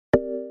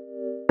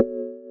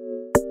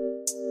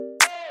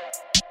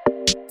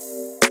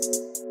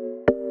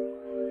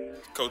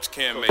Coach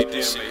Cam made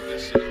this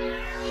shit.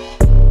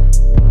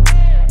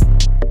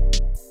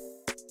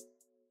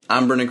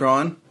 I'm Brendan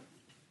Cron.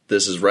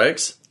 This is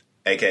Rex.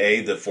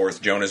 A.K.A. the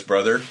fourth Jonas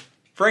brother,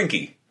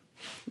 Frankie.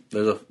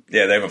 Yeah, they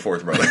have a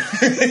fourth brother.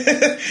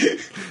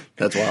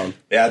 That's wild.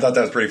 Yeah, I thought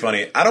that was pretty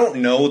funny. I don't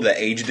know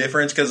the age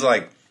difference, because,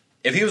 like,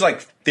 if he was, like,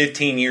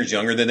 15 years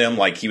younger than them,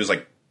 like, he was,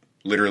 like,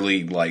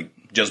 literally, like,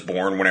 just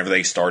born whenever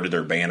they started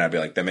their band, I'd be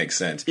like, that makes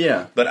sense.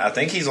 Yeah. But I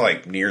think he's,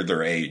 like, near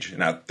their age,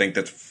 and I think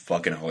that's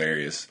fucking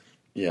hilarious.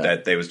 Yeah.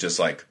 That they was just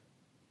like,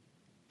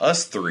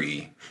 us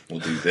three will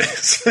do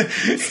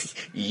this.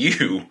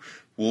 You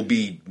will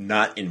be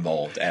not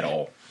involved at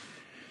all.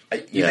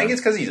 You think it's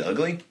because he's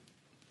ugly?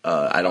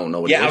 I don't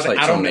know what he looks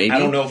like, so maybe. I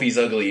don't know if he's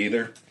ugly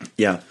either.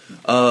 Yeah.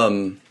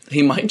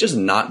 He might just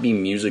not be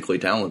musically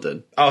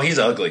talented. Oh, he's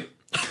ugly.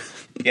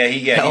 Yeah,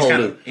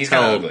 he's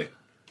kind of ugly.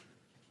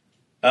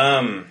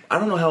 I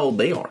don't know how old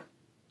they are.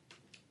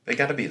 They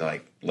got to be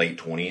like late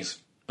 20s.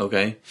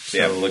 Okay.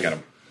 Yeah, look at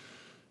him.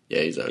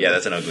 Yeah, he's ugly. Yeah,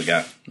 that's an ugly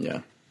guy.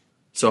 Yeah.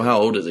 So how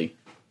old is he?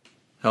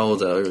 How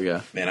old is that ugly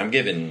guy? Man, I'm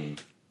giving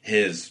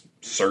his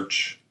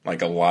search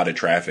like a lot of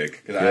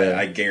traffic, because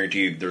I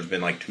guarantee you there's been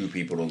like two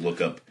people to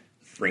look up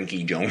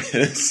Frankie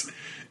Jonas,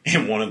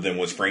 and one of them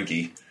was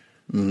Frankie.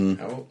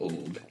 Mm-hmm. How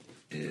old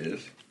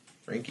is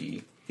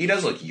Frankie? He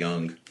does look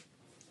young.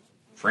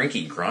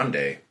 Frankie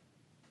Grande.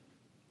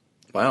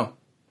 Wow.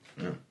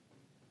 Yeah.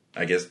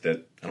 I guess I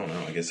don't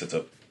know. I guess it's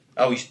a...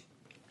 Oh, what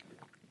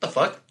the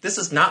fuck? This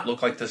does not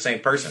look like the same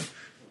person.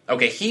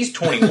 Okay, he's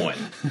 21.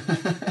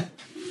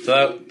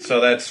 So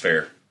that's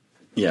fair.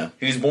 Yeah.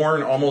 He was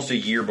born almost a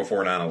year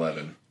before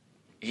 9/11.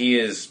 He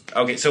is...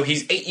 Okay, so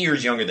he's 8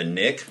 years younger than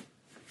Nick.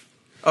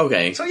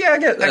 Okay. So yeah, I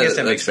guess that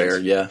that's makes fair,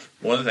 sense. yeah.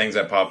 One of the things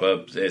that pop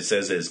up, it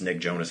says is Nick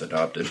Jonas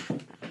adopted.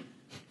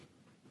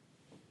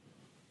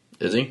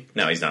 Is he?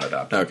 No, he's not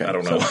adopted. Okay. I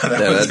don't know why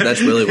that was. That's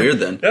really weird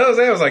then. I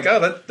was like,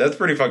 oh, that's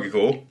pretty fucking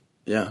cool.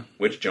 Yeah.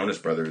 Which Jonas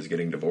brother is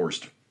getting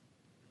divorced?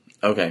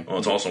 Okay. Well,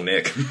 it's also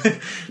Nick.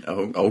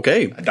 Oh,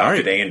 okay.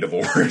 Adopted and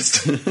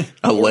divorced.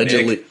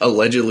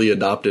 Allegedly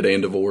adopted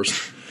and divorced.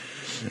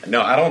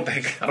 No, I don't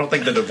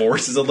think the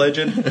divorce is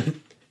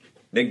alleged.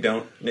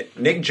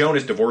 Nick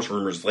Jonas divorce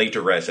rumors laid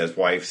to rest as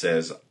wife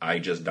says, "I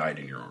just died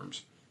in your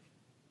arms."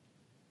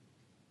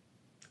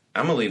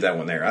 I'm gonna leave that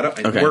one there.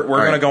 Okay.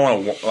 We're gonna go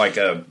on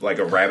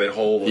a rabbit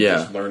hole of Yeah.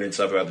 just learning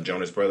stuff about the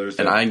Jonas Brothers.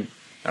 And I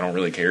don't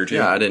really care to.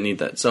 Yeah, I didn't need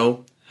that.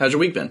 So, how's your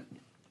week been?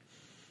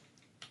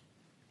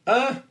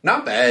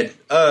 Not bad.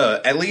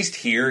 At least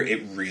here,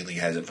 it really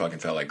hasn't fucking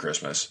felt like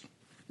Christmas.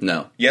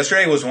 No.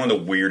 Yesterday was one of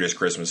the weirdest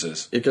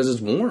Christmases. Because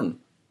it's warm.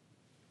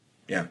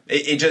 Yeah.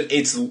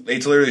 It's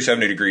literally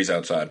 70 degrees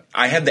outside.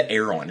 I have the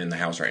air on in the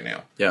house right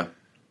now. Yeah.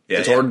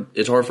 Yeah.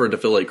 It's hard for it to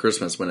feel like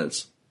Christmas when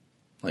it's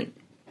like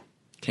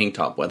tank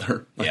top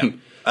weather. Yeah.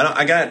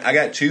 I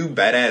got two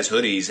badass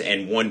hoodies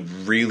and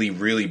one really,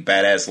 really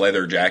badass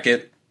leather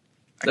jacket.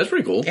 That's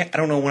pretty cool. Yeah, I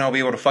don't know when I'll be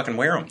able to fucking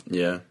wear them.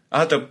 Yeah. I'll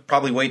have to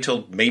probably wait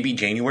till maybe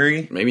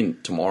January. Maybe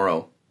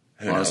tomorrow,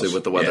 honestly, knows?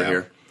 with the weather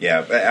here.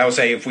 Yeah, I would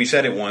say if we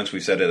said it once,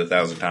 we've said it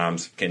 1,000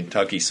 times.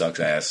 Kentucky sucks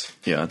ass.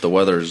 Yeah, the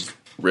weather's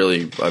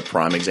really a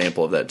prime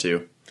example of that,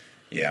 too.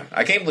 Yeah.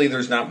 I can't believe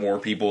there's not more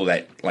people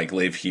that, like,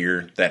 live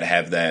here that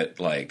have that,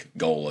 like,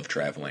 goal of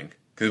traveling.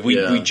 Because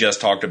we just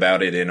talked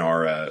about it in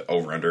our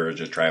over-under,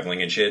 just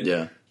traveling and shit.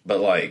 Yeah. But,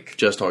 like...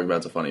 Just talking about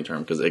it's a funny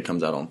term, because it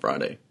comes out on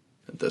Friday.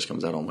 This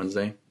comes out on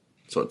Wednesday.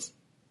 So it's,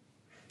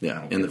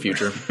 in the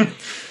future.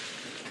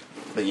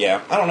 But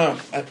yeah, I don't know.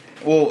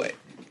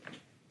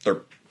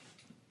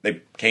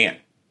 They can't,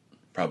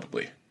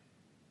 probably.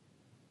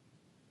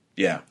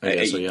 Yeah. I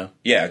guess so, yeah.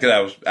 Yeah,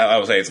 because I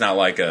would say it's not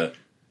like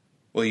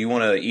you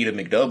want to eat a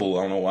McDouble.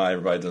 I don't know why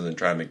everybody doesn't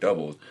try a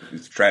McDouble.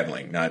 It's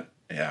traveling, not,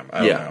 I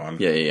don't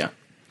know.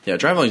 Yeah,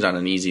 traveling's not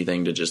an easy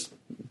thing to just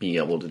be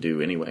able to do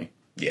anyway.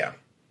 Yeah.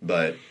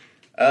 But,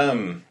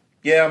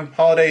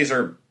 holidays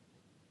are,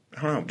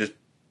 I don't know, just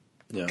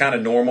kind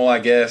of normal, I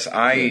guess.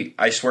 I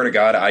swear to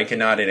God, I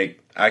cannot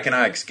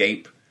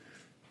escape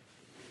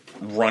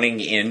running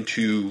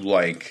into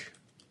like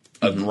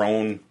a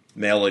grown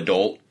male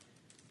adult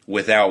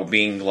without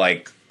being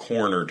like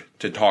cornered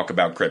to talk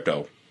about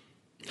crypto.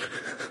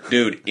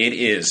 Dude, it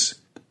is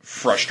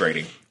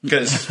frustrating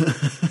because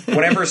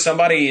whenever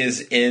somebody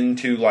is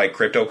into like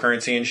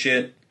cryptocurrency and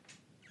shit,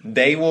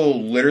 they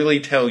will literally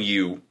tell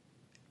you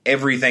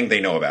everything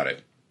they know about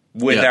it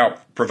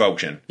without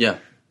provocation. Yeah.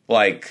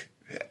 Like,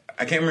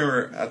 I can't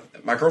remember.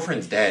 My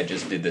girlfriend's dad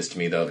just did this to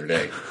me the other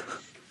day.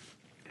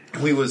 I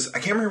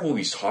can't remember what he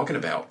was talking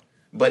about,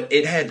 but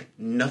it had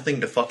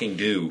nothing to fucking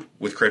do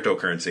with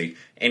cryptocurrency.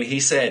 And he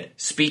said,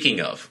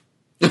 "Speaking of,"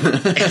 and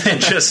then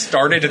just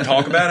started to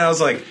talk about it. I was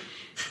like,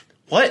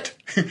 "What?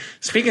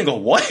 Speaking of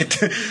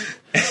what?"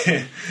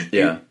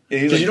 Yeah,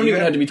 because you don't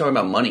even have to be talking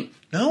about money.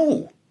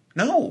 No.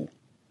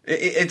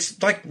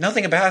 It's like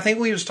nothing about. I think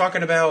we was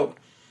talking about.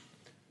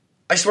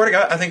 I swear to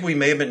God, I think we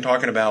may have been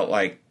talking about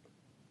like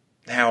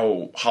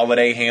how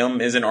holiday ham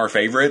isn't our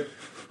favorite.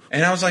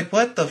 And I was like,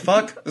 what the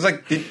fuck? I was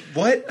like,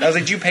 what? I was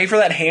like, did you pay for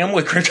that ham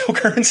with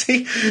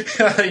cryptocurrency?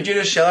 Did you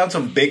just shell out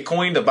some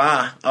Bitcoin to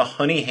buy a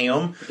honey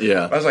ham?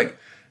 Yeah. I was like,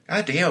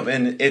 God damn.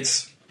 And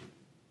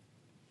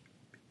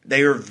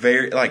they are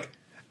very, like,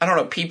 I don't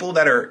know, people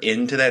that are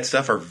into that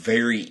stuff are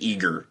very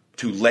eager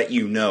to let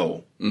you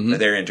know that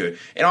they're into it.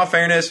 In all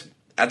fairness,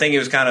 I think it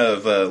was kind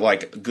of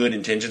like good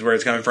intentions where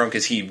it's coming from,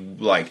 because he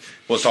like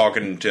was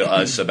talking to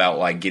us about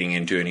like getting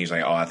into it, and he's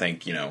like, oh, I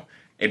think, you know,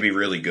 it'd be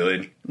really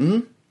good.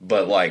 Mm-hmm.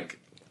 But like,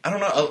 I don't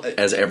know.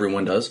 As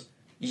everyone does.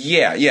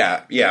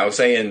 Yeah. I was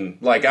saying,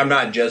 like, I'm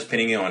not just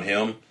pinning it on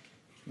him,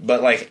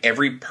 but like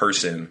every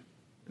person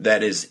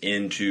that is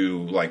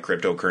into like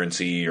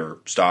cryptocurrency or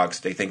stocks,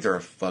 they think they're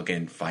a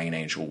fucking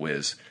financial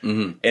whiz.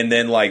 Mm-hmm. And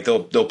then like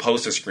they'll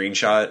post a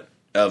screenshot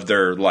of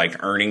their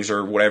like earnings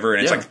or whatever,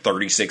 and it's like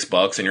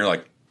 $36, and you're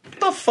like, what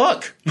the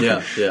fuck?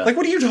 Yeah. Like,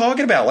 what are you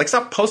talking about? Like,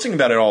 stop posting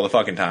about it all the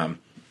fucking time.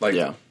 Like,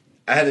 yeah.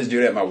 I had this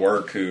dude at my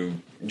work who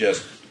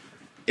just,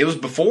 it was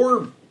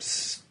before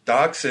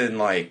stocks and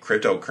like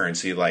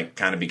cryptocurrency like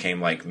kind of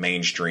became like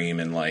mainstream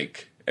and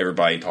like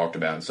everybody talked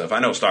about and stuff. I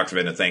know stocks have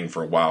been a thing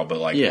for a while, but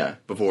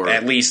like, before,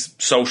 at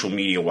least social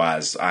media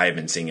wise, I have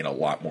been seeing it a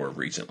lot more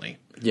recently.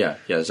 Yeah,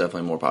 it's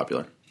definitely more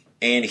popular.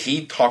 And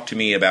he talked to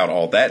me about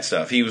all that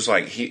stuff. He was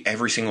like,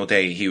 every single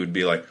day he would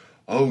be like,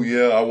 oh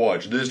yeah, I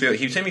watched this video.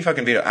 He would send me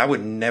fucking video. I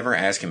would never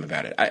ask him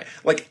about it.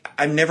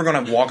 I'm never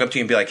going to walk up to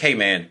you and be like, hey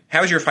man,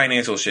 how's your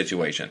financial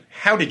situation?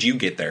 How did you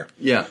get there?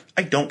 Yeah.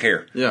 I don't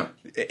care. Yeah.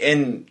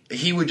 And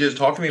he would just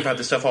talk to me about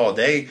this stuff all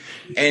day.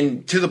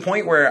 And to the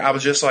point where I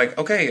was just like,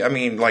 okay, I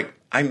mean, like,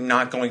 I'm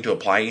not going to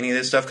apply any of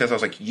this stuff, because I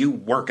was like, you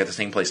work at the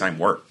same place I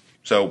work.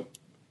 So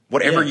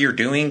whatever you're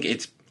doing,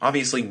 it's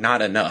obviously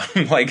not enough.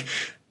 Like,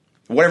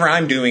 whatever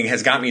I'm doing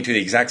has got me to the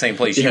exact same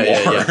place you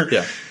are.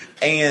 Yeah.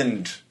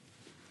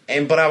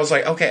 But I was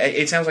like, okay,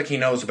 it sounds like he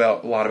knows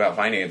a lot about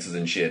finances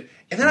and shit.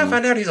 And then I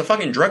found out he's a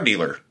fucking drug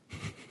dealer.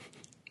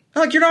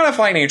 I'm like, you're not a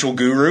financial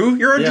guru.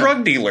 You're a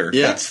drug dealer.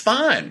 Yeah. That's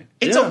fine.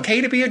 It's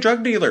okay to be a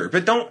drug dealer,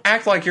 but don't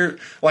act like you're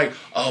like,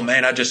 oh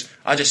man, I just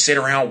sit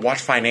around,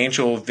 watch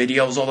financial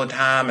videos all the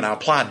time, and I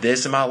apply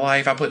this in my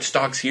life. I put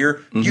stocks here.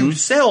 Mm-hmm. You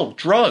sell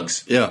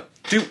drugs. Yeah.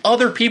 To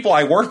other people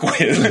I work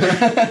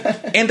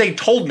with. And they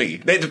told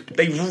me,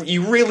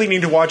 you really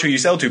need to watch who you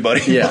sell to,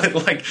 buddy. Yeah.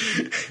 But like,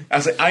 I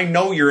was like, I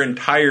know your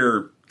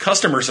entire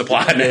customer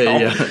supply now.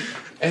 Yeah.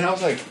 And I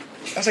was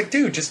like,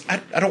 dude, just, I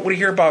don't want to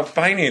hear about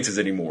finances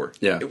anymore.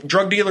 Yeah.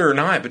 Drug dealer or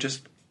not, but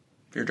just,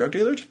 if you're a drug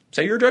dealer,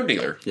 say you're a drug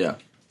dealer. Yeah.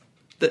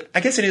 I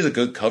guess it is a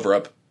good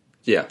cover-up.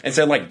 Yeah.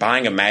 Instead of like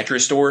buying a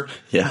mattress store.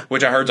 Yeah.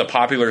 Which I heard is a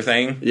popular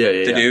thing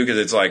to do, because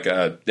it's like,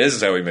 this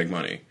is how we make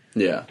money.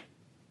 Yeah.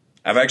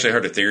 I've actually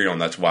heard a theory on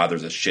that's why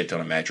there's a shit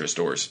ton of mattress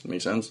stores.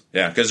 Makes sense.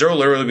 Yeah, because there will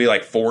literally be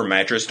like 4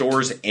 mattress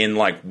stores in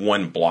like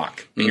one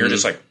block. And you're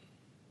just like,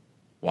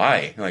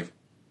 why? Like,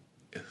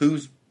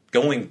 who's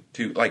going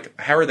to,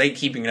 like, how are they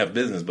keeping enough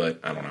business?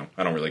 But I don't know.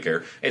 I don't really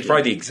care. It's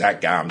probably the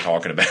exact guy I'm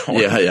talking about.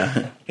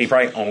 Yeah. He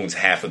probably owns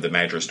half of the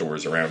mattress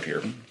stores around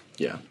here.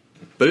 Yeah.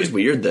 But it's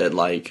weird that,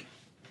 like,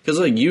 because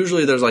like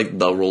usually there's like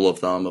the rule of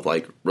thumb of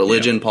like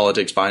religion,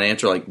 politics,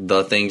 finance are like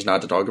the things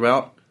not to talk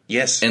about.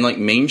 Yes. And like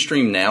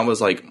mainstream now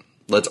is like,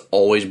 let's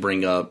always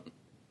bring up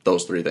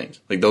those 3 things.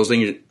 Like those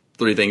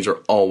 3 things are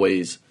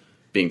always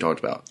being talked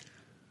about.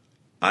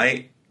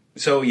 I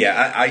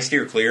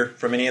steer clear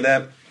from any of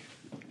that.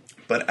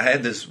 But I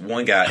had this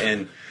one guy,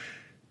 and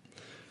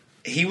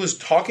we was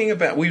talking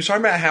about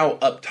how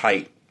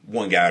uptight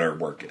one guy at our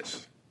work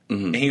is.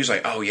 Mm-hmm. And he was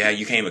like, oh yeah,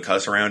 you can't even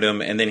cuss around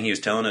him. And then he was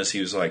telling us, he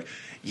was like,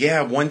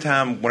 yeah, one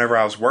time whenever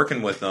I was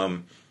working with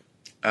them,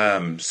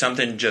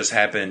 something just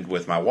happened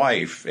with my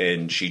wife,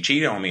 and she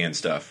cheated on me and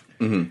stuff.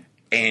 Mm-hmm.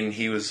 And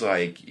he was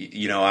like,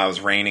 I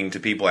was ranting to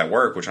people at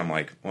work, which I'm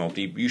like, well,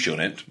 you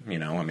shouldn't,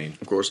 I mean.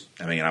 Of course.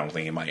 I mean, I don't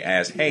think anybody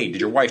asked, hey, did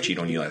your wife cheat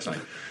on you last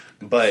night?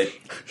 But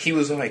he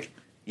was like,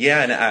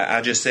 yeah, and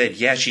I just said,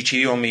 yeah, she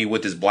cheated on me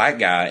with this black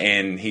guy.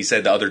 And he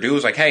said the other dude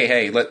was like,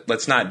 hey,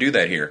 let's not do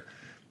that here.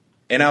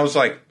 And I was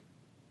like,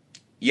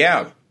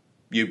 yeah,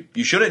 you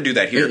shouldn't do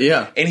that here.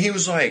 Yeah. And he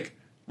was like,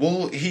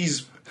 well, he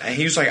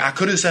was like, I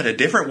could have said a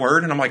different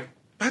word. And I'm like,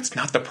 that's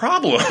not the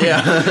problem.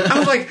 Yeah. I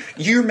was like,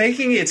 you're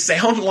making it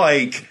sound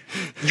like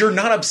you're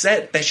not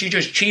upset that she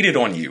just cheated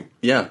on you.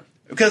 Yeah.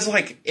 Because,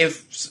 like,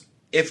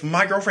 if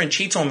my girlfriend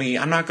cheats on me,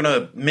 I'm not going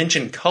to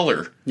mention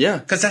color. Yeah.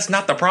 Because that's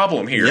not the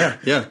problem here.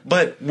 Yeah.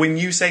 But when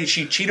you say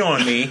she cheated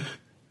on me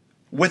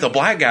with a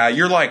black guy,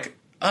 you're like,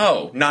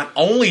 oh, not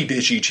only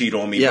did she cheat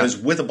on me, but it's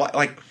with a black,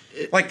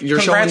 like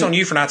congrats on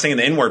you for not saying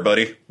the N-word,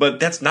 buddy.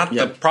 But that's not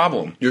the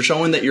problem. You're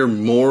showing that you're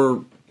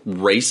more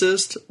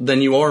racist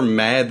than you are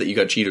mad that you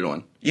got cheated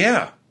on.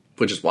 Yeah.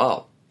 Which is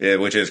wild. Yeah,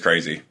 which is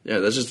crazy. Yeah,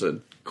 that's just a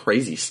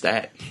crazy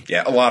stat.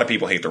 Yeah, a lot of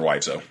people hate their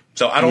wives, though.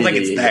 So I don't think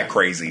it's that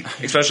crazy.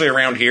 Especially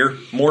around here.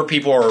 More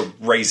people are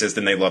racist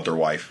than they love their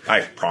wife.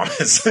 I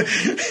promise.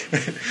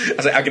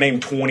 I can name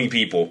 20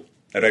 people.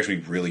 That'd actually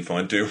be really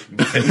fun, too.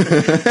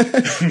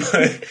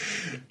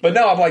 But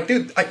no, I'm like,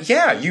 dude,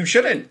 you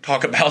shouldn't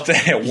talk about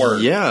that at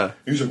work. Yeah.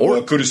 He's like,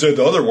 I could have said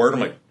the other word. I'm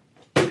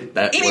like,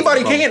 that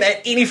Anybody can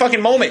at any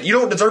fucking moment. You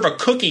don't deserve a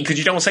cookie because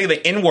you don't say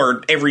the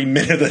N-word every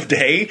minute of the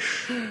day.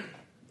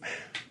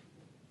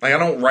 Like, I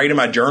don't write in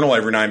my journal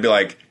every night and be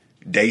like,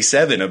 day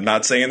 7 of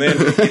not saying that.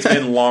 It's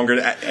been longer.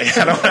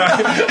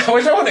 I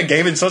wish I wouldn't have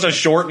gave it such a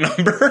short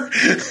number.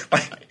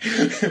 Like,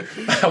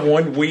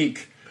 1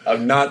 week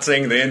of not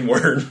saying the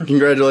N-word.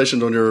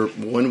 Congratulations on your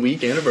 1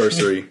 week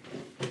anniversary.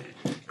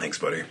 Thanks,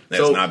 buddy.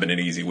 That's not been an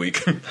easy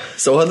week.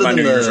 So other my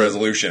than New Year's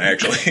resolution,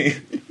 actually.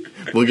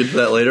 We'll get to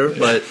that later.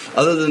 But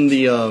other than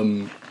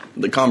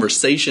the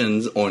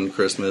conversations on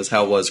Christmas,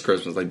 how was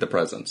Christmas? Like the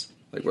presents,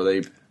 like were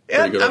they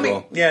pretty good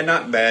overall? Yeah,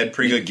 not bad.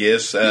 Pretty good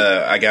gifts.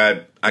 I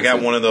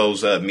got one of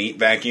those meat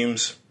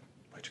vacuums.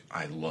 Which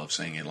I love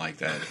saying it like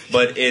that,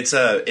 but it's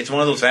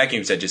one of those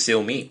vacuums that just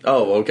seal meat.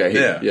 Oh, okay.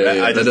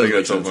 Yeah. I just think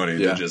that's so sense.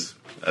 funny. Yeah.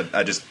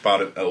 I just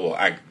bought it. Oh, well,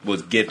 I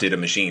was gifted a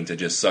machine to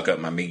just suck up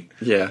my meat.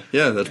 Yeah,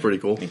 that's pretty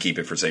cool. And keep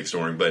it for safe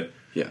storing. But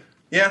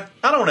yeah,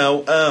 I don't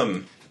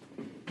know.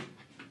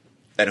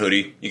 That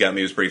hoodie you got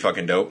me was pretty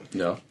fucking dope.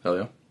 Yeah, hell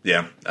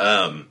yeah.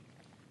 Yeah.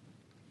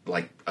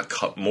 Like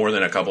more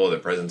than a couple of the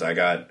presents I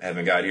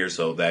haven't got here,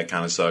 so that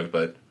kind of sucked.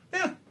 But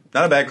yeah,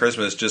 not a bad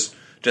Christmas. Just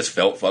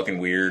felt fucking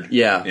weird.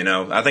 Yeah, you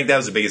know. I think that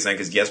was the biggest thing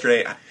because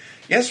yesterday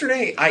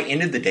I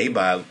ended the day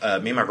by me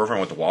and my girlfriend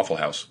went to Waffle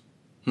House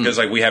because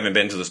like we haven't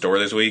been to the store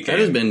this week. That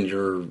has been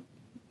your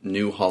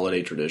new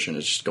holiday tradition.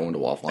 Is just going to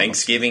Waffle House.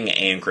 Thanksgiving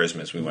and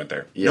Christmas we went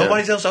there. Yeah.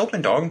 Nobody's else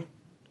open, dog.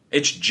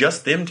 It's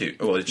just them two.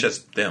 Well, it's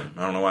just them.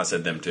 I don't know why I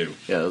said them too.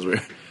 Yeah, that was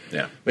weird.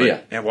 Yeah, but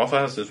yeah, Waffle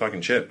House is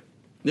fucking shit.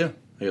 Yeah,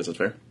 I guess that's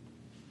fair.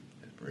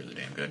 It's really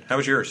damn good. How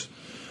was yours?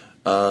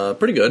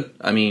 Pretty good.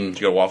 I mean,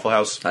 did you go to Waffle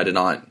House? I did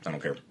not. I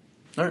don't care.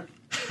 All right.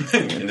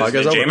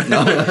 Podcast over.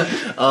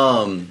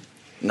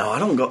 No, I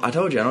don't go. I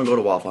told you I don't go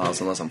to Waffle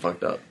House unless I'm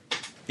fucked up.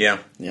 Yeah,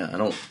 I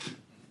don't.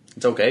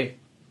 It's okay.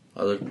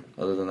 Other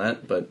than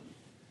that, but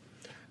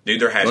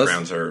dude, their hash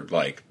browns are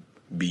like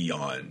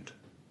beyond.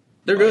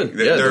 They're good.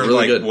 They're really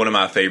like good. one of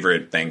my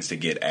favorite things to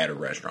get at a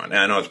restaurant. And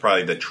I know it's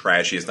probably the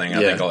trashiest thing I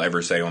think I'll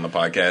ever say on the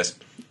podcast.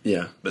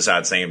 Yeah.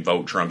 Besides saying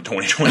vote Trump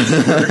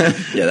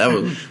 2024. Yeah,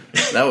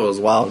 that was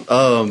wild.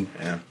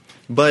 Yeah.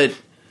 But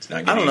it's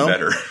not getting any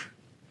better.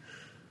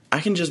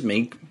 I can just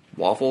make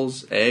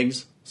waffles,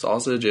 eggs,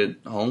 sausage at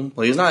home.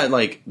 Like it's not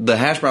like the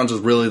hash browns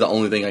is really the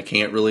only thing I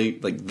can't really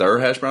like. Their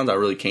hash browns I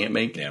really can't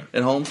make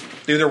at home.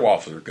 Dude, their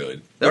waffles are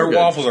good. Their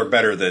waffles are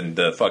better than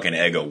the fucking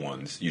Eggo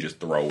ones you just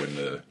throw in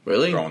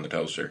the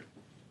toaster.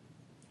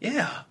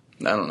 Yeah,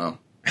 I don't know.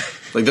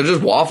 Like they're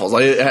just waffles.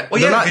 Like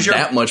they're not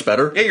that much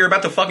better. Yeah, you're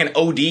about to fucking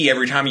OD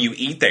every time you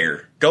eat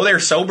there. Go there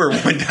sober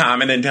one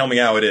time and then tell me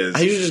how it is. I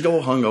usually just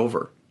go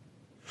hungover.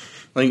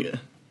 Like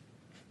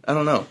I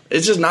don't know.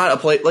 It's just not a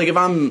place. Like if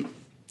I'm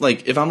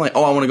like,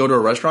 oh, I want to go to a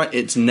restaurant,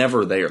 it's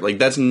never there. Like,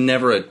 that's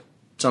never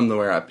something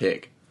where I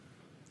pick.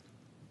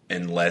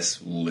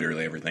 Unless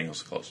literally everything else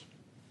is closed.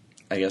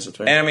 I guess it's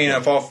fair. And I mean,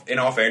 in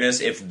all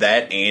fairness, if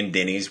that and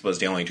Denny's was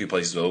the only two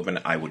places open,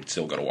 I would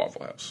still go to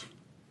Waffle House.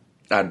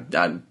 I'd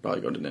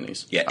probably go to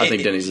Denny's. Yeah, I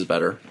think Denny's is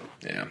better.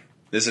 Yeah.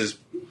 This is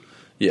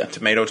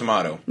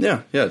tomato.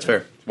 Yeah, it's fair.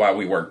 That's why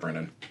we work,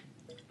 Brendan.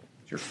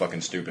 You're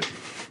fucking stupid.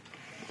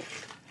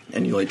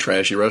 And you like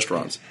trashy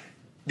restaurants.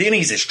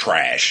 Denny's is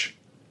trash.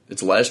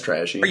 It's less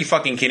trashy. Are you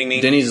fucking kidding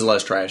me? Denny's is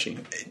less trashy.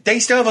 They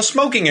still have a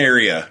smoking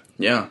area.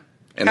 Yeah.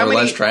 And they're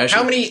less trashy.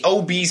 How many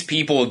obese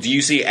people do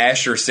you see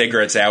ash their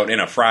cigarettes out in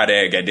a fried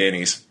egg at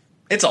Denny's?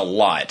 It's a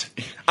lot.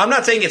 I'm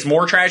not saying it's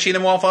more trashy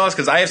than Waffle House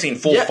because I have seen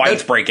full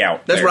fights break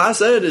out. That's what I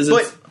said.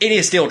 But it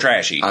is still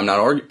trashy. I'm not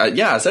arguing.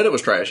 Yeah, I said it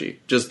was trashy.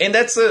 And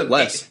that's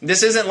less.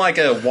 This isn't like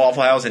a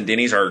Waffle House and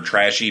Denny's are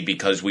trashy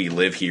because we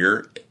live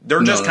here.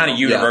 They're just kind of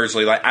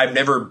universally like I've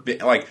never been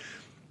like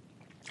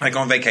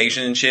on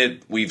vacation and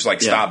shit. We've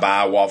like stopped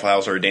by a Waffle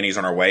House or a Denny's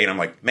on our way, and I'm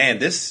like, man,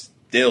 this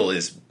still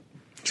is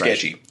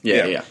sketchy.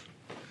 Yeah.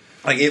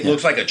 Like it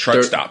looks like a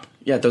truck stop.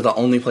 Yeah, they're the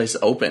only place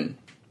open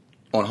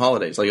on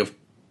holidays. Like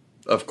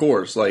of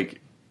course, like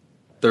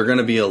they're going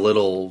to be a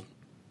little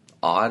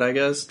odd, I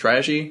guess.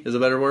 Trashy is a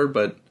better word,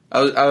 but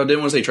I didn't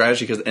want to say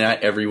trashy because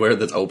not everywhere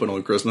that's open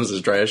on Christmas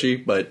is trashy,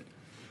 but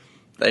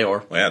they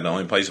are. Well, yeah, the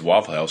only place is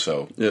Waffle House,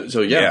 so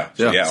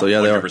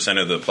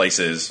 100% of the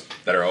places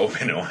that are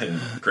open on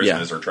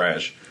Christmas are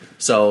trash.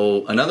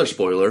 So another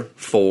spoiler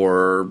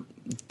for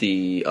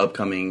the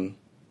upcoming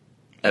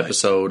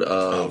episode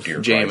of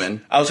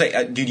Jammin'. I would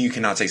say, dude, you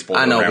cannot say spoiler.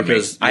 I know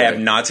because I have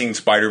not seen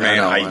Spider-Man.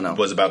 I know.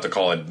 Was about to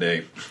call it a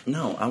day.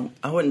 No,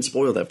 I wouldn't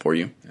spoil that for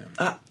you.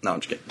 Yeah. No, I'm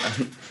just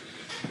kidding.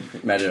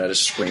 Imagine I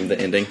just screamed the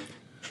ending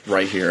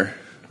right here.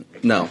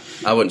 No,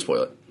 I wouldn't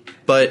spoil it.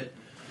 But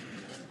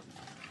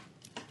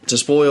to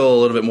spoil a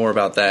little bit more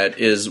about that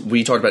is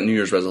we talked about New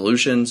Year's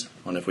resolutions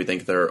on if we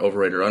think they're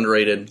overrated or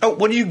underrated. Oh,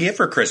 what do you get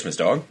for Christmas,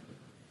 dog?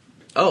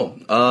 I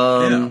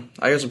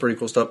got some pretty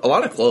cool stuff. A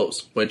lot of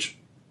clothes, which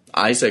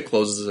I say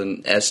clothes is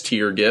an S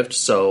tier gift,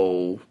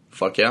 so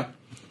fuck yeah.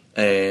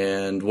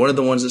 And one of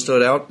the ones that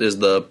stood out is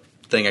the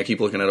thing I keep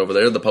looking at over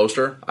there, the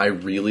poster. I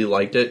really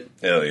liked it.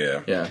 Hell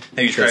yeah. Yeah. Have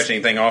you scratched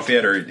anything off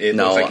yet, or it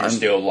looks like you're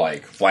still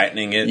like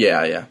flattening it?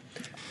 Yeah.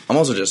 I'm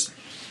also just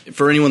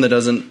for anyone that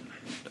doesn't,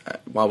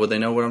 why would they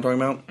know what I'm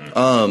talking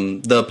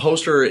about? The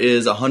poster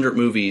is 100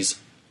 movies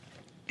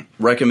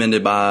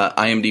recommended by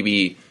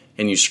IMDb,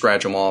 and you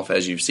scratch them off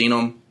as you've seen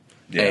them.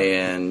 Yeah.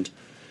 And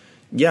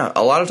yeah,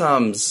 a lot of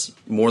times,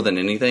 more than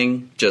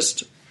anything,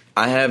 just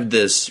I have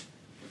this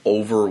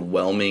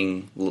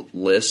overwhelming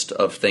list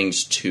of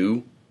things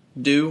to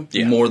do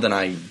more than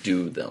I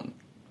do them.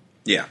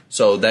 Yeah.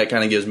 So that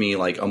kind of gives me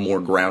like a more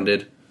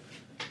grounded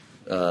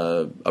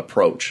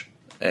approach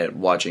at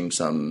watching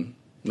some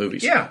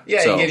movies. Yeah,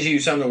 so, it gives you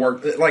something to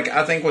work. Like,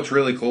 I think what's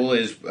really cool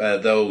is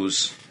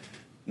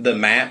the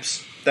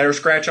maps that are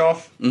scratch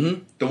off.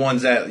 Mm-hmm. The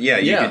ones that, you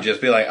can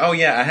just be like, oh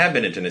yeah, I have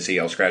been to Tennessee,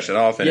 I'll scratch it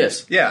off. And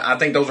yes. I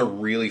think those are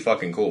really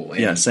fucking cool.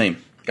 And same.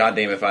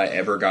 Goddamn, if I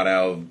ever got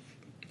out of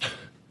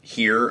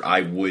here,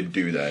 I would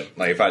do that.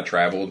 Like, if I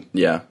traveled.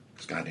 Yeah.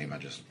 Goddamn, I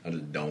just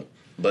don't.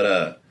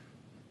 But,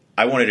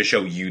 I wanted to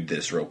show you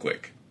this real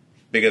quick.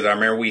 Because I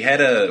remember we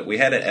had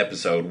an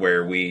episode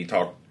where we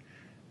talked,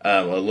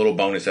 a little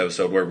bonus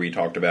episode where we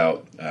talked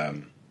about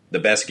the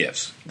best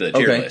gifts, the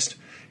tier list.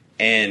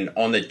 And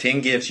on the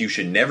 10 gifts you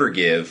should never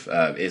give,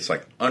 it's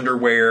like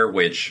underwear,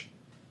 which,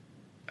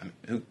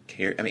 who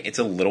cares? I mean, it's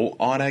a little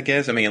odd, I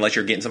guess. I mean, unless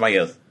you're getting somebody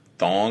a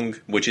thong,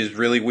 which is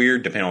really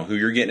weird, depending on who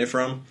you're getting it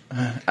from.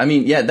 I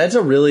mean, that's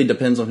really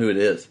depends on who it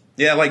is.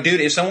 Yeah, like,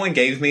 dude, if someone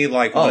gave me,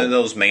 like, one of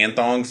those man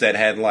thongs that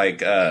had, like,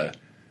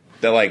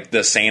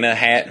 the Santa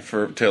hat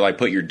to like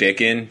put your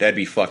dick in, that'd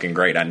be fucking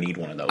great. I need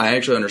one of those. I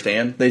actually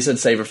understand. They said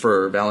save it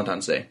for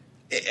Valentine's Day.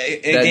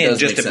 Again,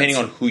 just depending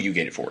on who you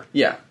get it for.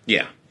 Yeah.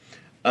 Yeah.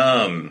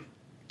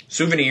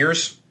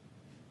 Souvenirs.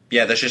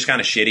 Yeah, that's just kind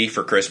of shitty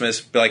for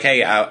Christmas. Be like,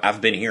 hey, I've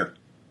been here.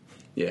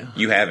 Yeah.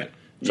 You haven't.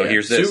 So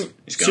here's this.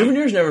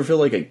 Souvenirs never feel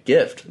like a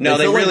gift. No,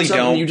 they really like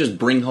don't. You just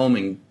bring home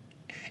and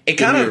it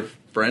kind of your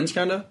friends,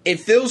 kind of. It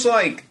feels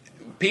like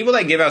people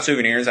that give out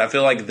souvenirs, I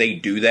feel like they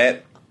do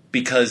that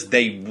because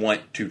they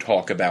want to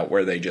talk about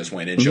where they just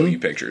went and show you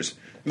pictures.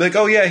 Be like,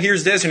 oh yeah,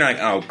 here's this. And you're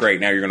like, oh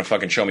great, now you're going to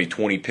fucking show me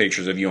 20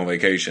 pictures of you on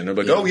vacation. They're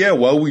like, oh yeah,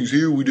 while we was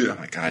here, we did. I'm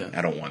like, God,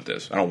 I don't want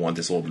this. I don't want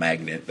this little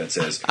magnet that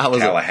says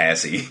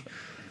Tallahassee.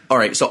 All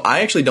right, so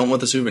I actually don't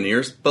want the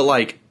souvenirs, but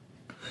like,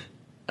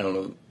 I don't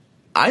know.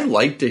 I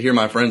like to hear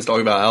my friends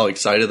talk about how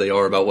excited they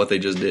are about what they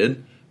just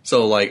did.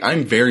 So like,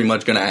 I'm very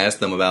much going to ask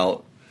them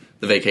about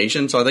the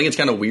vacation. So I think it's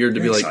kind of weird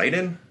to be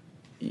excited?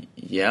 Like,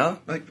 yeah.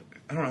 Like,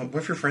 I don't know.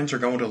 What if your friends are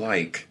going to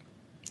like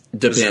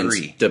Depends.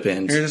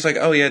 You're just like,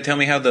 oh yeah, tell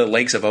me how the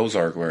lakes of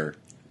Ozark were.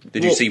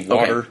 Did you see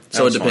water? Okay.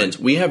 So it depends.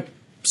 We have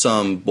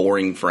some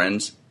boring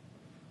friends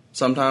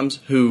sometimes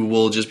who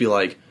will just be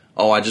like,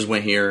 oh, I just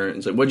went here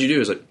and said, what'd you do?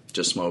 It's like,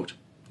 just smoked,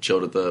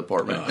 chilled at the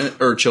apartment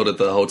or chilled at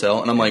the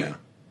hotel, and I'm like,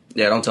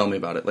 yeah, don't tell me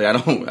about it. Like, I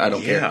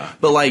don't care.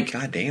 But like,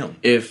 goddamn,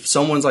 if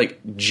someone's like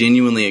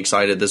genuinely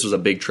excited, this was a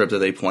big trip that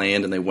they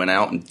planned and they went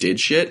out and did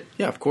shit.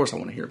 Yeah, of course I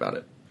want to hear about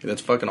it.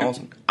 That's fucking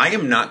awesome. I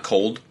am not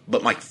cold,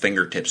 but my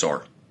fingertips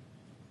are.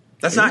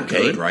 That's not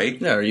good, right?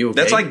 Yeah, are you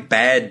okay? That's like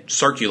bad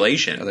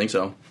circulation. I think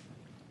so.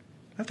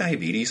 I have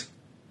diabetes.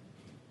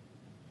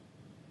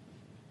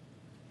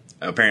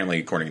 Apparently,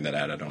 according to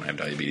that, I don't have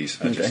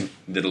diabetes. I just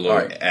did a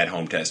little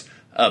at-home test.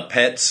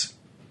 Pets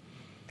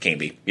can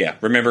be. Yeah.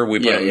 Remember, we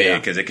put them in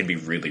because it can be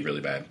really,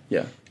 really bad.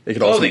 Yeah. It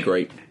could also be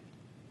great.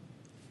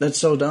 That's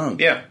so dumb.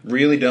 Yeah,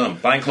 really dumb.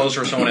 Buying clothes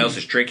for someone else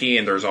is tricky,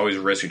 and there's always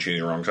a risk of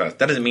choosing the wrong size.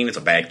 That doesn't mean it's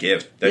a bad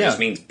gift. That just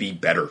means be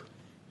better.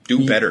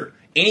 Do better.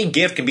 Any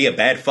gift can be a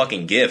bad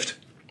fucking gift.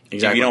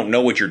 Exactly. If you don't know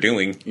what you're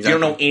doing. If you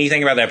don't know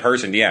anything about that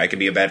person, it could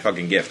be a bad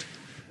fucking gift.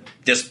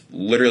 Just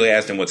literally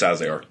ask them what size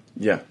they are.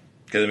 Yeah.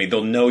 Because, I mean,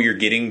 they'll know you're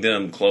getting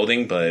them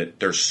clothing, but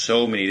there's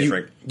so many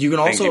different things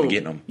you can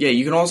get them. Yeah,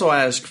 you can also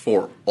ask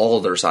for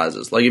all their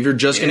sizes. Like, if you're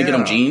just going to get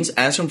them jeans,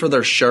 ask them for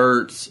their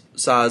shirts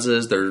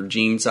sizes, their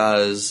jean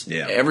size,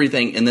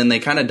 everything, and then they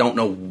kind of don't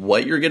know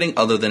what you're getting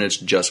other than it's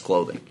just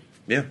clothing.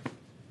 Yeah.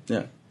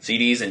 Yeah.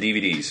 CDs and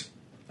DVDs.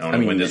 I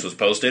don't know when this was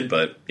posted,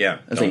 but, I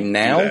think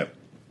now?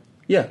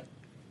 Yeah.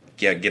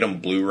 Yeah, get them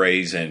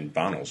Blu-rays and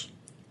vinyls.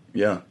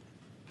 Yeah.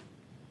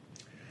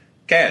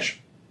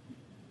 Cash.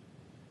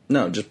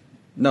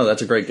 No,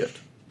 that's a great gift.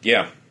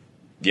 Yeah.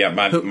 Yeah,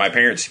 my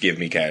parents give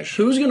me cash.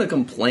 Who's going to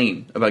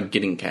complain about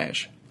getting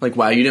cash? Like,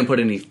 wow, you didn't put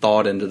any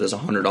thought into this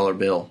 $100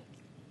 bill.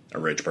 A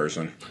rich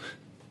person.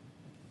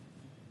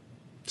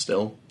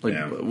 Still? Like,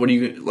 what do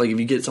you, like, if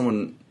you get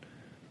someone,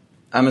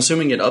 I'm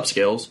assuming it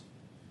upscales.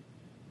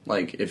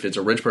 Like, if it's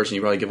a rich person,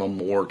 you probably give them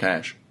more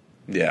cash.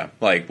 Yeah,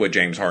 like what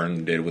James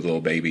Harden did with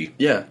Lil Baby.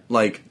 Yeah,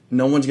 like,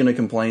 no one's going to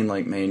complain,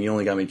 like, man, you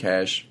only got me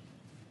cash.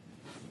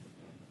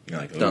 You're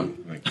like,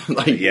 dumb.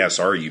 Like, yeah,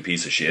 sorry, you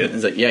piece of shit.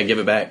 It's like, yeah, give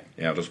it back.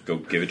 Yeah, I'll just go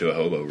give it to a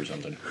hobo or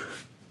something.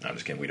 No, I'm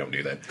just kidding, we don't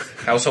do that.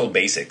 Household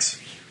basics.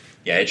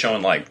 Yeah, it's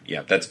showing like,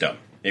 yeah, that's dumb.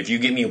 If you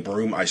give me a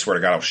broom, I swear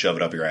to God, I'll shove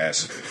it up your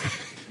ass.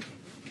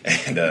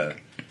 And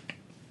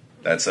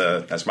that's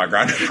my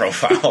Grindr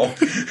profile.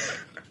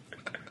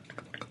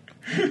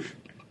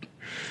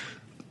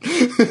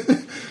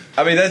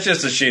 I mean, that's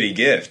just a shitty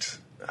gift.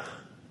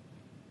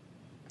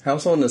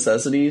 Household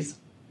necessities?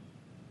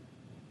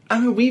 I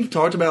mean, we've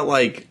talked about,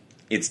 like,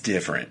 it's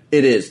different.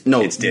 It is.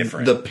 No, it's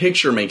different. The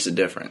picture makes it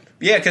different.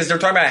 Yeah, because they're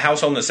talking about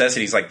household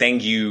necessities, like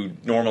things you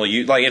normally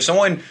use. Like if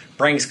someone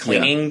brings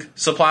cleaning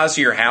supplies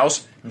to your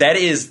house, that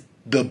is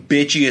the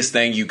bitchiest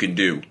thing you can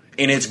do,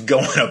 and it's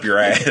going up your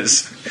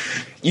ass.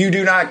 You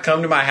do not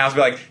come to my house and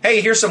be like,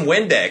 "Hey, here's some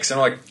Windex," and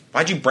I'm like,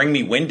 "Why'd you bring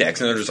me Windex?"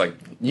 And they're just like,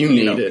 "You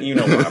need it. You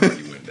know why I bring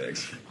you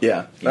Windex."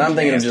 Yeah, but I'm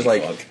thinking of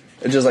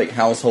just like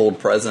household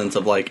presence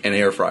of like an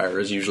air fryer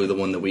is usually the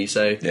one that we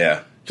say.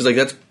 Yeah, because like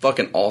that's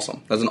fucking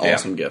awesome. That's an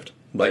awesome gift.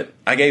 But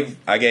I gave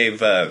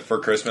for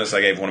Christmas,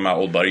 I gave one of my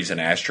old buddies an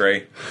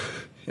ashtray.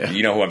 Yeah.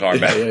 You know who I'm talking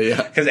about?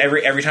 Yeah. Because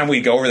every time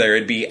we go over there,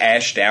 it'd be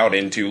ashed out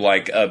into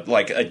like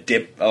a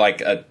dip,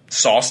 like a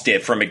sauce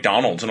dip from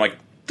McDonald's. I'm like,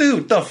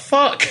 dude, the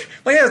fuck?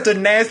 Like that's the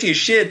nastiest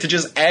shit to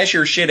just ash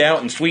your shit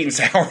out in sweet and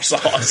sour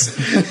sauce.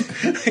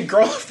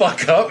 Grow the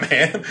fuck up,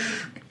 man.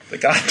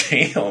 Like,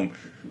 goddamn.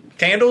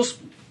 Candles.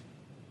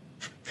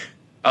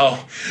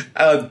 Oh,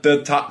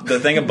 the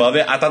thing above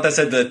it, I thought that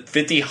said the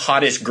 50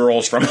 hottest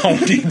girls from Home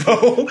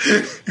Depot.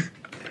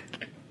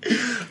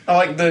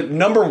 Like the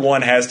number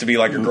one has to be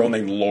like a girl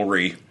named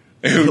Lori,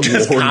 who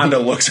just kind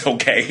of looks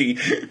okay.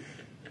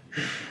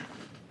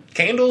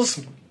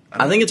 Candles.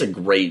 I think it's a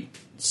great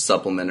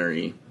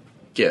supplementary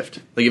gift.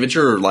 Like if it's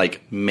your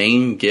like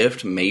main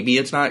gift, maybe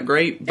it's not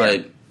great,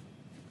 but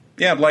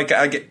yeah, like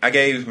I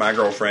gave my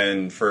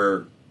girlfriend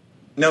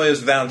it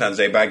was Valentine's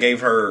Day, but I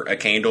gave her a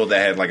candle that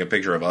had like a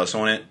picture of us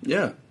on it.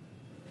 Yeah.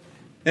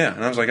 Yeah,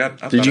 and I was like,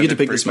 I did you get to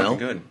pick the smell?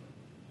 Good.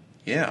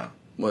 Yeah.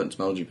 What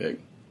smell did you pick?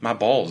 My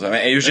balls. I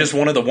mean, it was just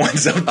one of the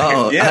ones out there.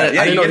 Oh,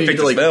 yeah, you get to pick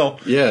the smell.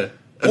 Yeah.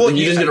 Well,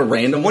 you just get a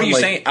random What one? are you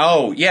saying?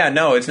 Oh, yeah,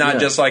 no, it's not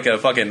just like a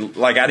fucking,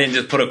 like I didn't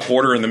just put a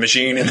quarter in the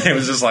machine and it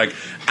was just like,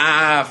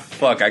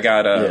 fuck, I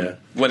got,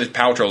 what is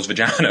Paltrow's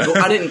vagina? Well,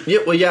 I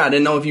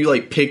didn't know if you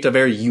like picked a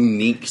very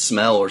unique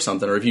smell or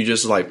something, or if you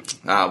just like,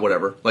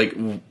 whatever. Like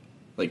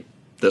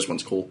this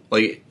one's cool.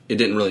 Like, it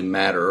didn't really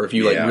matter. Or if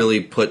you like really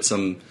put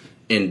some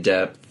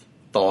in-depth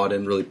thought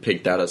and really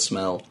picked out a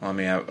smell. I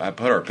mean, I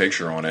put our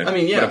picture on it. I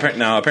mean, yeah. But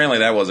apparently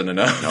that wasn't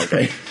enough.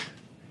 Okay.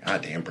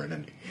 God damn,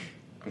 Brendan.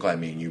 I'm glad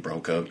me and you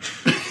broke up.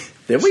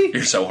 Did we?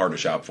 You're so hard to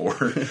shop for.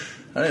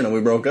 I didn't know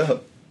we broke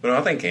up. But no,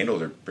 I think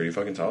candles are pretty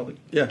fucking solid.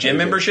 Yeah. Gym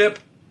membership?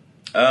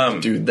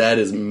 Dude, that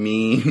is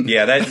mean.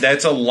 Yeah,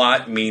 that's a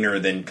lot meaner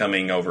than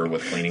coming over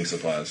with cleaning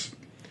supplies.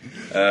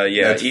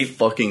 That's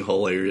fucking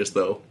hilarious,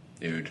 though.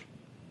 Dude,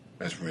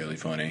 that's really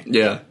funny.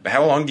 Yeah. But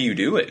how long do you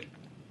do it?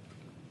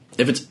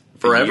 If it's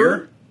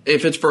forever?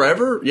 If it's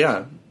forever,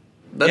 yeah.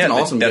 That's an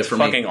awesome gift for me.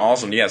 That's fucking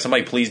awesome. Yeah,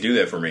 somebody please do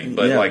that for me.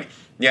 But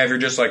if you're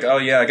just like, oh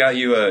yeah, I got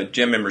you a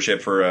gym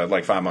membership for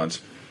like 5 months.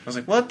 I was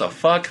like, what the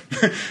fuck?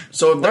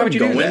 So if they're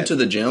going to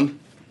the gym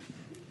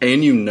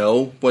and you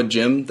know what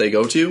gym they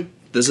go to,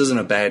 this isn't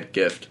a bad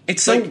gift.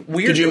 It's so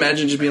weird. Could you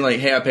imagine just being like,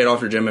 hey, I paid off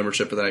your gym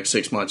membership for the next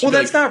 6 months? Well,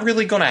 that's not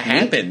really going to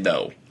happen,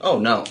 though. Oh,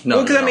 no.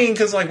 Well,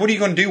 because like, what are you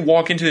going to do?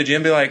 Walk into the gym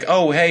and be like,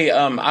 oh, hey,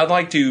 I'd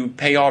like to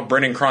pay off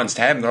Brendan Cron's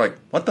tab. And they're like,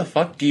 what the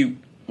fuck do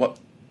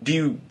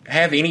you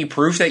have any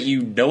proof that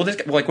you know this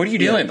guy? Like, what are you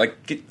doing?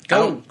 Like,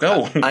 go.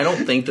 I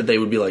don't think that they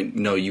would be like,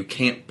 no, you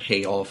can't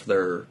pay off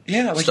their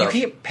stuff.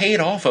 You can't pay it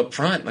off up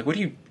front. Like, what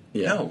do you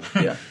know?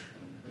 Yeah.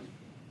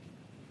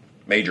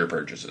 Major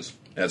purchases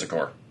as a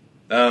car.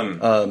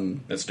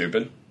 That's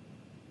stupid.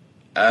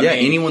 I mean,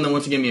 anyone that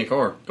wants to give me a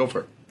car, go for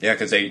it. Yeah,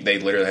 because they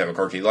literally have a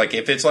car key. Like,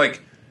 if it's like,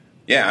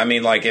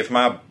 like if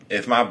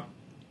my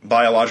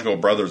biological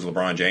brother's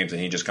LeBron James and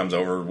he just comes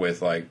over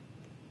with like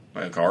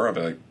a car, I'll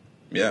be like,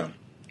 yeah,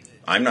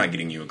 I'm not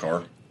getting you a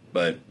car,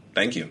 but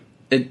thank you.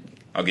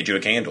 I'll get you a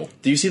candle.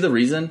 Do you see the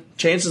reason?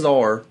 Chances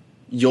are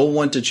you'll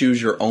want to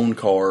choose your own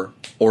car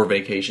or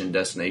vacation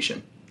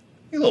destination.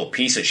 You little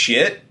piece of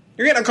shit.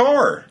 You're getting a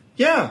car.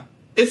 Yeah.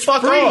 It's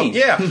fuck free. Off.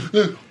 Yeah.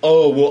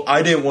 Oh, well,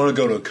 I didn't want to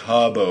go to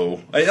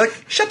Cabo.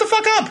 Like, shut the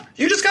fuck up.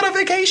 You just got a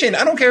vacation.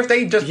 I don't care if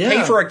they just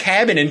pay for a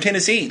cabin in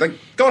Tennessee. Like,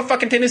 go to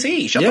fucking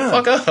Tennessee. Shut the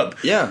fuck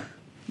up. Yeah.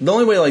 The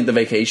only way, like, the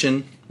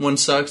vacation one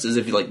sucks is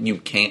if, you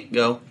can't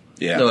go.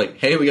 Yeah. They're like,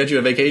 hey, we got you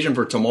a vacation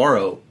for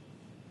tomorrow.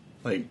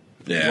 Like,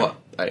 yeah. What?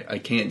 I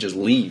can't just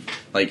leave.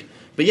 Like,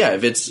 but yeah,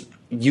 if it's,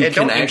 you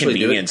can actually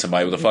do it.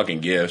 Somebody with a fucking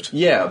gift.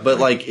 Yeah, but,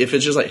 like, if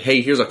it's just like,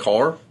 hey, here's a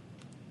car.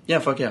 Yeah,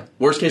 fuck yeah.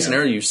 Worst case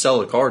scenario, you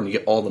sell a car and you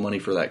get all the money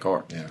for that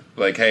car. Yeah.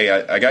 Like, hey,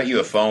 I got you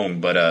a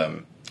phone,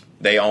 but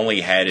they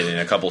only had it in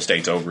a couple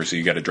states over, so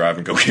you got to drive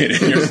and go get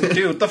it. And you're like,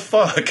 dude, what the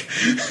fuck?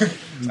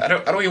 I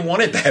don't even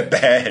want it that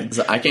bad.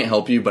 So I can't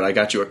help you, but I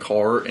got you a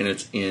car and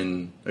it's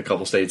in a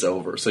couple states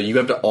over. So you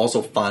have to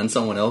also find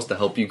someone else to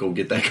help you go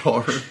get that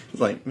car. It's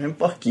like, man,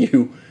 fuck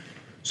you.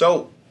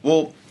 So,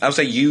 well, I'll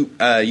say you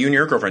and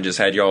your girlfriend just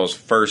had y'all's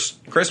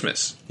first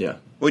Christmas. Yeah.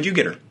 What'd you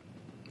get her?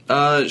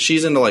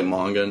 She's into like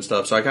manga and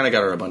stuff, so I kind of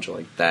got her a bunch of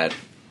like that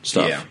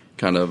stuff. Yeah.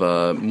 Kind of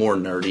more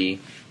nerdy,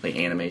 like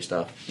anime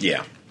stuff.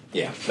 Yeah.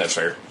 Yeah, that's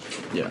fair.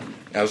 Yeah.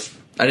 I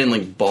didn't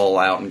like ball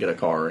out and get a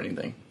car or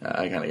anything.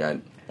 I kind of got.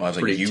 Well, I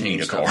was like, you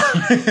need a car.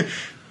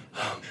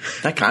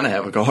 I kind of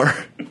have a car.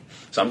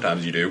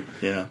 Sometimes you do.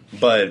 Yeah.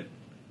 But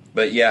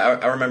yeah,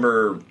 I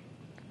remember.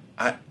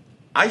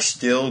 I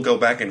still go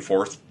back and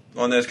forth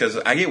on this because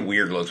I get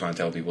weird looks when I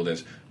tell people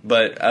this.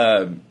 But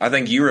I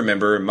think you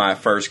remember my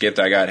first gift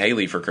I got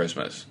Haley for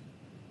Christmas.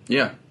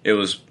 Yeah. It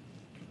was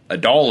a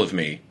doll of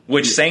me,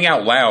 which saying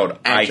out loud,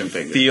 Action I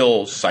figure.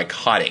 feel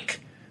psychotic.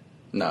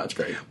 No, it's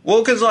great.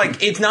 Well, because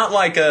like it's not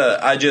like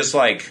I just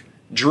like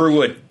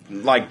drew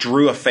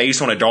a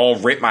face on a doll,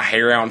 ripped my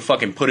hair out, and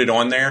fucking put it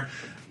on there.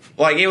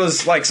 Like it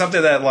was like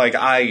something that like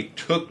I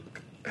took.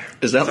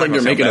 Is that like gonna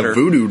you're sound making better. a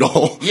voodoo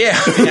doll? Yeah,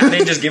 I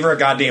didn't just give her a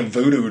goddamn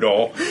voodoo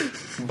doll,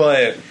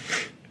 but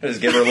I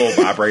just give her a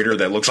little vibrator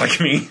that looks like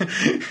me.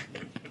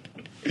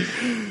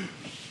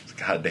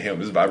 God damn,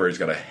 this vibrator's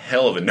got a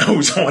hell of a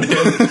nose on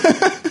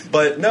it.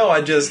 But no,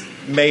 I just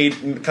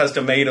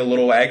custom made a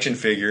little action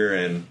figure,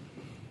 and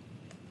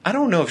I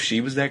don't know if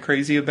she was that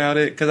crazy about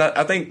it because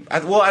I think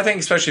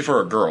especially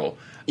for a girl,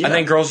 Yeah. I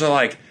think girls are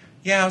like,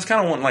 yeah, I was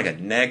kind of wanting like a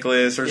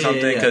necklace or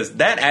something yeah. because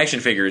that action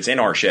figure is in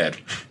our shed.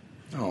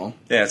 Oh,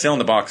 Yeah, it's still in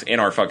the box in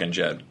our fucking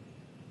shed.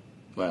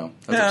 wow.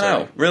 That's Yeah, I know.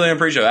 exciting. Really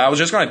appreciate it. I was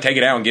just going to take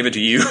it out and give it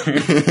to you.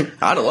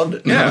 I'd have loved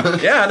it. yeah,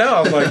 I know.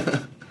 I was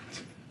like,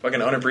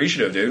 fucking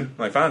unappreciative, dude.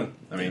 Like, fine.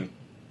 I mean,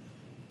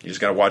 you just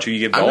got to watch who you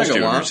give I'm not dolls to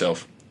gonna of lie.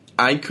 yourself.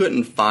 I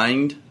couldn't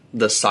find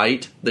the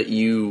site that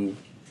you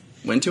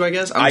went to, I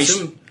guess. I'm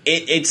assuming.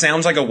 It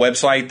sounds like a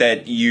website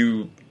that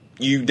you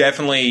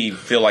definitely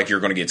feel like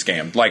you're going to get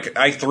scammed. Like,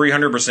 I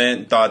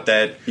 300% thought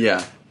that.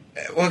 Yeah.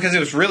 Well, because it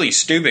was really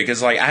stupid.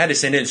 Because like I had to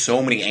send in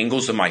so many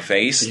angles of my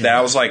face that I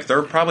was like,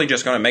 they're probably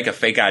just going to make a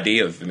fake ID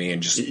of me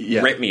and just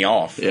rip me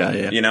off. Yeah,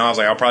 yeah. You know, I was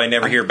like, I'll probably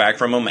never hear back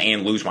from them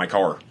and lose my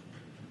car.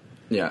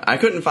 Yeah. I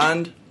couldn't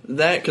find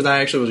that because I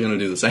actually was going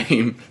to do the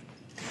same.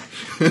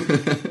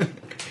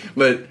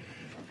 But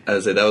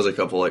as I said, that was a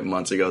couple like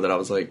months ago that I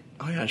was like,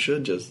 oh yeah, I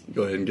should just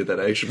go ahead and get that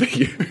action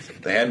figure.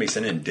 They had me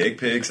sending dick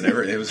pics and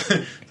everything. It was,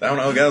 I don't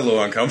know, it got a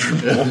little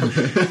uncomfortable.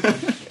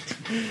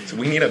 So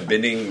we need a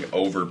bending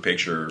over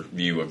picture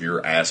view of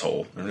your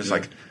asshole. I'm just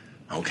like,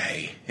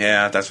 okay,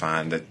 yeah, that's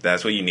fine.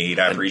 That's what you need.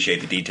 I appreciate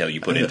the detail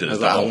you put into I this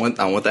was like,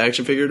 doll. I want the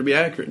action figure to be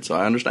accurate, so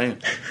I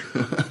understand.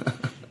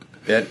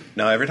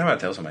 No, every time I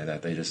tell somebody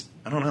that, they just,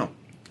 I don't know.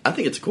 I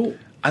think it's cool.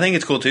 I think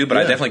it's cool too, but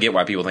I Yeah. definitely get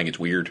why people think it's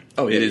weird.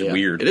 Oh, yeah, it is yeah.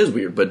 weird. It is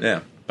weird, but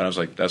Yeah. But I was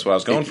like, that's what I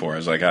was going for. I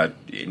was like,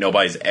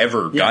 nobody's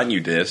ever Yeah. gotten you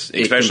this,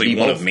 can especially be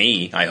one both. of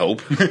me, I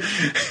hope.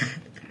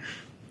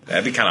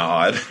 That'd be kind of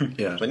odd.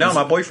 Yeah. But no,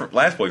 my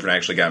last boyfriend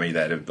actually got me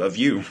that of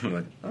you. I'm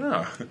like,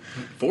 oh,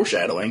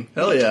 foreshadowing.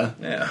 Hell yeah.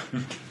 yeah.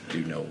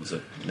 Dude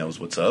knows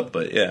what's up.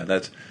 But yeah,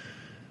 that's.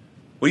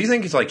 What do you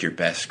think is like your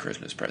best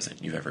Christmas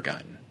present you've ever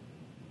gotten?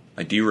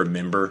 Like, do you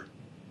remember?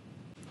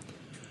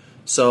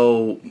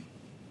 So,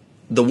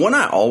 the one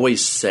I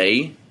always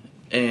say,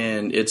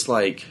 and it's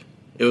like,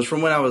 it was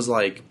from when I was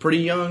like pretty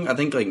young. I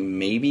think like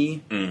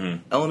maybe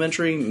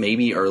elementary,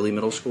 maybe early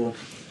middle school.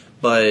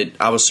 But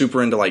I was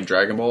super into like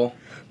Dragon Ball.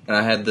 And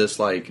I had this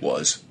like,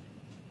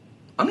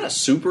 I'm not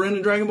super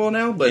into Dragon Ball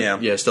now, but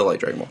yeah, still like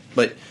Dragon Ball.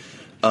 But,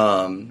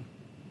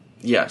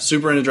 yeah,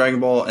 super into Dragon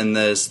Ball, and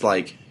this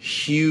like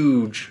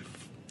huge,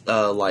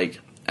 like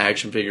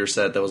action figure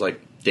set that was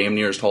like damn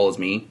near as tall as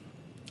me.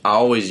 I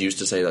always used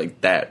to say like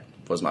that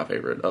was my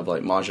favorite of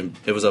like Majin.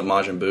 It was of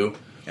Majin Buu.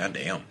 God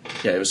damn.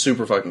 Yeah, it was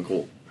super fucking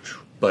cool.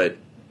 But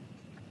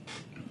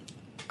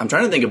I'm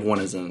trying to think of one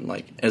as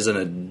an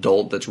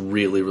adult that's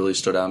really, really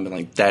stood out and been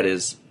like, that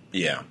is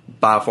Yeah.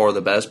 by far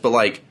the best. But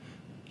like,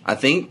 I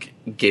think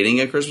getting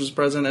a Christmas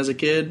present as a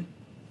kid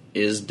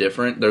is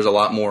different. There's a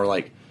lot more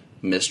like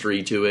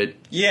mystery to it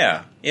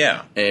Yeah.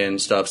 Yeah.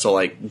 and stuff. So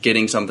like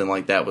getting something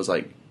like that was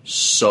like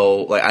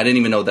so like I didn't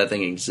even know that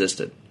thing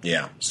existed.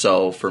 Yeah.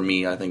 So for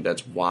me, I think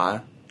that's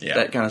why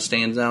that kind of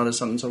stands out as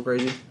something so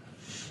crazy.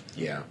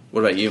 Yeah.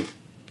 What about you?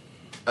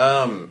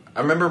 I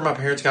remember my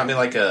parents got me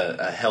like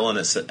a Hell in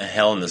the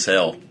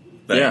Cell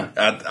thing. Yeah.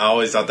 I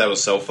always thought that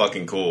was so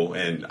fucking cool,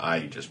 and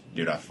I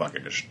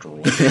fucking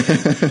destroyed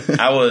it.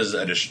 I was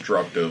a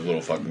destructive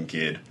little fucking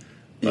kid.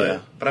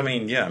 But I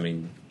mean, you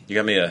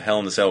got me a Hell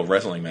in the Cell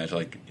wrestling match.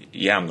 Like,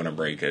 yeah, I'm gonna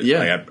break it. Yeah.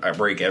 Like, I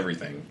break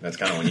everything. That's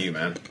kind of on you,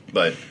 man.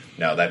 But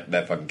no,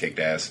 that fucking kicked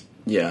ass.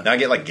 Yeah. Now I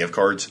get like gift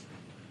cards,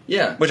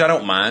 Yeah. which I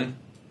don't mind.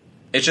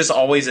 It's just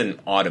always an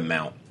odd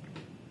amount.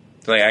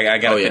 Like I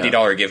got a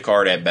 $50 gift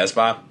card at Best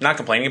Buy. Not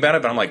complaining about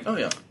it, but I'm like, Oh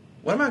yeah.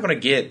 what am I going to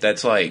get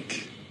that's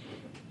like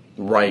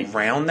Right.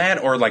 around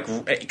that, or like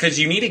because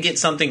you need to get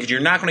something because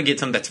you're not going to get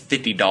something that's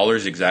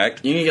 $50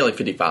 exact. You can get like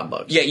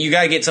 $55. Yeah, you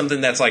got to get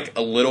something that's like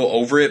a little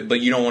over it, but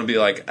you don't want to be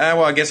like,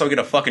 well, I guess I'll get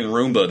a fucking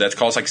Roomba that's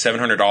costs like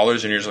 $700,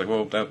 and you're just like,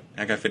 well,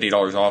 I got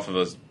 $50 off of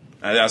us.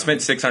 I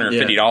spent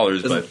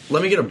 $650, but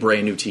let me get a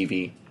brand new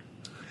TV.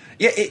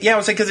 yeah, I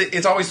would say because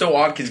it's always so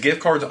odd because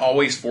gift cards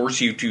always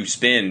force you to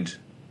spend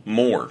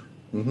more.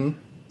 Mm-hmm.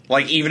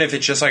 Like even if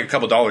it's just like a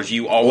couple dollars,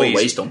 you always Or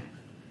waste them.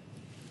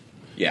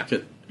 Yeah.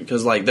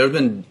 Because like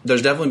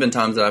there's definitely been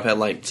times that I've had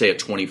like say a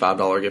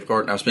 $25 gift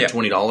card and I've spent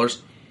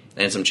 $20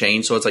 and some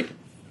change, so it's like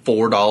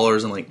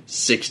 $4 and like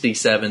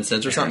 67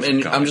 cents or something,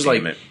 and God I'm just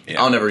damn like, it.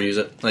 Yeah. I'll never use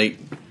it. Like,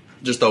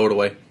 just throw it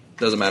away.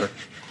 Doesn't matter.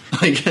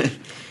 Like,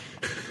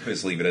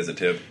 Just leave it as a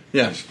tip.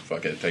 Yeah. Just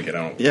fuck it, take it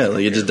out. yeah,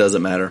 like it just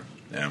doesn't matter.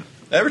 Yeah.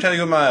 ever tell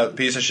you what my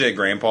piece of shit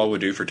grandpa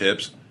would do for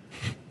tips?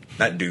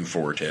 Not do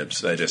for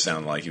tips. That just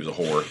sounded like he was a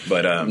whore.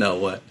 But No,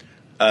 what?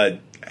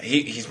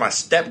 He's my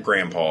step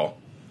grandpa.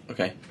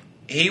 Okay.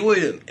 He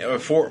would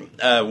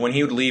when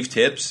he would leave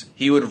tips,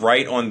 he would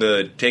write on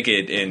the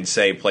ticket and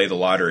say, "Play the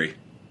lottery."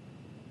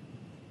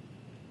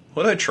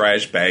 What a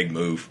trash bag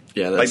move!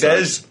 Yeah, that's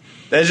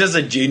just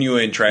a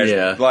genuine trash.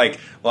 Yeah. Like,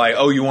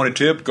 oh, you want a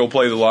tip? Go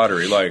play the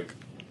lottery. Like,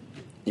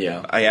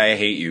 yeah, I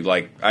hate you.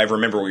 Like, I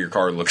remember what your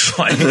card looks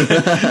like.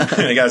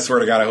 I gotta swear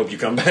to God, I hope you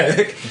come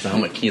back.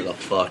 I'm gonna key the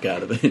fuck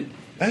out of it.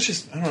 That's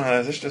just, I don't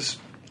know. That's just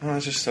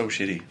so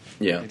shitty.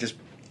 Yeah, it's just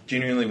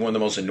genuinely one of the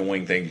most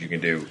annoying things you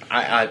can do.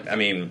 I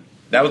mean.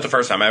 That was the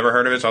first time I ever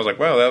heard of it, so I was like,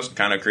 well, that was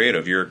kind of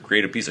creative. You're a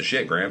creative piece of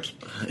shit, Gramps.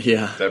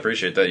 Yeah. So I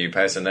appreciate that you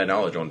passing that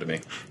knowledge on to me.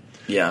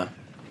 Yeah.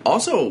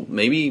 Also,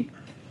 maybe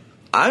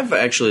I've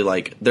actually,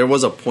 like, there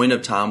was a point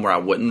of time where I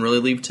wouldn't really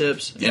leave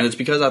tips, and it's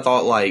because I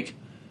thought, like,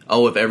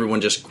 oh, if everyone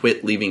just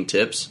quit leaving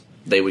tips,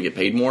 they would get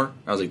paid more.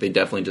 I was like, they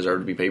definitely deserve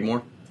to be paid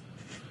more.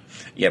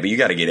 Yeah, but you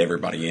got to get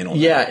everybody in on that.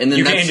 Yeah, and then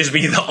you can't just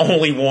be the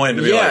only one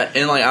to be like,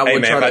 and like, I hey,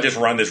 would man, try if to, I just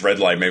run this red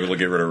light, maybe we'll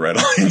get rid of red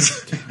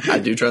lights. I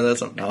do try that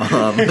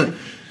sometimes.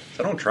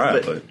 I don't try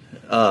it,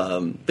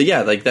 but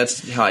yeah, like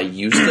that's how I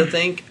used to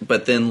think.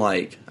 But then,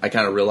 like, I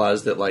kind of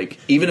realized that, like,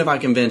 even if I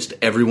convinced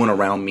everyone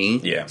around me,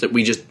 that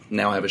we just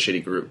now have a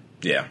shitty group.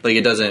 Yeah, like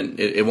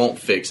it won't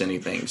fix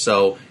anything.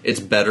 So it's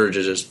better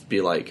to just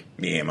be like,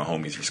 me and my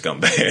homies are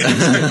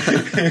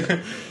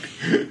scumbags.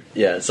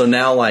 Yeah. So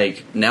now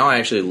I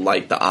actually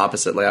like the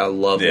opposite. Like, I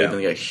love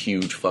leaving a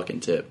huge fucking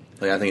tip.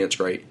 Like, I think it's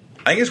great.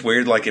 I think it's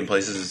weird. Like in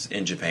places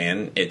in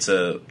Japan, it's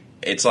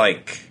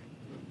like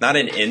not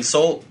an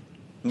insult.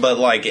 But,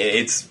 like,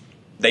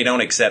 they don't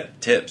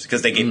accept tips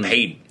because they get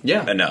paid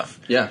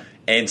enough. Yeah.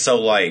 And so,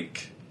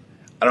 like,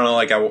 I don't know,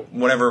 like,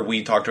 whenever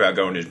we talked about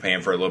going to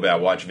Japan for a little bit, I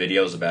watched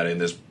videos about it,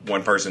 and this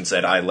one person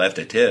said, I left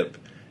a tip,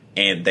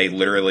 and they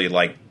literally,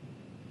 like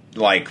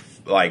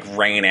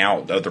ran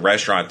out of the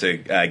restaurant to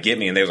get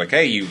me, and they was like,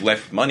 hey, you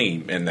left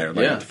money in there.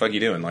 Like, what the fuck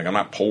you doing? Like, I'm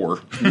not poor.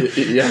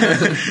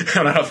 Yeah.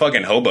 I'm not a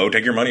fucking hobo.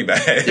 Take your money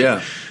back.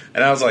 Yeah.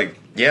 And I was like,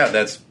 yeah,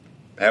 that's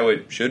how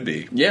it should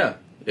be. Yeah.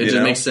 It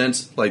just makes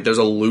sense. Like, there's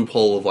a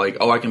loophole of, like,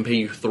 oh, I can pay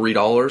you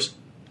 $3.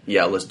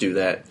 Yeah, let's do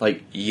that.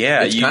 Like,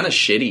 it's kind of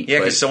shitty. Yeah,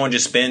 because someone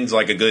just spends,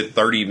 like, a good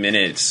 30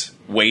 minutes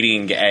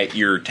waiting at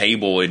your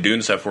table and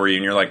doing stuff for you,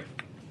 and you're like,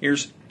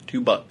 here's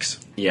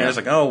 $2. Yeah. And it's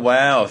like, oh,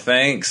 wow,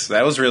 thanks.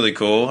 That was really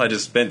cool. I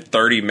just spent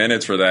 30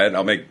 minutes for that.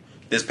 I'll make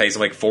this pays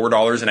like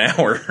 $4 an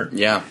hour.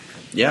 Yeah.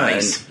 Yeah.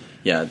 Nice. And,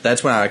 yeah,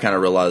 that's when I kind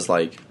of realized,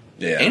 like,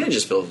 and it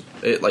just feels,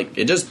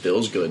 it just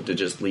feels good to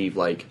just leave,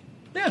 like,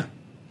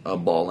 a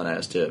ballin'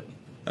 ass tip.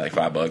 Like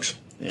 $5.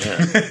 Yeah.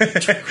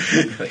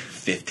 Like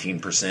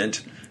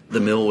 15%.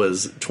 The meal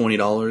was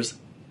 $20.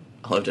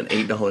 I left an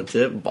 $8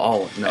 tip.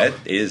 Ball. No. That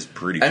is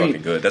pretty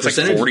fucking good. That's like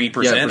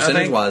 40%. Yeah,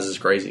 percentage wise is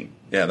crazy.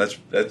 Yeah, that's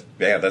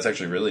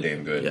actually really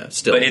damn good. Yeah,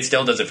 still, but it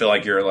still doesn't feel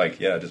like you're like,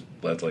 just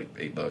that's like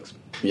 $8.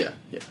 Yeah,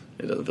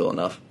 it doesn't feel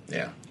enough.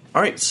 Yeah.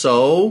 All right,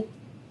 so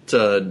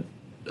to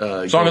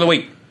song of the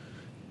week.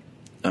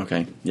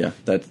 Okay, yeah,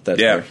 that's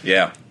fair.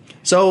 Yeah.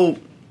 So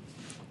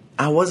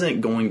I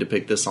wasn't going to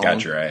pick this song.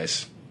 Got your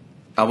ass.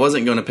 I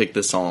wasn't going to pick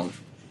this song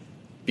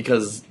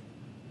because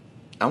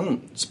I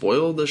won't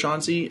spoil the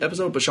Sean C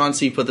episode, but Sean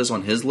C put this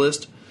on his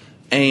list,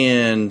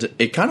 and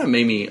it kind of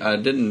made me. I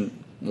didn't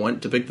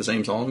want to pick the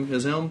same song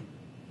as him.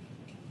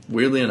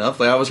 Weirdly enough,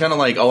 like I was kind of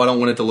like, oh, I don't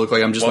want it to look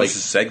like I'm just what was the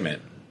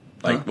segment?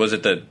 Like, was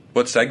it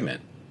what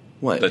segment?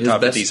 What the top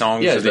 50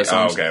 songs? Yeah, best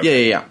songs. Oh,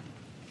 okay. Yeah.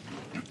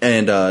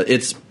 And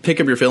it's "Pick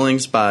Up Your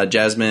Feelings" by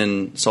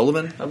Jasmine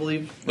Sullivan, I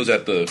believe. Was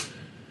that the?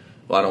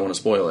 Well, I don't want to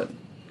spoil it,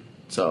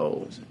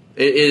 so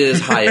it is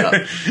high up.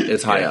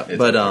 It's high up,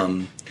 but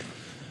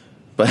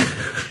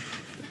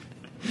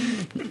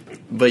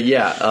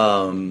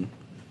yeah.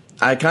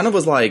 I kind of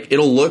was like,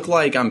 it'll look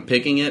like I'm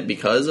picking it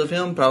because of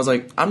him, but I was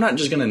like, I'm not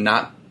just gonna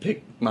not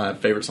pick my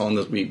favorite song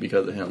this week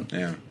because of him.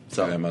 Yeah.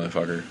 So that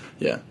motherfucker.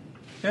 Yeah.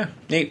 Yeah.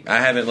 Neat.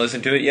 I haven't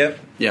listened to it yet.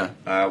 Yeah.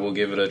 I will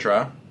give it a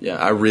try. Yeah,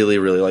 I really,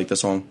 really like the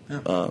song.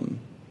 Yeah.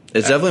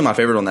 It's definitely my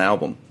favorite on the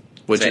album.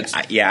 Which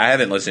I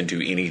haven't listened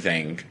to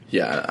anything.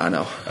 Yeah, I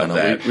know.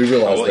 That. We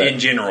realized that. In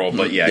general,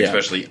 but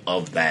especially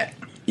of that.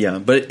 Yeah,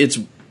 but it's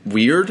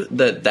weird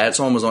that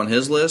song was on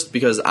his list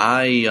because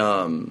I,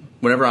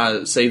 whenever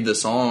I saved the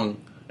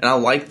song, and I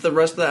liked the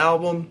rest of the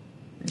album.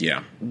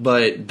 Yeah.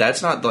 But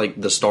that's not, like,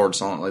 the starred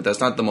song. Like, that's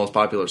not the most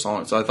popular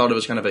song. So I thought it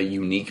was kind of a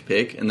unique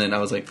pick, and then I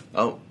was like,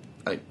 oh,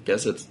 I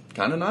guess it's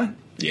kind of not.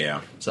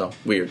 Yeah. So,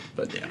 weird,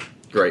 but yeah.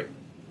 Great.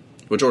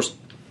 What's yours?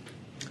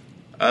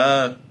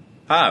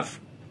 Hive.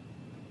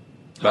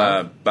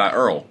 By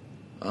Earl.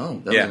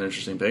 Oh, that was an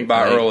interesting pick.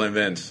 By Earl and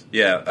Vince.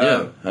 Yeah.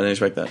 I didn't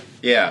expect that.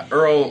 Yeah,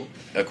 Earl,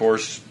 of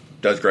course,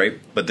 does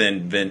great, but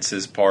then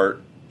Vince's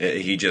part,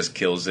 he just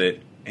kills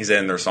it. He's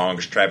in their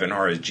songs, Trapping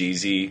Hard as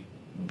Jeezy,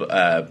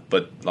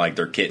 but like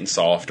they're Kitten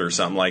Soft or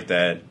something like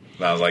that.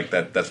 I was like,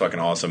 that's fucking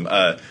awesome.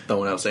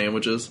 Throwing out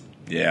sandwiches.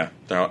 Yeah,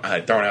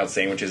 throwing out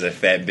sandwiches at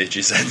fat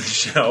bitches at the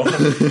show.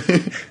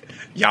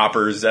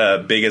 Yopper's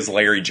big as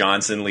Larry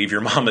Johnson, leave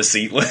your mama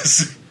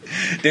seatless.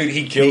 Dude,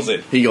 he kills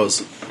it. He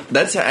goes,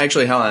 that's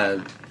actually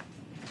how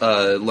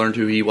I learned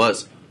who he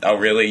was. Oh,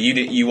 really?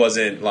 You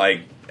wasn't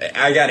like...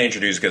 I got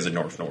introduced because of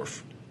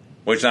North.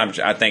 Which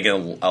I think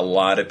a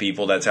lot of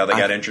people, that's how they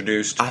got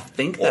introduced. I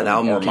think that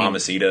album... Or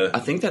Mamacita. I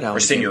think that album...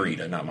 Or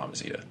Senorita, not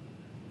Mamacita.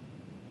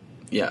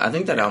 Yeah, I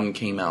think that album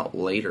came out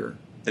later.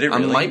 Did it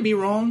really? I might be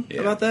wrong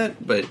about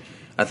that, but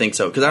I think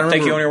so. Because I remember...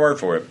 Take you on your word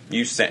for it.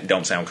 You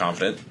don't sound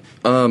confident.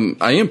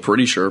 I am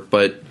pretty sure,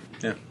 but...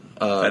 Yeah,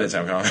 I didn't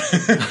sound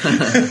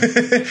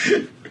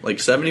confident. Like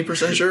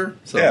 70% sure?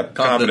 So yeah,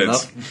 confident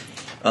confidence.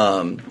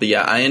 Enough. But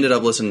yeah, I ended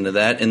up listening to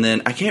that, and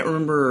then I can't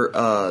remember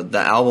the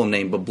album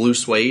name, but Blue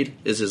Suede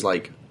is his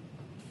like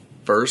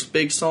first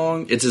big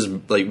song. It's his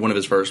like one of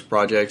his first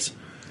projects.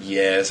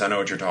 Yes, I know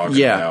what you're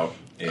talking about.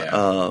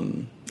 Yeah,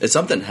 it's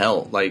something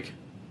Hell. Like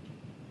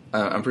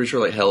I'm pretty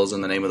sure like Hell is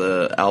in the name of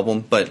the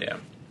album, but yeah.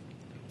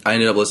 I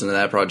ended up listening to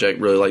that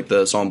project. Really liked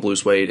the song Blue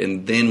Suede,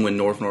 and then when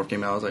North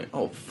came out, I was like,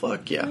 oh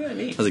fuck yeah!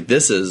 I was like,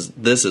 this is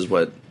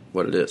what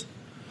it is.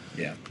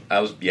 Yeah,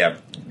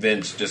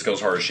 Vince just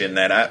goes hard as shit in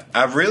that.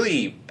 I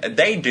really,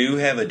 they do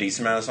have a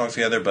decent amount of songs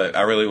together, but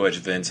I really wish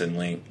Vince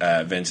and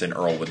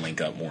Earl would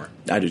link up more.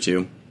 I do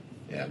too.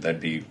 Yeah, that'd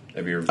be.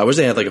 I wish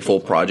they had like a full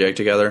project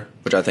together,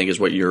 which I think is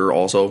what you're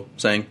also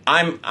saying.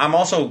 I'm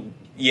also.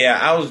 Yeah,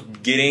 I was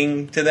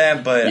getting to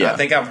that, but I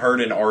think I've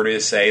heard an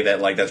artist say that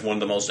like that's one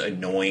of the most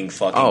annoying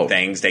fucking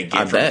things they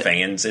get from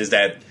fans is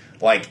that.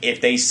 Like, if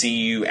they see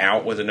you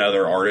out with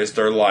another artist,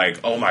 they're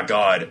like, oh my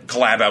god,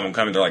 collab album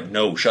coming. They're like,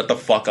 no, shut the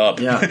fuck up.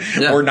 Yeah.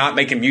 We're not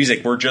making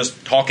music. We're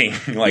just talking.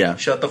 Like,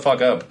 shut the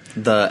fuck up.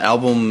 The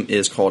album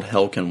is called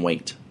Hell Can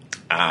Wait.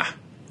 Ah.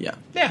 Yeah.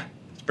 Yeah.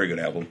 It's a pretty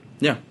good album.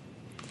 Yeah.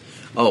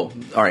 Oh,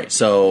 all right.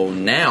 So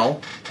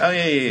now,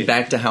 yeah.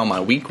 back to how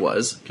my week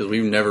was, because we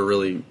never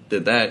really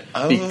did that,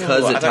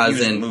 because it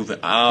ties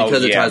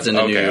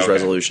into New Year's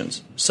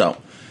resolutions.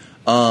 So,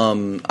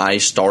 I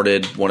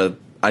started my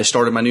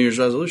New Year's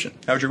resolution.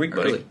 How was your week,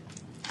 buddy?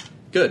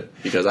 Good,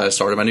 because I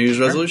started my New Year's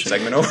resolution.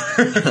 Segment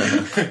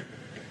over.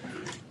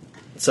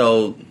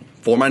 So,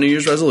 for my New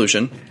Year's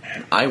resolution,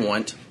 I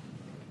want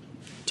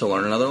to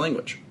learn another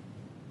language.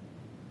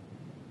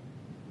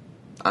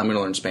 I'm going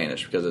to learn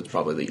Spanish because it's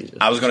probably the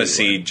easiest. I was going to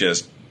see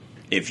just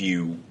if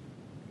you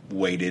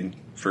waited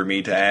for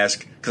me to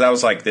ask, because I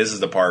was like, this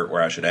is the part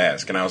where I should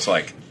ask. And I was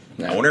like,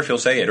 I wonder if he'll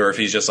say it, or if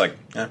he's just like,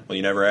 well,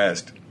 you never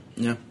asked.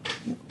 Yeah.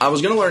 I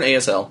was going to learn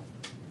ASL.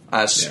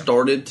 I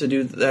started to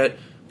do that,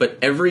 but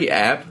every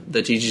app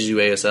that teaches you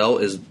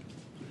ASL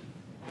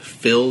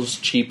feels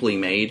cheaply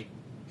made.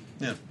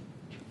 Yeah.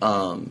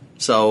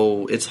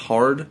 So it's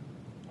hard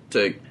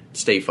to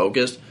stay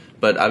focused,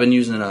 but I've been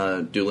using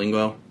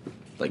Duolingo,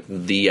 like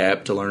the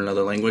app to learn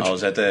another language. Oh,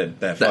 is that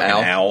that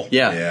fucking owl?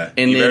 Yeah.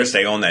 And you better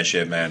stay on that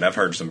shit, man. I've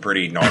heard some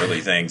pretty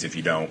gnarly things if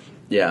you don't.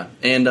 Yeah,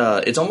 and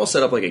it's almost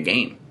set up like a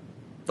game.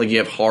 Like, you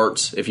have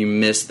hearts. If you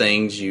miss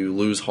things, you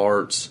lose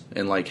hearts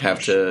and, like,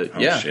 have to...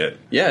 Shit.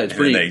 Yeah, it's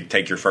pretty... They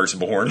take your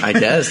firstborn. I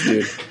guess,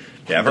 dude.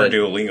 Yeah, I've heard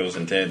Duolingo's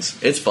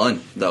intense. It's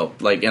fun, though.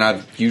 Like, and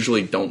I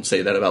usually don't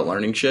say that about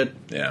learning shit.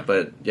 Yeah.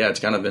 But, yeah, it's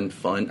kind of been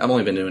fun. I've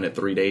only been doing it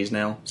 3 days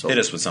now. So hit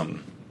us with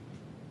something.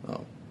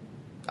 Oh.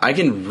 I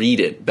can read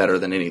it better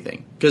than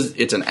anything. Because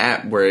it's an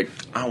app where it...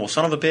 Oh, well,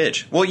 son of a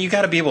bitch. Well, you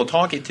got to be able to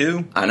talk it,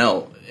 too. I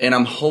know. And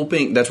I'm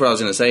hoping... That's what I was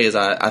going to say, is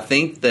I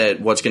think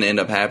that what's going to end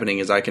up happening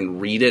is I can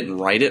read it and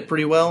write it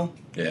pretty well.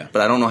 Yeah.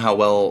 But I don't know how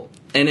well...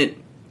 And it...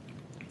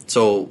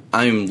 So,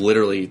 I'm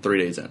literally 3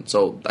 days in.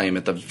 So, I am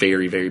at the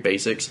very, very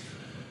basics.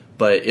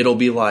 But it'll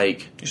be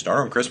like... You start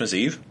on Christmas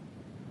Eve?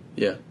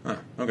 Yeah. Oh,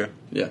 okay.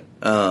 Yeah.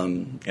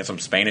 You have some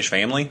Spanish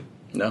family?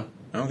 No.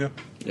 Okay.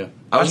 Yeah.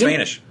 I'm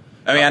Spanish.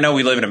 I mean, I know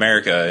we live in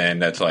America,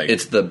 and that's like...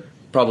 It's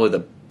probably the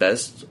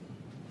best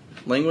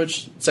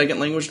second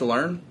language to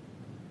learn.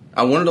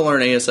 I wanted to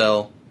learn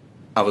ASL.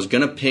 I was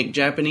going to pick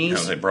Japanese. I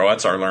was like, bro, I'd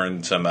start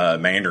learning some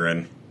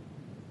Mandarin.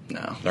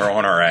 No. They're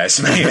on our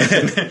ass,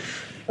 man.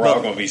 We're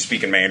all going to be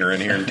speaking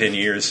Mandarin here in 10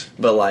 years.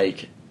 But,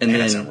 like... And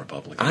that's then... not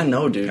Republican. I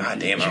know, dude. God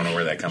damn, I don't know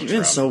where that comes from.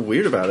 You've been so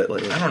weird about it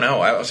lately. I don't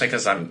know. I was like,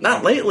 because I'm...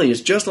 Not lately.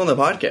 It's just on the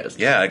podcast.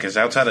 Yeah, because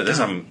outside of this,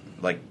 I'm,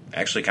 like,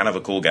 actually kind of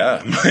a cool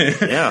guy.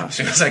 Yeah. As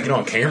soon as I get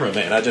on camera,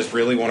 man, I just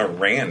really want to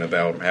rant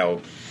about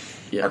how...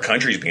 Yeah. Our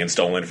country's being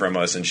stolen from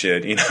us and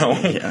shit, you know?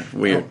 Yeah,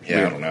 weird.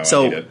 I don't know.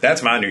 So,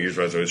 that's my New Year's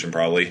resolution,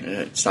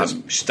 probably.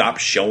 Stop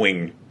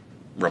showing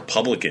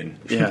Republican.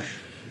 Yeah.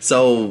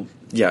 So,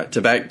 yeah,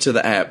 back to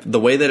the app. The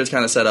way that it's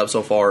kind of set up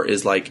so far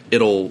is like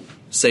it'll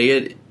say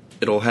it,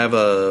 it'll have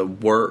a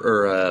word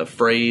or a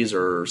phrase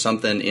or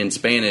something in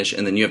Spanish,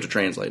 and then you have to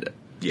translate it.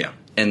 Yeah.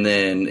 And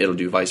then it'll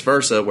do vice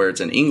versa, where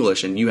it's in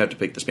English, and you have to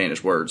pick the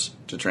Spanish words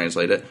to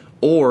translate it.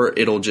 Or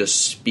it'll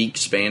just speak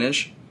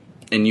Spanish,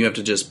 and you have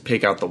to just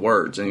pick out the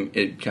words, and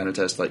it kind of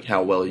tests like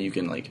how well you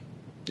can like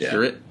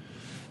hear it.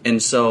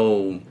 And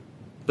so,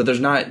 but there's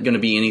not going to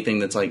be anything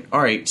that's like,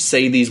 all right,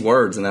 say these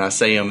words, and then I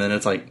say them, and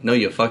it's like, no,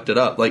 you fucked it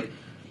up. Like,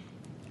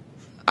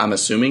 I'm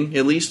assuming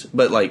at least.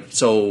 But like,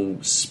 so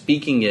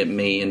speaking it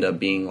may end up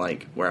being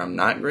like where I'm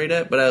not great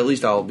at, but at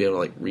least I'll be able to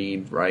like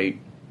read, write,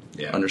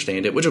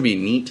 understand it, which will be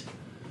neat.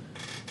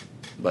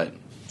 But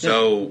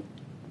so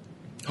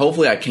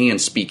hopefully I can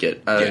speak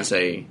it. I would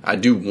say I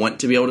do want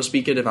to be able to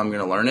speak it if I'm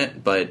going to learn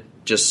it, but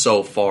just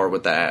so far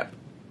with the app,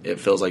 it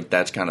feels like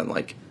that's kind of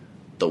like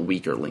the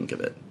weaker link of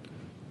it.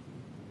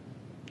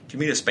 Did you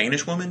meet a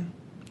Spanish woman?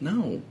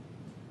 No.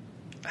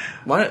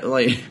 Why?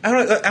 Like I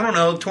don't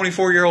know.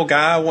 24-year-old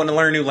guy wanting to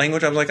learn a new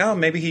language. I was like, oh,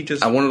 maybe he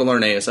just. I wanted to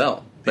learn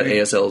ASL, but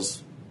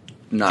ASL's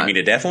not. Did you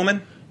meet a deaf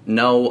woman?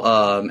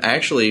 No.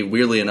 Actually,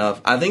 weirdly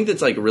enough, I think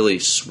that's like really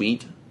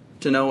sweet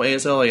to know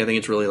ASL. Like, I think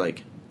it's really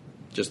like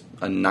just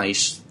a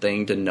nice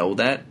thing to know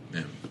that.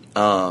 Yeah.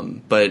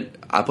 But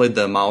I played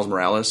the Miles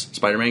Morales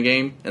Spider-Man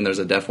game, and there's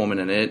a deaf woman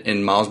in it,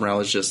 and Miles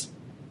Morales just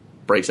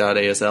breaks out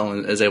ASL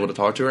and is able to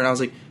talk to her, and I was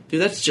like,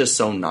 dude, that's just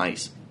so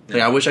nice.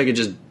 Like, I wish I could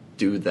just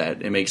do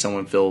that and make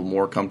someone feel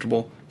more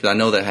comfortable, because I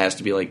know that has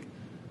to be like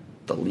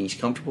the least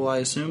comfortable, I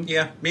assume.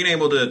 Yeah, being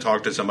able to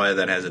talk to somebody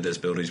that has a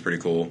disability is pretty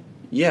cool.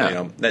 Yeah, you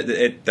know,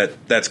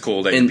 that's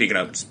cool that you're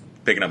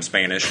picking up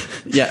Spanish.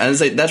 Yeah, and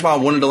that's why I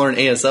wanted to learn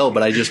ASL,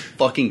 but I just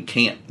fucking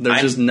can't.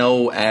 There's just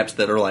no apps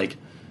that are like,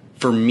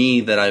 for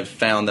me, that I've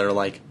found that are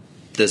like,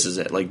 this is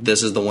it. Like,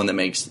 this is the one that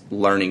makes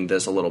learning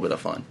this a little bit of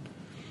fun.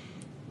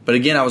 But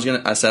again,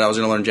 I said I was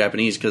gonna learn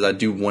Japanese because I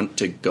do want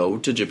to go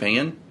to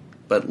Japan,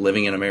 but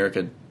living in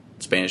America,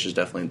 Spanish is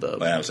definitely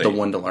the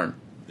one to learn.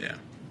 Yeah.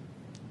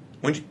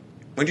 When'd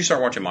you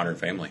start watching Modern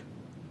Family?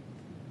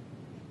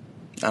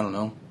 I don't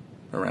know.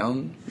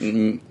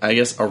 I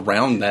guess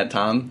around that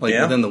time, like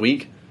within the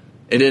week.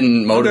 It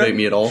didn't motivate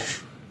me at all.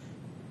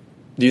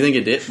 Do you think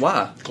it did?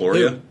 Why?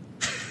 Gloria. Dude.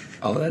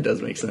 Oh, that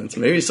does make sense.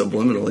 Maybe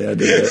subliminally I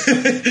did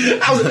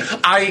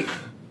it.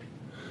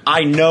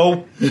 I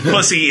know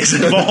pussy is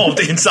involved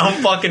in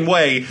some fucking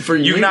way.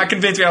 You've not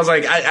convinced me. I was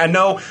like, I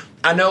know.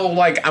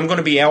 Like, I'm going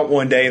to be out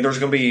one day, and there's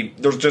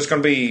just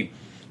going to be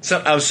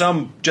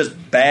some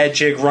just bad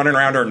chick running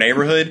around our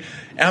neighborhood,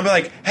 and I'll be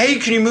like, hey,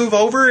 can you move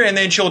over? And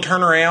then she'll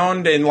turn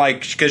around and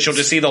like, because she'll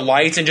just see the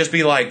lights and just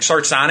be like,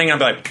 start signing. I'll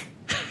be like,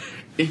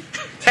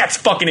 that's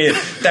fucking it.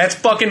 That's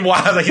fucking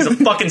wild. Like, he's a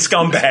fucking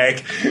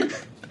scumbag.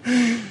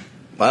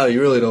 Wow,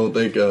 you really don't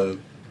think?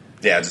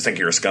 Yeah, I just think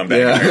you're a scumbag.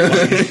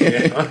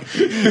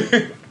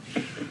 Yeah.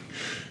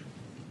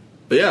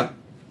 But yeah,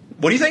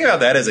 what do you think about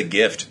that as a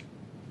gift?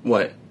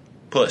 What?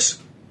 Puss.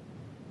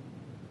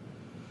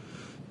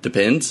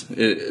 Depends.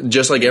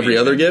 Just like every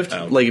other gift.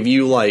 Oh. Like if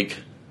you were like,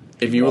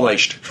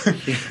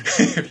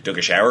 took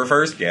a shower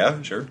first,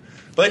 yeah, sure.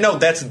 But no,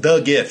 that's the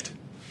gift.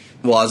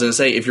 Well, I was gonna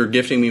say, if you're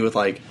gifting me with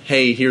like,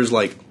 hey, here's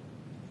like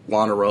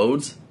Lana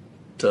Rhodes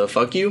to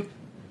fuck you.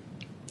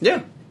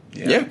 Yeah.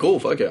 Yeah, cool.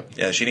 Fuck yeah.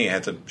 Yeah, she didn't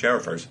have to shower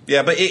first.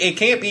 Yeah, but it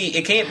can't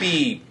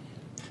be.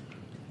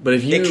 But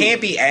if it can't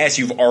be ass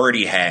you've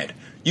already had.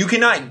 You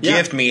cannot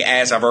gift me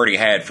ass I've already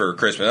had for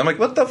Christmas. I'm like,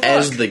 what the fuck?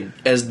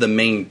 As the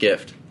main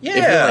gift. Yeah. If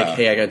you're like,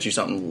 hey, I got you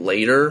something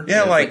later.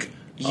 Yeah, like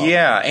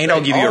and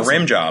I'll give you a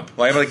rim job.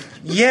 Like, I'm like,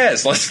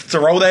 yes, let's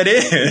throw that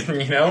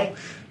in. You know.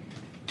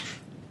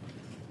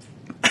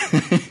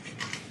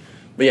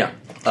 But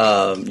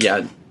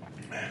yeah,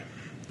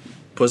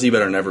 pussy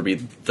better never be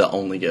the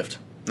only gift.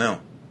 No,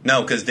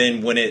 because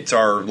then when it's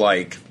our,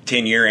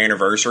 10-year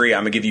anniversary,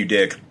 I'm going to give you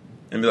dick.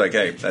 And be like,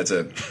 hey, that's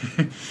it.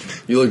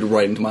 You looked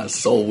right into my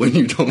soul when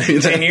you told me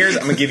that. 10 years,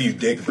 I'm going to give you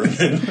dick,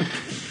 Ruben.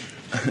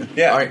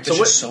 Yeah, all right, it's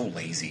just so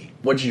lazy.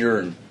 What's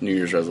your New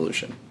Year's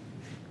resolution?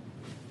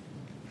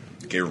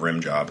 Get a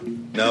rim job.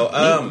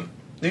 No,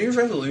 New Year's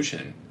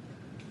resolution.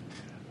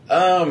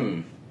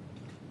 Well,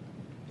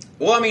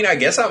 I mean, I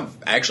guess I've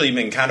actually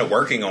been kind of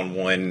working on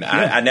one. Yeah.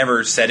 I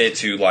never set it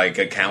to,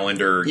 a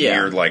calendar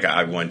year, like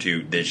I want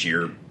to this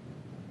year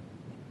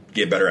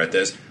get better at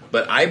this.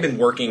 But I've been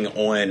working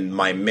on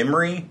my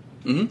memory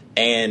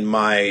and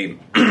my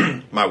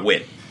my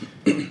wit.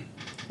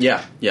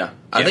 Yeah.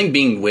 I think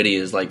being witty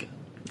is,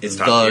 it's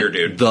top tier,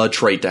 dude. The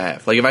trait to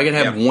have. Like, if I could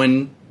have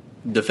one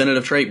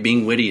definitive trait,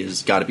 being witty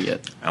has got to be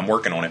it. I'm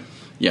working on it.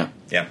 Yeah.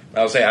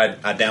 I would say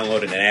I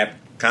downloaded an app,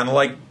 kind of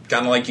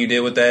like you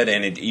did with that,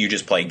 and you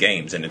just play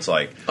games, and it's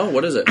like... Oh,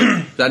 what is it?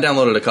 I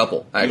downloaded a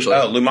couple, actually.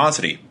 Oh,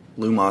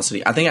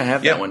 Lumosity. I think I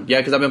have that one. Yeah,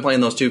 because I've been playing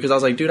those too, because I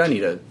was like, dude, I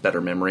need a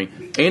better memory.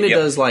 And it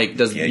does,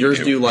 yours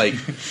do,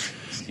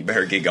 You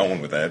better get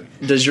going with that.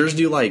 Does yours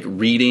do,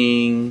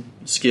 reading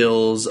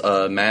skills,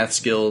 math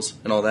skills,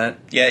 and all that?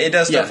 Yeah, it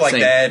does stuff like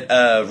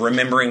that,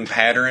 remembering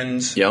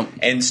patterns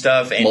and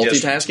stuff. And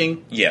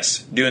multitasking? Yes.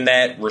 Doing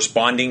that,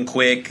 responding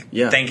quick,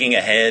 thinking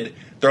ahead.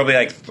 There'll be,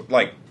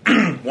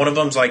 one of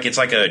them's it's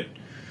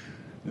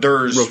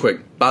there's... Real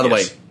quick, by the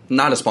way,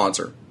 not a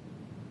sponsor.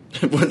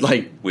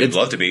 We'd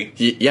love to be.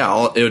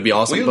 Yeah, it would be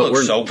awesome. We look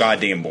so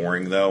goddamn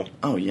boring, though.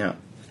 Oh, yeah.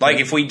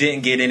 If we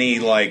didn't get any,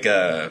 why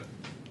can't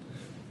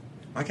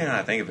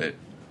I think of it?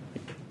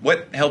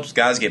 What helps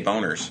guys get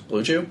boners?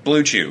 Blue Chew?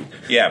 Blue Chew.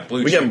 Yeah, Blue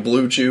Chew. We get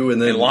Blue Chew and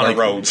then... Lana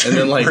Rhodes. And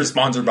then, we're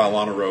sponsored by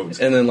Lana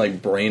Rhodes. And then,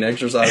 brain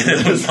exercises.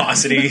 And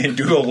Velocity and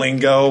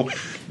Duolingo,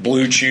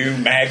 Blue Chew,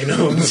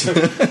 Magnums.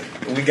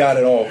 We got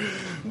it all.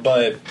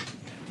 But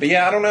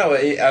yeah, I don't know.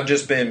 I've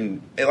just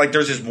been like,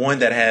 there's this one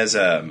that has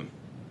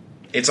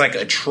it's like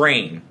a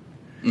train,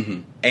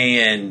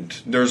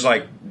 and there's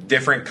like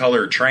different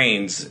colored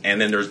trains,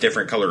 and then there's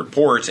different colored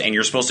ports, and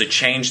you're supposed to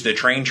change the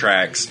train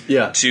tracks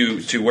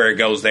to where it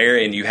goes there,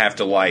 and you have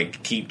to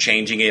like keep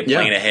changing it,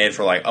 playing ahead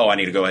for like, oh, I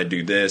need to go ahead and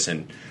do this,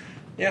 and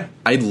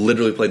I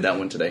literally played that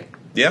one today.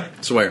 Yeah,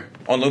 swear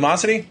on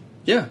Lumosity.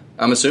 Yeah,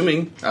 I'm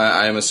assuming.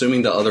 I'm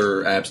assuming the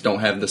other apps don't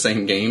have the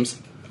same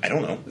games. I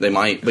don't know. They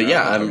might, but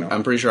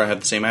I'm pretty sure I have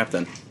the same app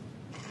then,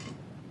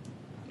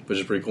 which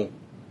is pretty cool.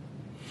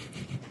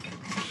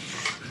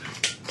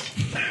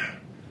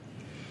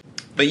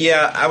 But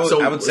yeah, I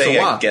would say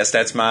I guess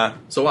that's my.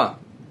 So why?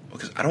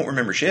 Because I don't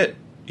remember shit.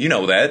 You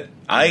know that.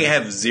 I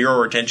have zero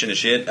retention of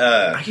shit.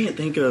 I can't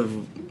think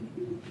of.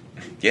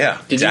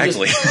 Yeah,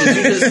 exactly.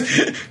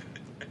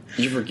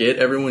 Did you forget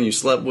everyone you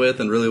slept with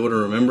and really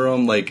wouldn't remember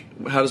them? Like,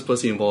 how does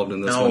pussy involved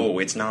in this one? No,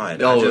 it's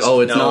not.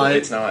 It's not?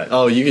 It's not.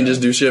 Oh, you can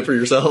just do shit for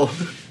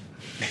yourself?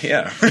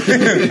 Yeah.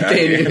 Can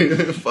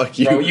you? Fuck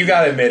you. Bro, you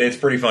gotta admit, it's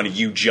pretty funny.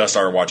 You just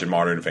started watching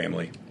Modern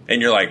Family. And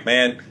you're like,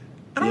 man,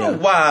 I don't know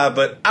why,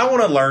 but I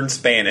want to learn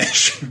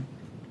Spanish.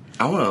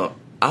 I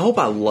hope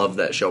I love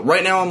that show.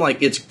 Right now, I'm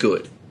like, it's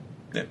good.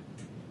 Yeah.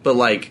 But,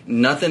 like,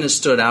 nothing has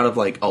stood out of,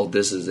 like, oh,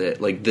 this is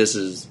it. Like, this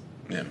is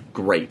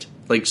great.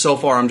 Like, so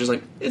far, I'm just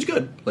like, it's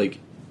good. Like,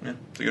 yeah,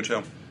 it's a good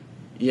show.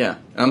 Yeah.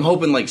 I'm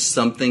hoping, like,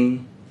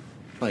 something,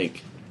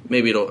 like,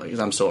 maybe it'll, because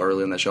I'm so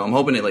early in that show, I'm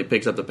hoping it, like,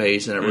 picks up the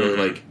pace and it really,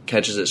 like,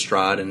 catches its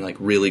stride and, like,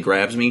 really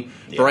grabs me.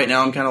 Yeah. But right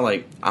now, I'm kind of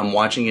like, I'm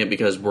watching it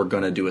because we're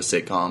going to do a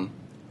sitcom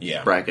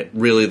bracket.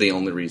 Really the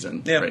only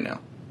reason right now.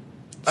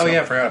 So, oh,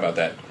 yeah, I forgot about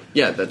that.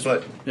 Yeah, that's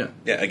what. Yeah.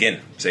 Yeah,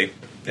 again, see?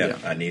 Yeah,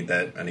 I need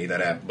that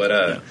app. But,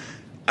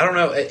 I don't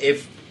know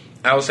if,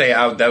 I would say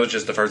that was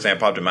just the first thing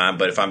that popped in mind,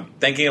 but if I'm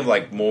thinking of,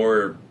 like,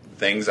 more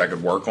things I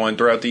could work on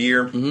throughout the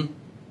year,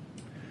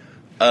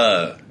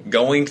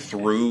 following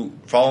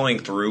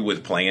through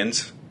with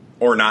plans,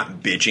 or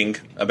not bitching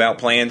about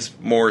plans,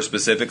 more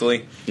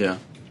specifically. Yeah.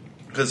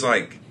 Because,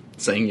 like...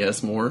 Saying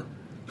yes more?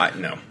 No.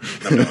 I'm done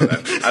with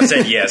that. I've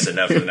said yes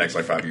enough for the next,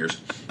 like, 5 years.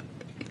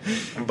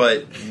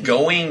 But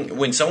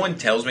when someone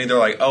tells me, they're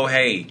like, oh,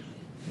 hey,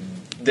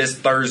 this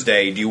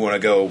Thursday, do you want to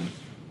go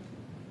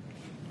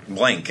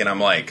blank? And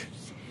I'm like,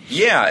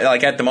 yeah.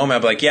 Like, at the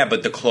moment, I'm like, yeah,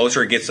 but the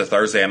closer it gets to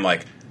Thursday, I'm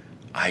like,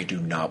 I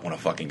do not want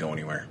to fucking go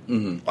anywhere.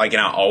 Like,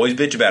 and I'll always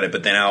bitch about it,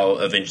 but then I'll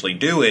eventually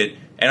do it,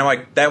 and I'm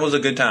like, that was a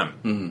good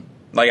time.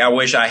 Like, I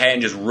wish I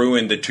hadn't just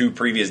ruined the 2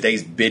 previous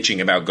days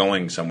bitching about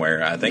going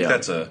somewhere. I think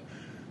that's like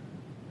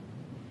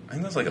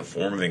a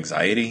form of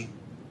anxiety.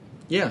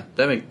 Yeah,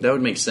 that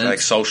would make sense. Like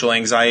social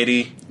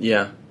anxiety.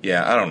 Yeah.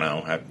 Yeah, I don't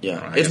know. I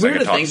it's weird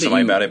to talk to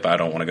somebody about it, but I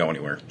don't want to go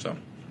anywhere. So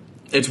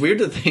it's weird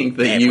to think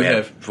that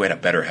if we had a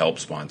better help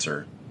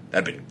sponsor,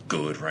 that'd been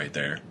good right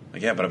there.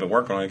 Like, yeah, but I've been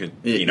working on it.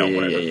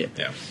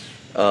 Whatever.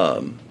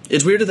 Yeah.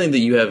 It's weird to think that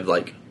you have,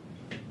 like,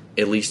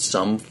 at least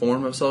some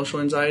form of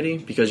social anxiety,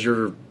 because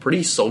you're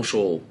pretty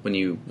social when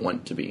you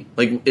want to be.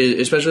 Like,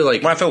 especially,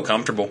 like... when I feel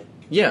comfortable.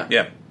 Yeah.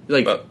 Yeah.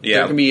 Like,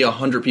 there can be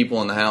 100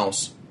 people in the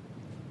house,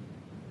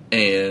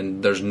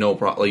 and there's no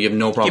problem. Like, you have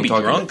no problem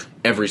talking drunk? to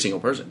every single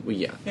person. Well,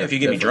 yeah. Yeah, if you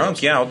get me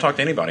drunk, I'll talk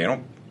to anybody. I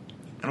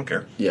don't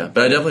care. Yeah,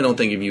 but I definitely don't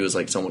think of you as,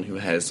 like, someone who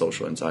has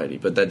social anxiety,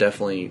 but that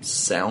definitely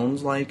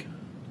sounds like...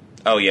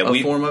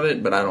 a form of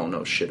it, but I don't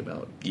know shit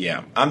about it.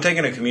 Yeah. I'm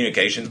taking a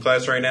communications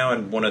class right now,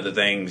 and one of the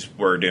things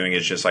we're doing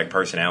is just, like,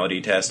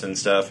 personality tests and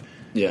stuff.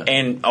 Yeah.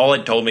 And all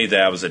it told me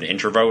that I was an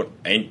introvert,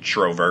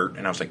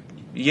 and I was like,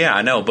 yeah,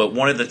 I know, but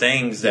one of the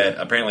things that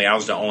apparently I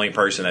was the only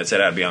person that said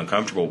I'd be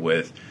uncomfortable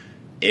with,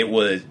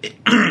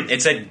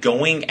 it said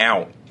going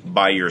out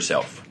by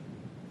yourself.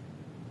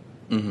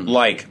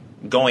 Like,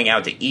 going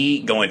out to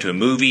eat, going to a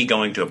movie,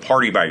 going to a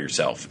party by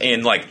yourself.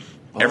 And, like...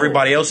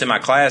 everybody else in my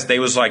class, they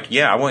was like,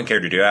 yeah, I wouldn't care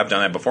to do it. I've done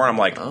that before. And I'm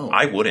like,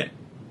 I wouldn't.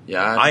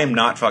 Yeah. I am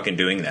not fucking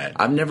doing that.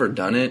 I've never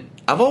done it.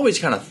 I've always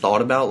kind of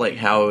thought about, like,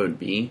 how it would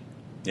be.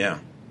 Yeah.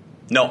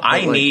 No,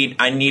 I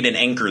need an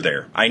anchor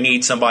there. I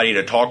need somebody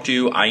to talk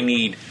to.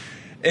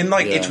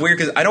 It's weird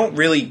because I don't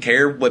really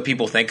care what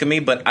people think of me,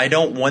 but I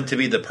don't want to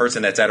be the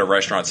person that's at a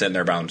restaurant sitting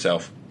there by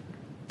himself.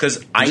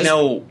 Because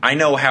I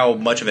know how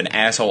much of an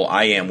asshole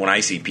I am when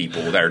I see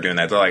people that are doing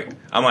that.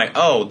 I'm like,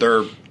 oh,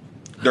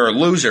 they're a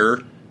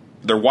loser.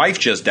 Their wife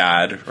just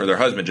died, or their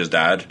husband just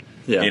died,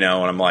 and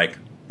I'm like,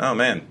 oh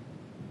man,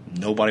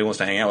 nobody wants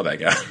to hang out with that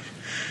guy.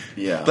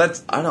 Yeah,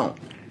 but I don't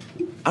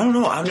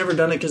know. I've never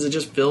done it because it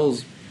just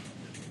feels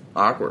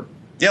awkward.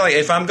 Yeah, like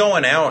if I'm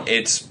going out,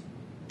 it's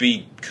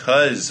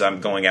because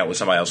I'm going out with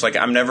somebody else. Like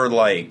I'm never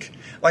like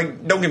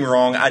don't get me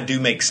wrong, I do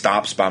make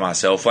stops by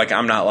myself. Like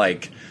I'm not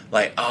like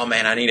oh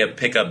man, I need to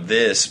pick up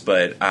this,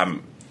 but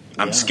I'm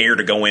scared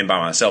to go in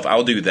by myself.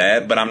 I'll do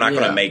that, but I'm not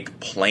going to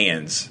make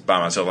plans by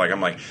myself. Like I'm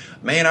like,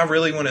 man, I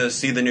really want to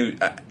see the new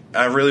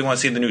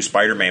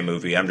Spider-Man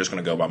movie. I'm just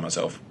going to go by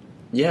myself.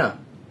 Yeah.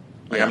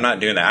 Like I'm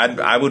not doing that.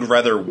 I would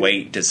rather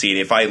wait to see it.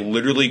 If I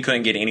literally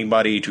couldn't get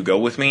anybody to go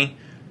with me,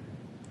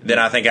 then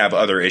I think I have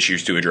other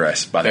issues to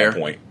address by that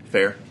point.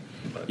 Fair.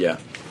 Yeah.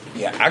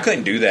 Yeah, I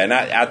couldn't do that. And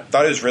I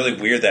thought it was really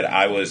weird that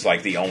I was,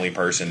 like, the only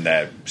person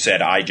that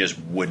said I just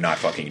would not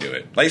fucking do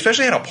it. Like,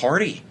 especially at a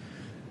party.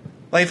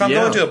 Like, if I'm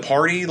going to a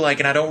party, like,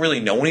 and I don't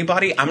really know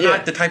anybody, I'm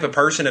not the type of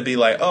person to be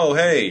like, oh,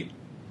 hey,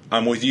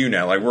 I'm with you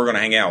now. Like, we're going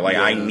to hang out. Like,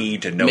 I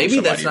need to know maybe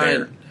somebody that's there.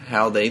 not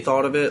how they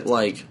thought of it.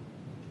 Like,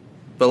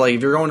 but, like,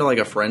 if you're going to, like,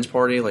 a friend's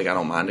party, like, I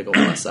don't mind to go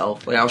by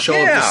myself. Like, I'll show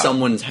up to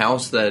someone's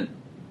house that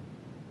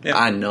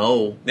I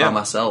know by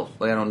myself.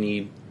 Like, I don't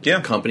need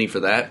company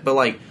for that. But,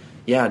 like,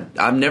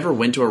 I've never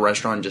went to a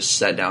restaurant and just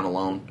sat down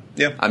alone.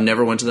 Yeah. I've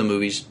never went to the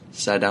movies,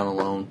 sat down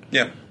alone.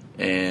 Yeah.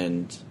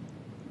 And,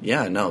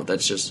 no,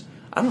 that's just...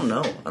 I don't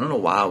know. I don't know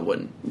why I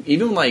wouldn't.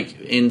 Even,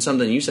 like, in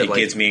something you said, it like...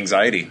 gives me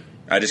anxiety.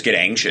 I just get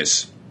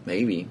anxious.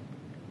 Maybe.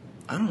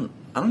 I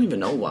don't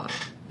even know why.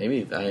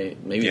 Maybe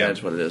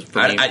that's what it is for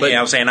me.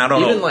 I'm saying I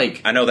don't know.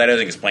 Like, I know that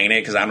doesn't explain it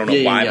because I don't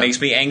know why it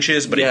makes me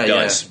anxious, but it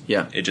does.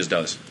 Yeah. It just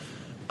does.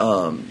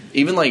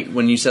 Even, like,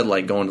 when you said,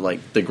 like, going to,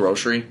 like, the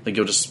grocery, like,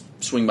 you'll just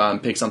swing by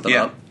and pick something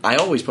up. I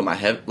always put my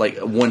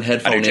one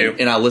headphone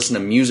in, and I listen to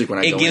music when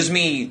I go in. It gives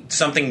me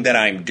something that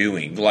I'm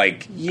doing.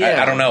 Like,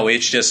 I don't know.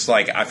 It's just,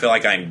 like, I feel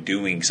like I'm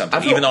doing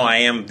something. Even though I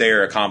am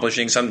there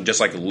accomplishing something, just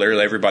like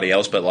literally everybody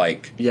else, but,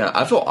 like... Yeah,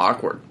 I feel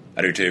awkward.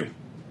 I do, too.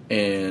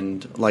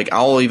 And, like,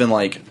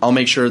 I'll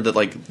make sure that,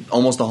 like,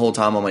 almost the whole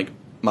time I'm, like,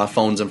 my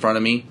phone's in front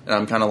of me, and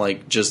I'm kind of,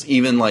 like, just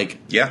even, like...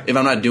 Yeah. If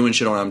I'm not doing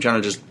shit on it, I'm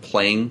trying to just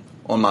playing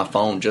on my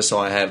phone just so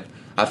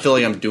I feel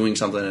like I'm doing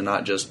something and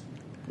not just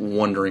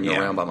wandering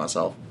around by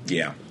myself.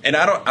 Yeah. And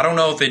I don't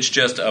know if it's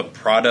just a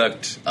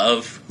product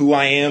of who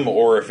I am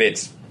or if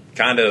it's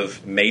kind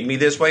of made me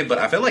this way, but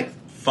I feel like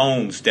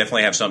phones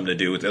definitely have something to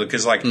do with it.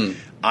 Because, like,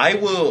 I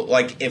will,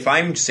 like, if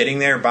I'm sitting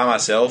there by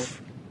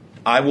myself,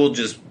 I will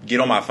just get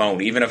on my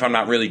phone, even if I'm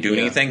not really doing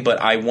anything, but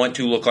I want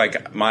to look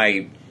like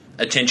my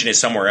attention is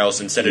somewhere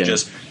else instead of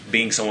just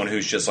being someone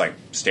who's just, like,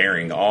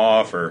 staring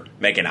off or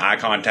making eye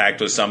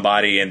contact with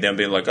somebody and then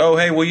being like, oh,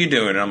 hey, what are you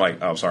doing? And I'm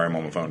like, oh, sorry, I'm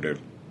on my phone, dude.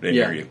 Didn't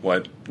hear you.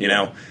 What? You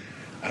know?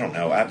 I don't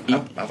know.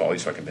 I've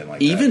always fucking been like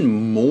that.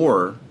 Even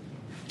more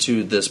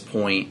to this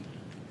point,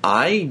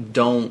 I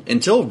don't,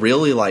 until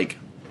really, like,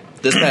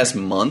 this past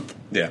month,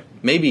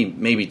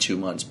 maybe 2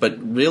 months, but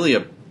really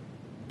a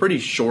pretty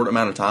short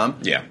amount of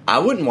time, I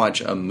wouldn't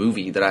watch a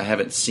movie that I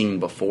haven't seen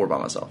before by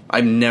myself.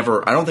 I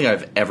don't think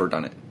I've ever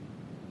done it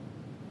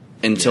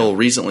until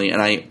recently,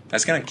 and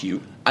that's kind of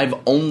cute. I've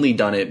only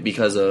done it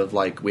because of,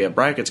 like, we have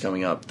brackets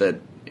coming up that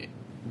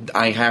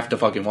I have to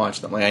fucking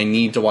watch them. Like, I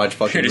need to watch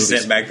fucking movies. You're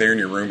just sitting back there in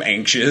your room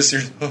anxious.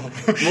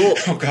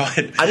 Oh,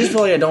 God. I just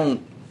feel like I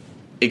don't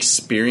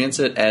experience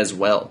it as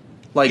well.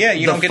 Like,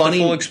 you don't get the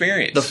full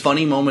experience. The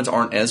funny moments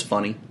aren't as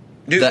funny.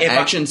 Dude, the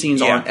action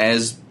scenes aren't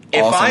as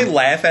awesome. If I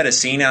laugh at a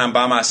scene and I'm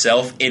by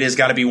myself, it has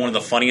got to be one of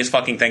the funniest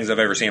fucking things I've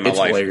ever seen in my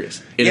life.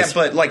 Hilarious.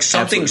 But, like,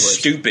 something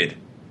stupid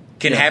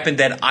can happen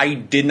that I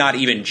did not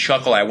even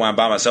chuckle at when I'm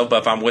by myself,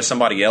 but if I'm with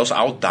somebody else,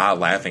 I'll die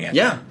laughing at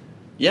that.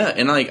 Yeah,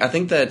 and, like, I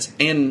think that's...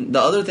 And the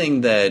other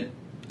thing that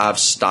I've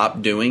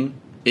stopped doing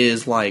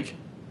is, like,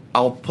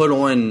 I'll put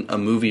on a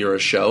movie or a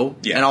show,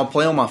 and I'll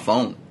play on my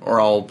phone, or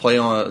I'll play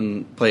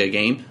a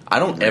game. I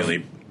don't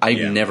really...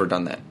 I've never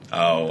done that.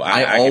 Oh,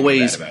 I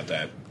always... Can about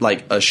that.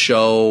 Like, a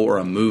show or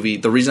a movie.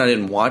 The reason I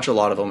didn't watch a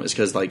lot of them is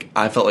because, like,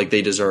 I felt like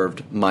they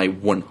deserved my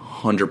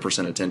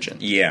 100% attention.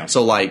 Yeah.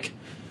 So, like,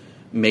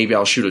 maybe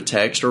I'll shoot a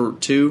text or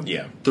two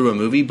through a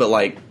movie, but,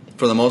 like,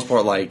 for the most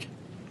part, like...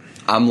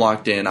 I'm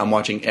locked in. I'm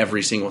watching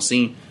every single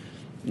scene.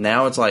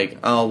 Now it's like,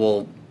 oh,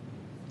 well,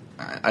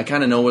 I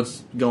kind of know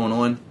what's going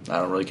on. I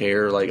don't really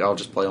care. Like, I'll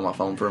just play on my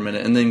phone for a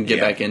minute and then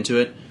get back into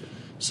it.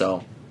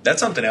 So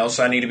that's something else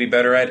I need to be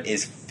better at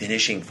is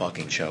finishing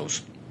fucking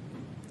shows.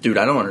 Dude,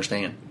 I don't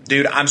understand.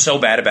 Dude, I'm so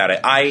bad about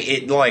it.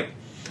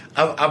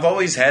 I've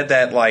always had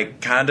that, like,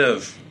 kind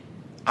of...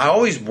 I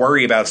always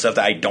worry about stuff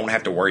that I don't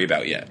have to worry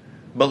about yet.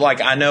 But, like,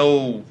 I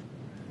know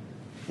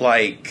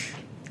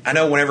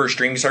whenever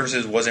streaming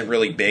services wasn't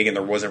really big and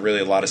there wasn't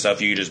really a lot of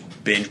stuff you could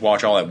just binge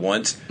watch all at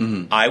once,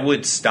 I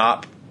would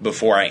stop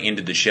before I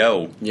ended the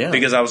show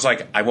because I was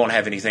like, I won't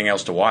have anything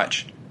else to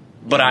watch.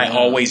 But I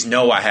always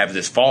know I have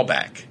this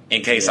fallback.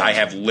 In case I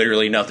have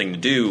literally nothing to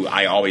do,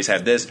 I always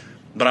have this.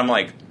 But I'm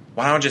like,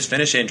 why don't I just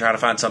finish it and try to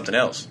find something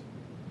else?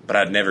 But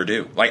I'd never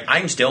do. Like,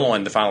 I'm still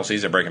on the final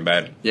season of Breaking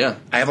Bad. Yeah.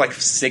 I have like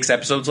 6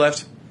 episodes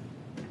left.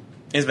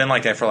 It's been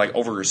like that for like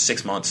over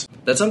 6 months.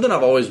 That's something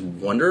I've always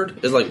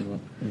wondered is like,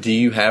 do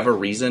you have a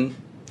reason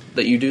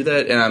that you do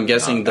that? And I'm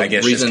guessing the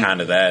reason just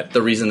kind of that.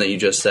 The reason that you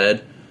just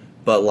said,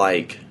 but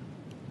like,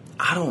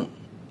 I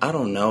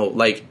don't know.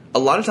 Like, a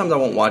lot of times I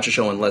won't watch a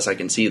show unless I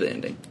can see the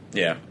ending.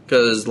 Yeah.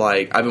 Because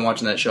like I've been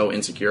watching that show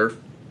Insecure.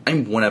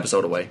 I'm 1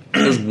 episode away.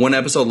 There's 1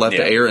 episode left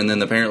to air, and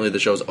then apparently the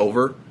show's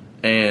over,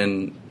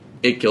 and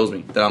it kills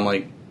me that I'm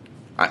like,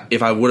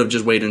 if I would have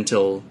just waited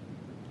until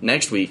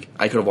next week,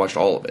 I could have watched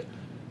all of it.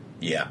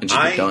 Yeah, and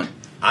just be done.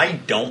 I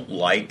don't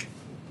like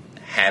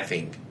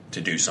having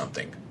to do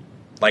something.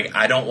 Like,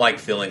 I don't like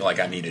feeling like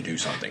I need to do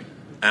something.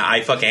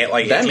 I fucking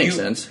like that makes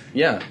sense.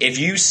 Yeah, if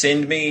you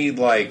send me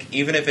like,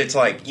 even if it's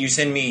like you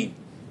send me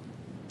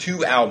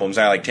 2 albums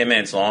that are like 10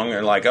 minutes long,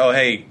 and like, oh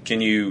hey,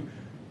 can you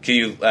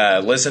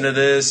listen to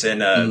this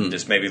and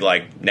just maybe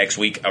like next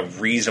week a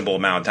reasonable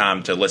amount of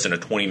time to listen to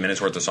 20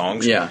 minutes worth of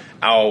songs. Yeah,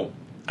 I'll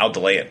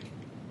delay it.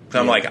 So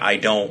I'm like, I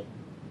don't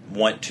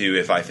want to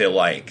if I feel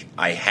like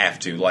I have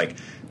to. Like,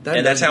 that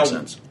and that's how.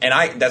 Sense.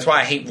 And that's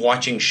why I hate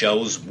watching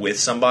shows with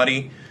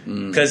somebody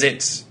because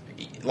it's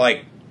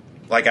like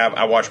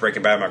I watch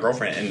Breaking Bad with my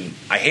girlfriend, and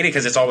I hate it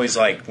because it's always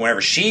like whenever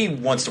she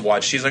wants to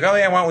watch, she's like, "Oh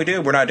yeah, why don't we do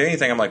it? We're not doing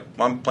anything." I'm like,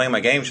 well, "I'm playing my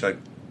game." She's like,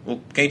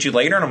 "Well, can't you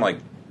later?" And I'm like,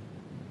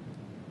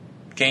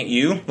 "Can't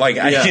you?" Like,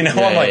 I'm like,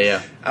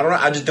 I don't know.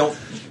 I just don't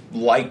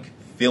like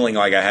feeling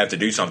like I have to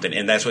do something,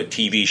 and that's what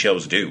TV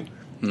shows do.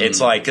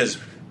 It's like because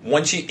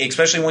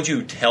especially once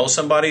you tell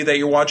somebody that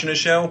you're watching a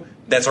show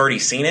that's already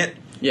seen it.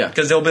 Yeah,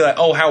 because they'll be like,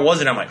 "Oh, how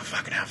was it?" I'm like,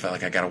 "Fucking, I feel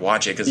like I gotta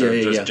watch it because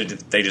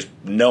they just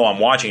know I'm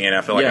watching it. And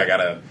I feel like I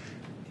gotta."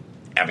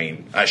 I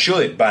mean, I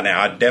should by now.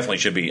 I definitely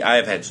should be. I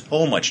have had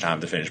so much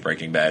time to finish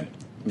Breaking Bad,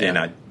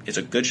 and it's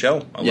a good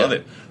show. I love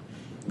it.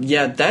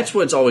 Yeah, that's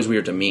what's always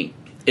weird to me.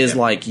 Is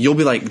like you'll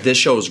be like, "This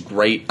show is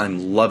great.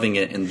 I'm loving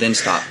it," and then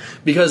stop.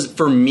 Because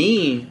for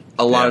me,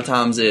 a lot of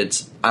times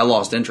it's I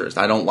lost interest.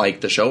 I don't like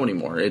the show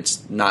anymore.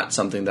 It's not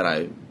something that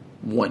I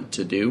want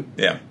to do.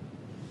 Yeah,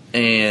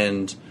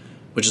 and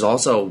which is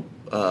also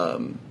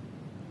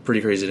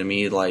pretty crazy to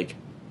me. Like,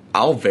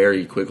 I'll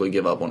very quickly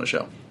give up on a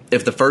show.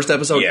 If the first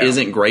episode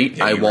isn't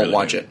great, I won't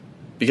watch it.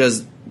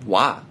 Because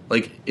why?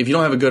 Like, if you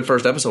don't have a good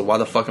first episode, why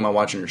the fuck am I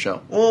watching your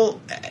show?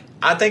 Well,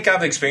 I think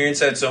I've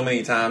experienced that so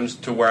many times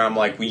to where I'm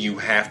like, well, you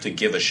have to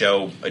give a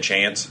show a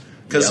chance.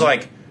 Because,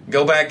 like,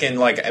 go back and,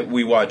 like,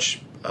 we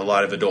watch a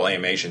lot of adult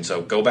animation,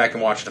 so go back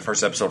and watch the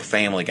first episode of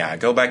Family Guy.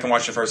 Go back and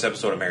watch the first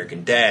episode of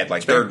American Dad.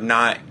 Like, they're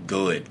not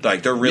good.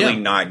 Like, they're really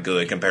not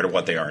good compared to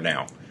what they are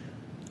now.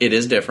 It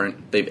is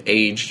different. They've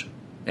aged,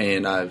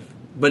 and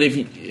But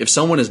if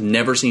someone has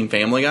never seen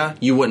Family Guy,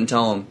 you wouldn't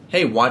tell them,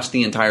 hey, watch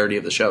the entirety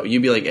of the show.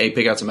 You'd be like, hey,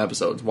 pick out some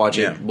episodes. Watch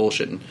it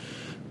bullshitting.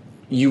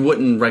 You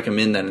wouldn't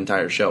recommend that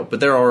entire show.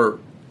 But there are,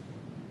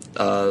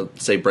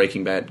 say,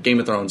 Breaking Bad. Game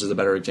of Thrones is a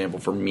better example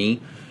for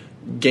me.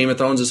 Game of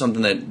Thrones is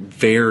something that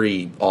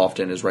very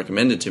often is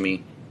recommended to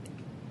me.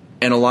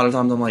 And a lot of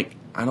times I'm like,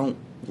 I don't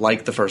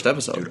like the first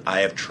episode. Dude, I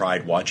have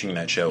tried watching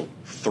that show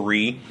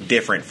 3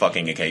 different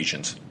fucking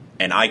occasions.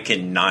 And I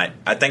cannot.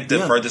 I think the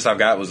furthest I've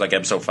got was like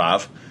episode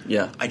 5.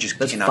 Yeah, I just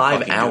that's cannot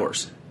 5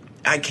 hours.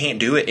 I can't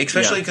do it,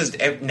 especially because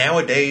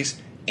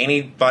nowadays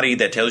anybody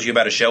that tells you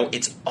about a show,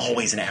 it's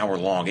always an hour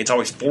long. It's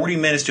always 40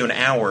 minutes to an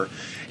hour,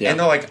 and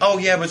they're like, "Oh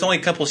yeah, but it's only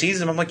a couple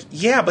seasons." I'm like,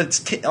 "Yeah, but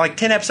it's like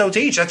 10 episodes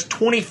each. That's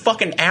 20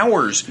 fucking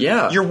hours.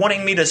 Yeah, you're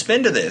wanting me to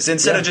spend to this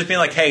instead of just being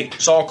like, hey,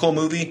 saw a cool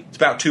movie. It's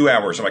about 2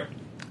 hours. I'm like,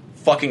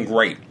 fucking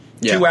great."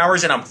 2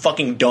 hours and I'm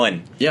fucking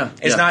done. Yeah.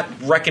 It's not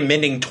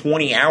recommending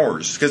 20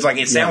 hours because, like,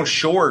 it sounds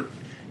short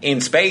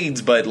in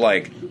spades, but,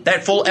 like,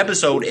 that full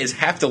episode is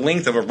half the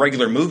length of a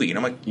regular movie. And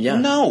I'm like,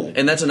 no.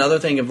 And that's another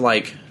thing of,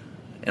 like,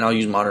 and I'll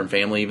use Modern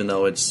Family even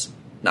though it's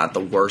not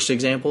the worst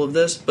example of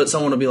this, but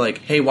someone will be like,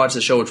 hey, watch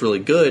the show. It's really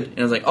good. And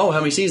I was like, oh,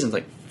 how many seasons?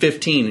 Like,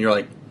 15. And you're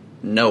like,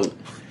 no.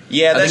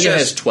 Yeah, I think it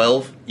has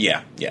 12.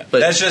 Yeah. But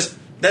that's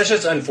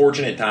just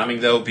unfortunate timing,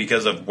 though,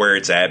 because of where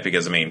it's at.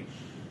 Because, I mean,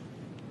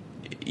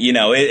 you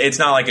know, it's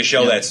not like a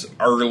show that's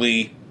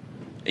early.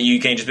 You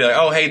can't just be like,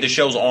 oh, hey, the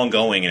show's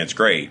ongoing and it's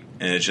great.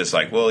 And it's just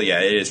like, well, yeah,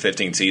 it is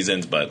 15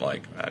 seasons, but,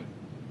 like,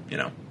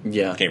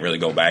 can't really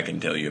go back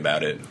and tell you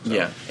about it. So.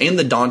 Yeah. And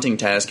the daunting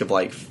task of,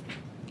 like,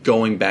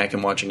 going back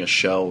and watching a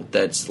show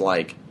that's,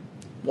 like,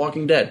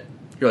 Walking Dead.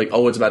 You're like,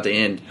 oh, it's about to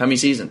end. How many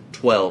seasons?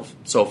 12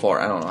 so far.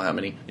 I don't know how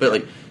many. But,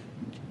 like,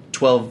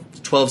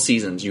 12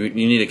 seasons. You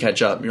need to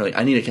catch up. You're like,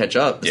 I need to catch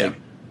up. It's like,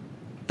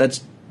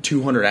 that's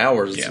 200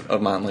 hours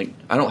of mine. Like,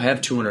 I don't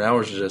have 200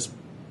 hours to just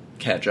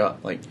catch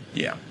up. Like,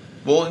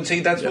 well, and see,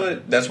 that's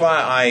why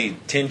I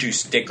tend to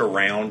stick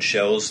around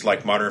shows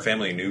like Modern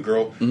Family and New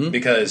Girl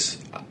because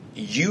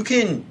you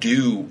can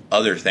do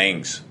other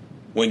things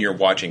when you're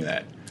watching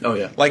that. Oh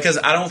yeah, like because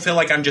I don't feel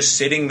like I'm just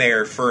sitting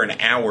there for an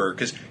hour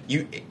because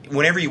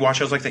whenever you watch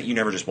shows like that, you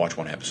never just watch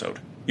one episode.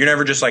 You're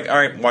never just like, all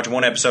right, watch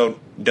one episode,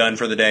 done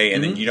for the day,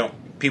 and then you don't.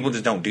 People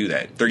just don't do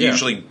that. They're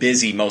usually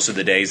busy most of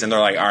the days, and they're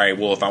like, all right,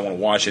 well, if I want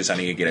to watch this, I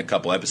need to get a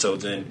couple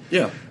episodes in.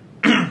 Yeah.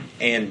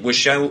 And with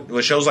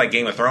shows like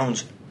Game of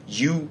Thrones,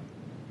 you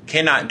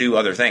cannot do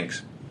other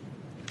things.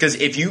 Because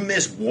if you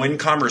miss one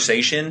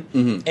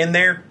conversation in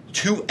there,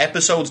 2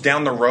 episodes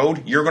down the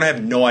road, you're going to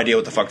have no idea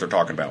what the fuck they're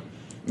talking about.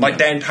 Like,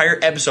 that entire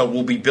episode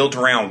will be built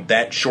around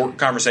that short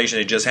conversation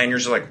they just had, and you're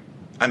just like,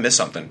 I missed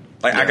something.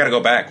 Like, I got to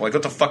go back. Like,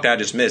 what the fuck did I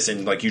just miss?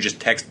 And, like, you just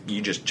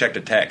checked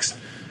a text.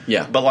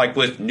 Yeah. But, like,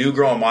 with New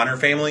Girl and Modern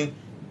Family,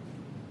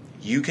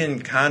 you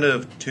can kind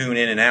of tune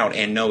in and out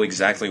and know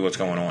exactly what's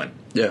going on.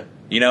 Yeah.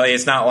 You know,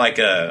 it's not like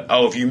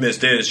if you miss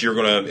this,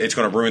 it's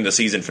gonna ruin the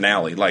season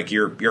finale. Like,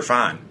 you're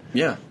fine.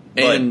 Yeah.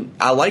 And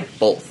I like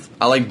both.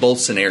 I like both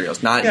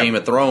scenarios. Not Game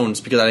of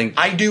Thrones, because I think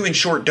I do in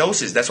short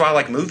doses. That's why I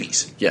like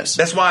movies. Yes.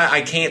 That's why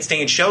I can't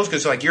stand shows,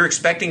 because, like, you're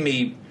expecting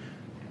me.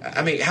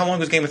 I mean, how long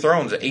was Game of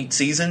Thrones? 8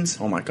 seasons?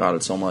 Oh my god,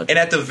 it's so much. And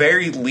at the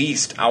very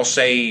least, I'll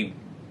say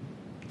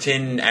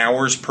 10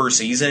 hours per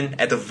season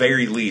at the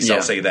very least. Yeah.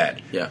 I'll say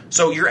that. Yeah.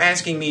 So you're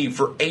asking me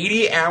for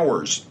 80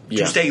 hours to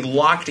Yeah. stay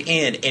locked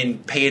in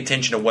and pay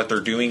attention to what they're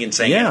doing and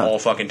saying Yeah. at all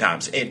fucking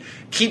times, and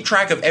keep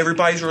track of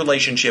everybody's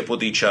relationship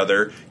with each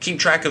other, keep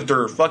track of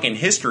their fucking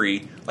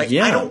history. Like,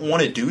 Yeah. I don't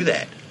want to do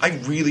that. I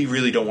really,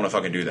 really don't want to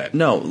fucking do that.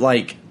 No,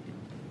 like,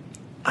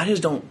 I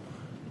just don't.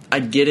 I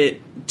get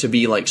it to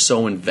be like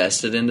so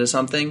invested into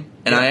something,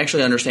 and I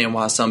actually understand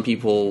why some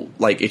people,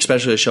 like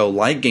especially a show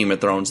like Game of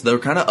Thrones, they're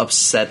kind of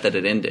upset that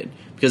it ended,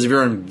 because if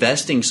you're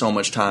investing so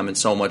much time and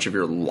so much of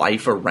your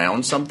life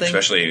around something,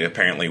 Especially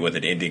apparently with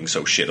it ending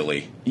so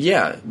shittily.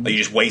 yeah, Like, you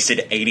just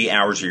wasted 80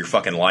 hours of your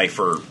fucking life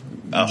for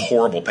a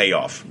horrible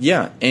payoff.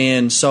 yeah,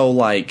 and so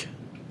like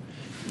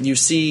you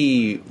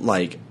see,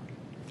 like,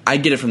 I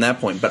get it from that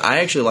point, but I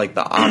actually like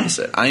the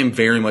opposite. I am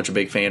very much a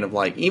big fan of,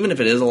 like, even if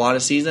it is a lot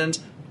of seasons,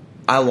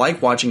 I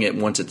like watching it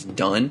once it's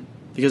done,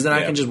 because then I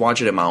Yeah. can just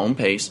watch it at my own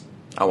pace.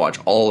 I watch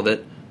all of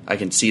it. I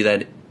can see if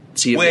Well,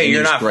 the you're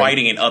ending's not great.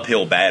 fighting an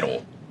uphill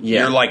battle.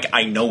 Yeah. You're like,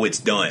 I know it's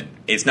done.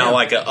 It's not Yeah.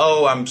 like,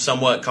 I'm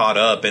somewhat caught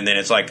up, and then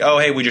it's like, oh,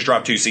 hey, we just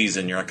dropped 2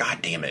 seasons. You're like, God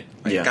damn it.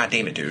 Like, Yeah. God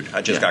damn it, dude.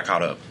 I just Yeah. got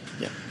caught up.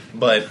 Yeah.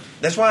 But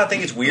that's why I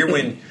think it's weird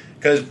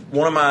because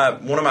one of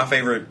my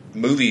favorite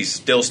movies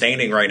still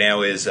standing right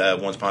now is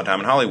Once Upon a Time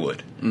in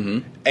Hollywood. Mm-hmm.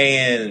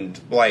 And,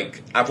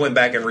 like, I went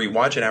back and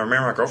rewatched it, and I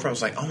remember my girlfriend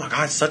was like, oh my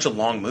God, it's such a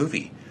long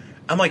movie.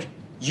 I'm like,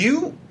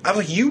 you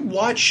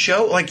watch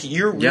show, like,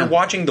 you're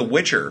watching The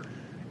Witcher,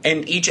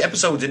 and each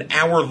episode's an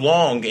hour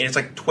long, and it's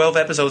like 12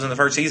 episodes in the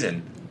first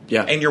season.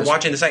 Yeah. And you're It's-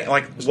 watching the second,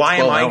 like, why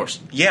am 12 I? hours.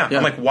 Yeah, Yeah.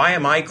 I'm like, why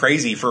am I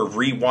crazy for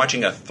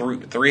rewatching a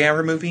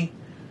 3-hour movie?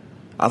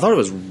 I thought it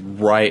was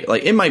right.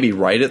 Like, it might be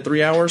right at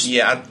 3 hours.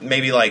 Yeah,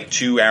 maybe like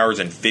 2 hours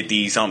and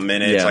 50 something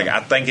minutes. Yeah. Like, I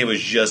think it was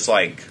just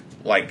like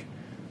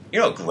you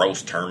know, a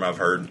gross term I've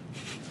heard,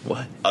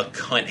 What? a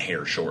cunt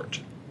hair short.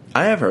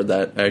 I have heard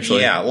that,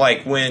 actually. Yeah,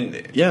 like when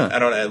I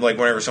don't know, like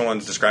whenever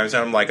someone's describing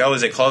something, I'm like, oh,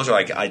 is it close? Or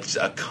like, it's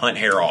a cunt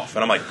hair off,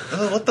 and I'm like,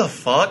 oh, what the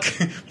fuck?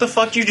 What the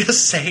fuck did you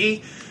just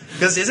say?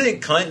 Because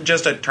isn't cunt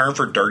just a term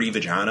for dirty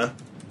vagina?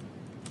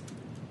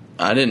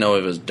 I didn't know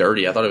it was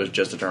dirty. I thought it was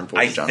just a term for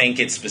I vagina. think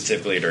it's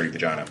specifically a dirty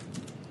vagina.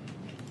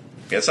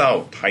 Guess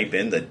I'll type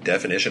in the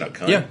definition of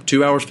cunt. Yeah,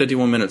 2 hours,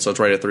 51 minutes, so it's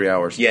right at 3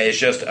 hours. Yeah, it's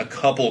just a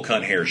couple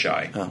cunt hair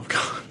shy. Oh,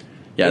 God.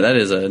 Yeah, that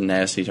is a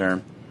nasty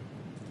term.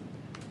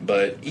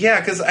 But yeah,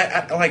 because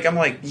I'm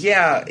like,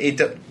 yeah,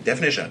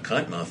 definition of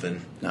cunt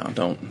muffin. No,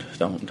 don't.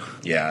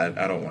 Yeah,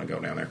 I don't want to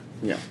go down there.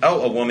 Yeah.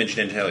 Oh, a woman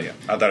genitalia.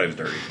 I thought it was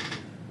dirty.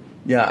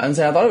 Yeah, I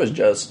thought it was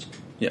just.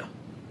 Yeah.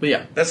 But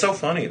yeah. That's so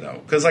funny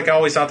though, because like I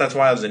always thought that's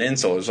why it was an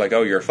insult. It was like,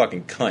 oh, you're a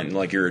fucking cunt,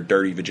 like you're a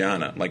dirty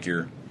vagina, like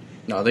you're.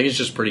 No, I think it's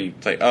just pretty.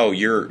 It's like, oh,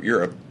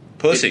 you're a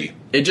pussy.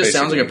 It just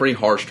sounds like a basically. pretty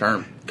harsh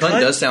term. Cunt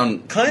does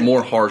sound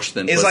more harsh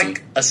than It's pussy.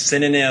 like a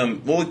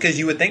synonym. Well, because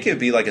you would think it would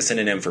be like a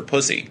synonym for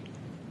pussy,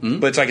 Hmm?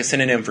 but it's like a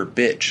synonym for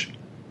bitch.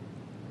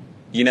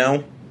 You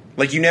know,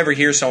 like you never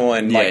hear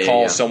someone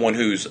call someone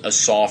who's a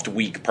soft,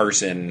 weak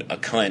person a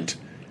cunt.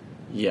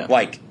 Yeah.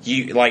 Like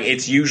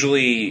it's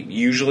usually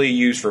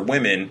used for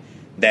women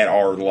that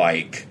are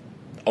like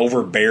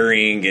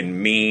overbearing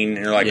and mean,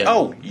 and you're like,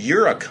 oh,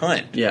 you're a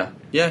cunt. Yeah.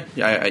 Yeah.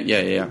 I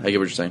get what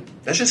you're saying.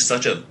 That's just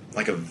such a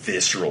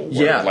visceral word.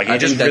 Yeah, Like I it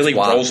just think that's really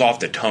why. rolls off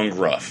the tongue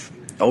rough.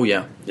 Oh,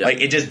 yeah. Yeah. Like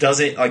it just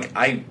doesn't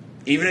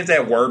even if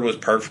that word was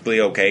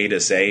perfectly okay to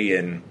say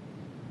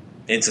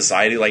in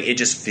society, like it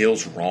just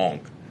feels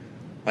wrong.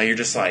 Like you're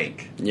just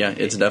like, yeah,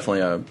 it's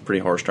definitely a pretty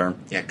harsh term.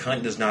 yeah,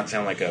 cunt does not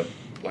sound like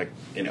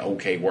an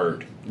okay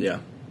word. Yeah.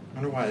 I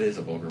wonder why it is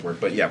a vulgar word,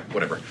 but yeah,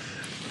 whatever.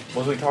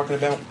 What was we talking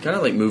about? Kind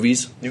of like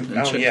movies.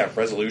 and shit. Yeah,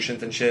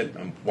 resolutions and shit.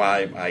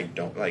 Why I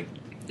don't like.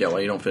 Yeah, why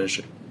you don't finish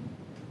it.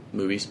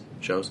 Movies,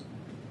 shows.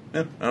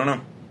 Yeah, I don't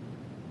know.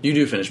 You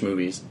do finish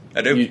movies.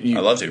 I do. You-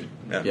 I love to.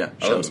 Yeah, Yeah,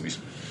 I love shows. movies.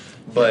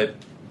 But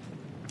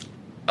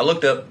I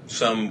looked up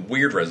some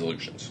weird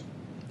resolutions,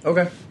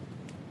 Okay.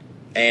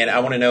 and I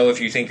want to know if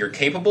you think you're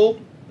capable,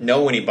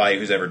 know anybody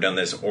who's ever done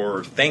this,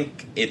 or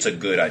think it's a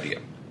good idea.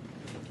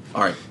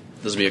 All right.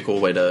 This would be a cool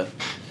way to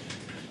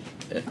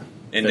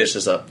finish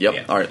this up. Yep.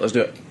 Yeah. All right, let's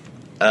do it.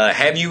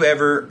 Have you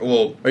ever?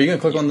 Well, Are you going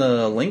to click on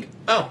the link?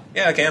 oh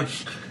yeah, I can.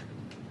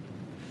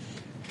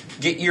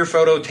 Get your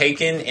photo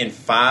taken in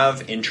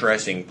 5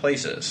 interesting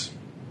places.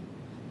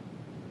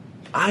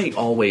 I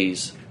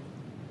always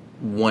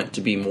want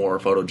to be more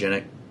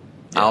photogenic.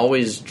 I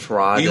always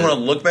try Do you to want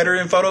to look better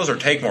in photos or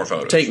take more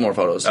photos? take more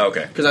photos.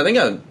 Okay. Because I think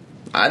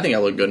I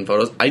look good in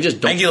photos. I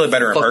just don't. I think you look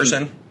better in fucking-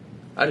 person.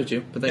 I do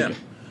too, but thank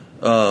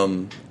Yeah.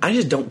 you. I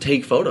just don't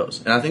take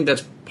photos, and I think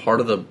that's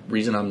part of the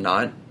reason I'm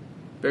not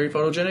very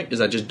photogenic is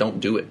I just don't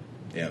do it.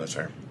 Yeah, that's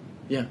fair.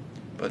 Yeah,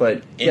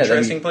 But yeah,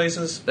 interesting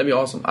places. that'd be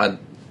awesome.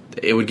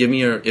 It would give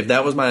me if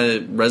that was my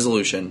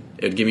resolution,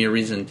 it would give me a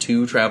reason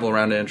to travel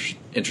around to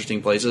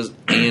interesting places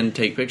and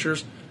take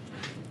pictures.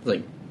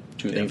 Like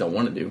two things I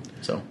want to do.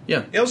 So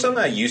yeah, You know,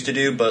 something I used to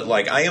do, but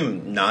like I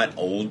am not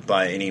old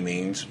by any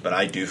means, but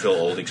I do feel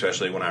old,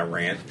 especially when I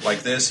rant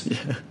like this.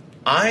 Yeah.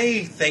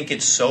 I think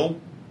it's so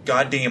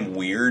goddamn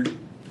weird.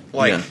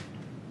 Like, Yeah.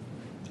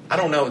 I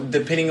don't know,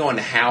 depending on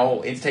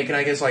how it's taken,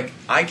 I guess, like,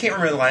 I can't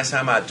remember the last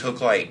time I took,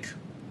 like,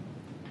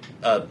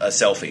 a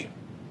selfie.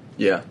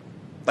 Yeah.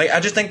 Like, I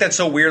just think that's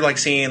so weird, like,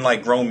 seeing,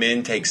 like, grown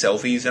men take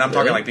selfies, and I'm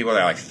talking, like, people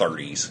that are, like,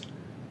 30s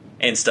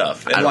and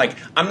stuff. And, like,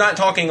 I'm not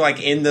talking,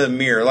 like, in the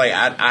mirror. Like,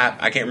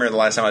 I can't remember the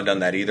last time I've done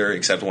that either,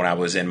 except when I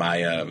was in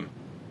my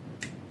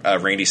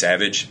Randy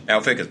Savage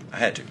outfit, because I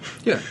had to.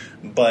 Yeah.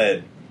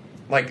 But...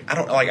 Like, I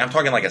don't, like, I'm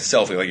talking like a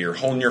selfie, like you're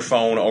holding your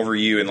phone over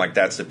you and, like,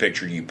 that's the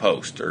picture you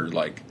post. Or,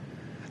 like,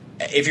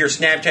 if you're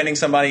Snapchatting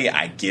somebody,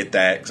 I get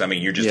that. Because, I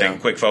mean, you're just taking a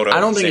quick photo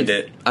and send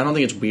it. I don't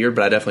think it's weird,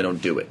 but I definitely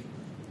don't do it.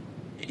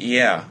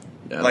 Yeah.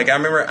 Like, I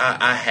remember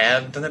I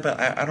have done that, but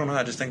I don't know.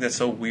 I just think that's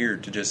so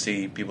weird to just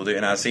see people do it.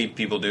 And I see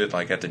people do it,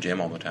 like, at the gym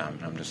all the time.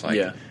 And I'm just like,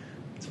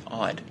 it's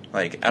odd.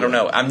 Like, I don't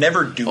know. I'm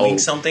never doing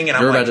something. And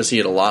you're I'm about to see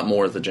it a lot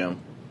more at the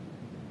gym.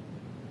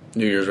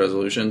 New Year's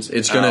resolutions.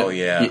 It's gonna.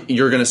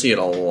 You're gonna see it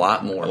a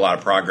lot more. A lot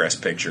of progress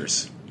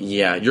pictures.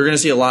 Yeah, you're gonna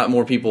see a lot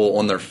more people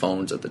on their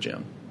phones at the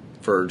gym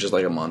for just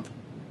like a month.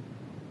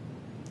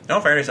 In all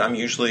fairness, I'm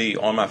usually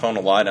on my phone a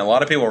lot, and a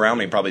lot of people around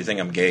me probably think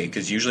I'm gay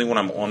because usually when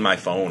I'm on my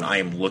phone, I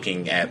am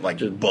looking at like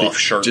just buff,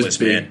 shirtless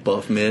men.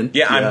 Buff men.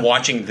 Yeah, I'm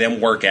watching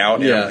them work out.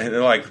 And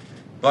they're like,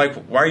 why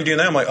are you doing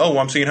that? I'm like, oh,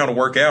 I'm seeing how to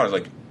work out. It's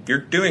like, you're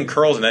doing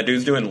curls and that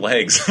dude's doing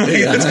legs.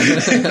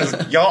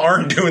 Y'all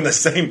aren't doing the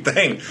same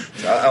thing.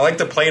 I like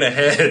to plan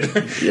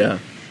ahead. Yeah.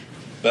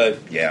 But,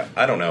 yeah,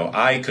 I don't know.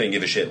 I couldn't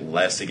give a shit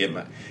less to get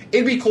my...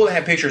 It'd be cool to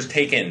have pictures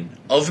taken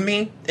of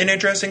me in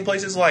interesting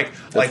places. Like,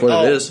 that's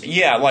what it is.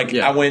 Yeah, like,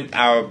 I went...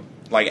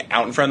 like,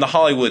 out in front of the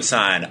Hollywood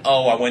sign.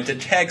 Oh, I went to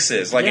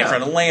Texas. Like, in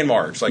front of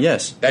landmarks. Like,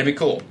 yes. That'd be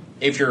cool.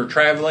 If you're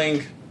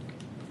traveling...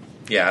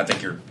 I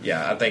think you're...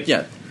 Yeah, I think...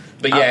 Yeah.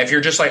 But yeah, if you're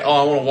just like, oh,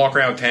 I want to walk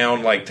around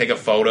town, like take a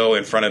photo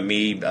in front of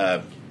me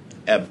by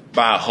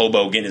a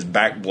hobo getting his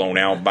back blown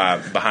out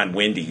behind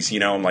Wendy's, you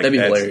know, I'm like, that'd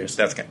be hilarious.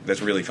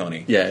 That's really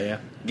funny. Yeah.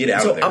 Get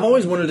out of there. I've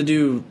always wanted to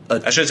do.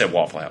 I should have said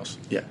Waffle House.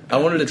 Yeah, I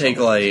wanted to take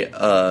like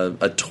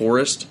a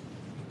tourist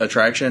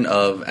attraction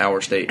of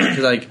our state because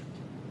like,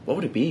 what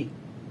would it be?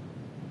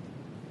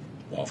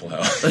 Waffle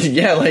House.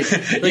 Yeah, like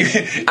you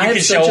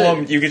could show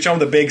them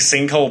the big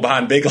sinkhole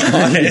behind Big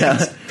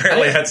Lots.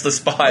 Apparently, that's the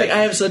spot. Like,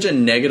 I have such a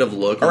negative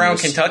look around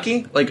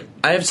Kentucky. Like,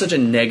 I have such a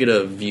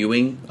negative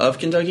viewing of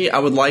Kentucky. I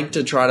would like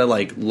to try to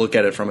like look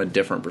at it from a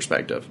different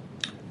perspective.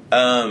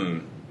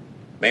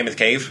 Mammoth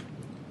Cave.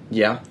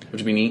 Yeah,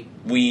 which would be neat.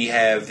 We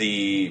have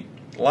a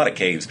lot of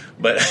caves,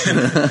 but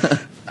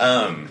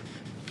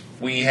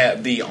we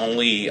have the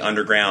only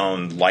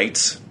underground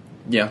lights.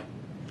 Yeah.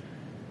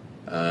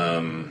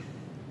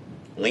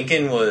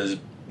 Lincoln was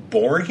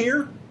born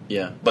here.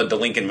 Yeah. But the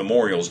Lincoln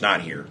Memorial's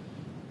not here.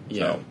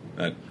 Yeah.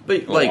 So,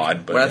 but like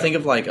odd, but when I think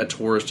of like a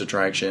tourist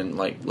attraction,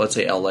 like let's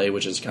say LA,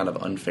 which is kind of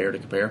unfair to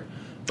compare,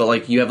 but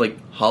like you have like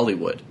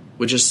Hollywood,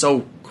 which is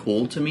so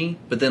cool to me.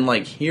 But then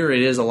like here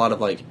it is a lot of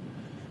like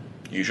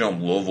you show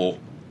them Louisville.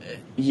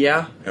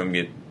 Yeah. Have them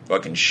get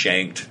fucking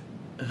shanked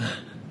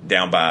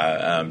down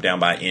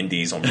by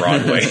Indies on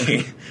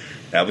Broadway.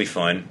 That'll be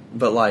fun.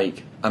 But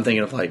like I'm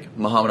thinking of like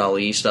Muhammad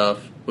Ali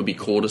stuff. Would be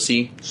cool to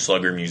see.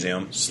 Slugger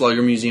Museum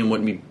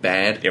wouldn't be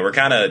bad.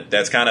 Yeah,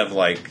 that's kind of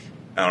like,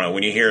 I don't know,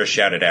 when you hear us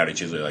shout it out,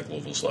 it's usually like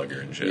Louisville Slugger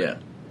and shit.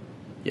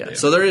 Yeah.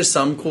 So there is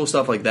some cool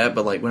stuff like that,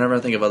 but like whenever I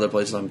think of other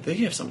places, I'm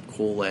thinking of some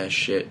cool ass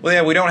shit. Well,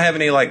 yeah, we don't have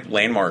any like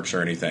landmarks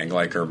or anything,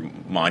 like, or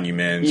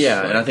monuments. Yeah,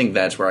 like, and I think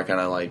that's where I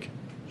kind of like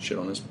shit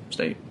on this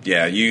state.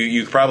 Yeah,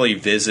 you could probably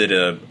visit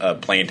a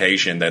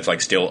plantation that's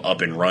like still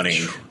up and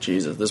running.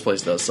 Jesus, this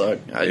place does suck.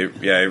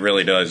 It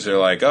really does. They're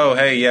like, oh,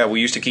 hey, yeah,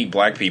 we used to keep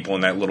black people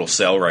in that little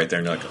cell right there.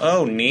 And you're like,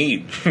 oh,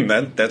 neat.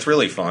 That's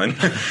really fun.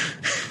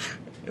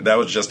 That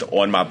was just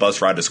on my bus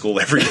ride to school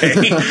every day.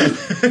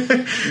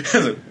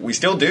 We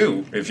still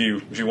do, if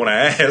you want to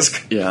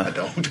ask. Yeah. I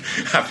don't.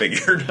 I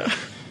figured.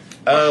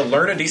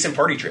 Learn a decent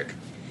party trick.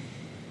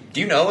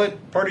 Do you know a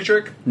party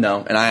trick?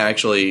 No, and I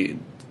actually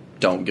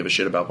don't give a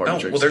shit about party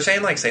tricks. Well, they're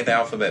saying like say the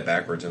alphabet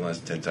backwards in less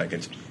than 10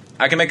 seconds.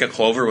 I can make a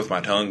clover with my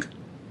tongue.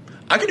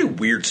 I can do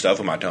weird stuff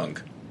with my tongue.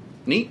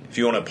 Neat. If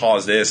you want to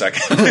pause this, I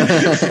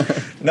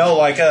can. No,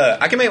 like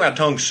I can make my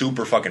tongue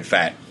super fucking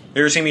fat.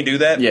 You ever seen me do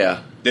that?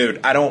 Yeah.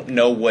 Dude, I don't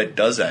know what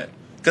does that.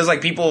 Because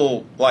like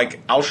people, like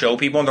I'll show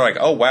people and they're like,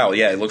 oh wow,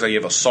 yeah, it looks like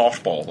you have a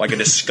softball, like a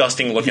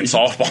disgusting looking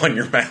softball in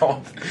your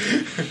mouth.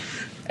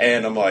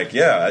 And I'm like,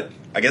 yeah,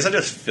 I guess I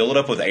just fill it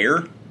up with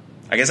air.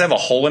 I guess I have a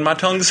hole in my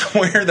tongue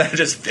somewhere that I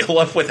just fill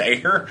up with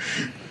air.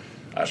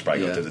 I should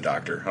probably go to the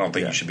doctor. I don't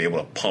think you should be able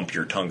to pump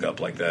your tongue up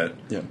like that.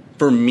 Yeah.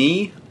 For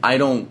me,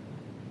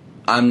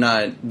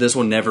 this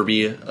will never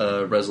be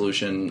a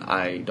resolution.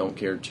 I don't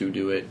care to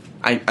do it.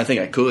 I think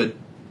I could.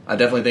 I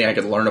definitely think I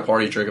could learn a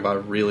party trick if I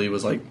really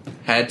was like,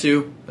 had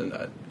to. And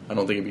I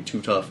don't think it'd be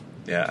too tough.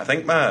 Yeah, I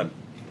think my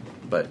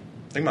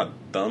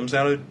thumb's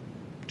out of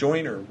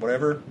joint or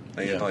whatever.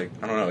 Like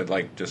I don't know, it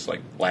like just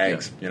like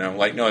lags, you know,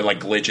 like no, it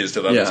like glitches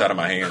to the other side of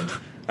my hand.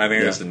 I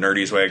think that's the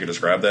nerdiest way I could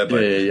describe that.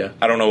 But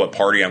I don't know what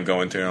party I'm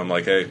going to. And I'm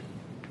like, hey,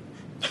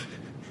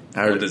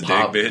 I heard this dick,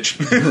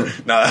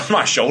 bitch. No, that's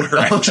my shoulder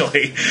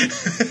actually.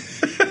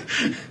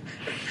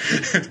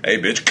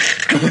 Hey, bitch.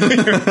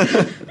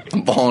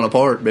 I'm falling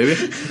apart, baby.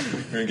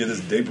 I'm gonna get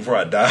this dick before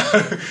I die.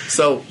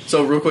 So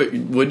real quick,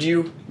 would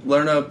you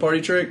learn a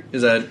party trick?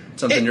 Is that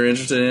something you're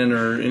interested in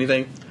or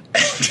anything?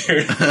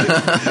 Dude,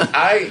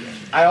 I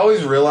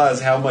always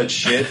realize how much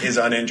shit is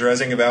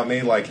uninteresting about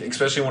me, like,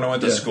 especially when I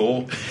went to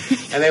school.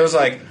 And they was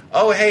like,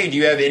 oh, hey, do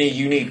you have any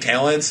unique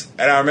talents?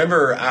 And I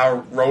remember I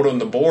wrote on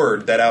the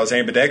board that I was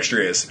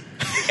ambidextrous.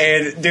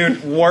 And,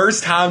 dude,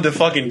 worst time to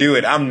fucking do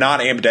it. I'm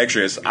not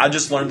ambidextrous. I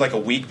just learned, like, a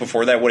week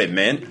before that what it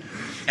meant.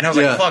 And I was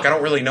like, fuck, I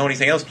don't really know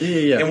anything else.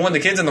 Yeah. And one of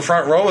the kids in the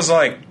front row was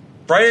like,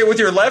 write it with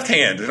your left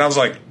hand. And I was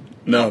like,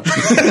 no.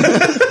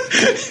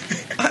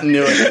 I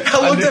knew it.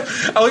 I looked at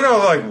him, I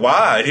was like,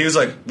 why? And he was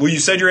like, well, you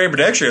said you're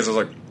ambidextrous. I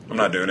was like, I'm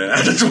not doing it.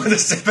 I just want to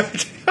sit back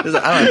down. I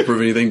don't have to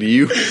prove anything to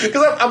you.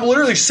 Because I'm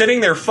literally sitting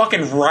there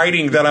fucking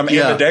writing that I'm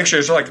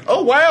ambidextrous. They're like,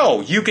 oh,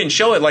 wow, you can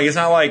show it. Like, it's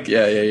not like,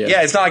 Yeah,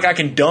 it's not like I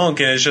can dunk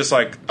and it's just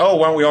like, oh,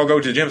 why don't we all go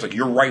to the gym? It's like,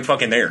 you're right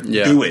fucking there.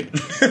 Yeah. Do it.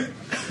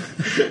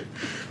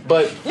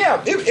 But,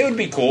 yeah, it would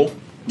be cool.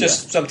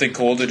 Just something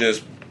cool to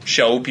just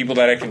show people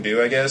that I can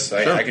do, I guess.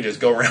 Sure. I could just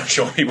go around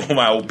showing people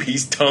my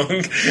obese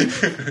tongue.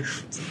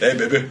 Hey,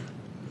 baby.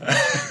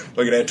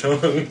 Look at that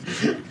tongue.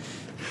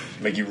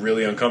 Make you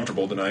really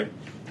uncomfortable tonight.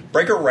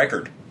 Break a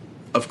record.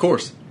 Of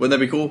course. Wouldn't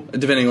that be cool?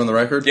 Depending on the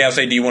record? Yeah, I'll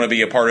say, do you want to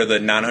be a part of the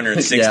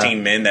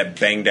 916 men that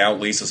banged out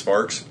Lisa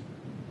Sparks?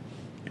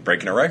 You're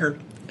breaking a record.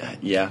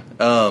 Yeah.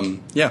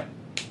 Yeah,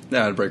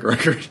 I'd break a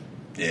record.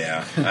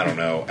 Yeah, I don't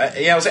know.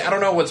 I would say, I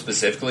don't know what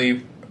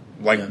specifically,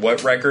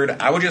 what record.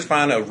 I would just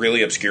find a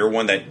really obscure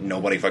one that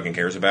nobody fucking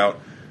cares about.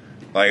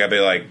 Like, I'd be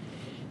like,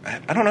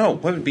 I don't know.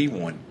 What would be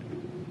one?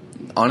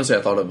 Honestly,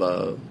 I thought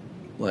of,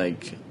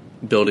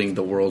 building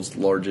the world's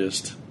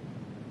largest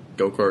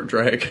go-kart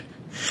track.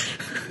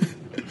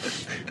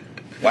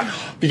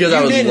 Wow.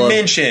 Because you didn't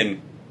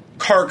mention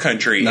Kart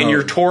Country in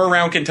your tour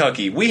around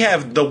Kentucky. We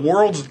have the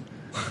world's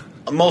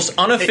most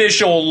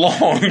unofficial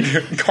long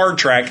kart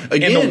track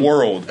in the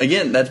world.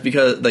 Again, that's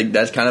because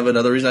that's kind of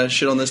another reason I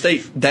shit on the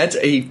state. That's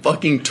a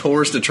fucking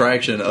tourist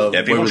attraction of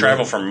people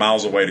travel from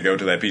miles away to go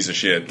to that piece of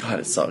shit.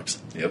 God, it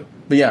sucks. Yep.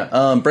 But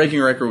yeah,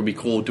 breaking a record would be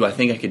cool. Do I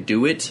think I could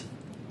do it?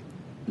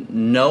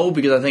 No,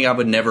 because I think I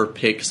would never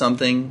pick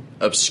something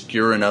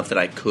obscure enough that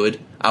I could.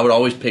 I would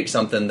always pick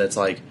something that's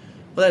like,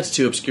 well, that's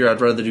too obscure. I'd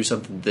rather do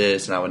something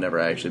this, and I would never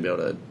actually be able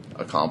to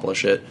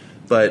accomplish it.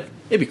 But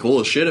it'd be cool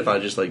as shit if I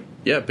just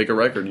pick a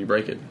record and you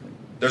break it.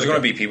 There's going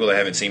to be people that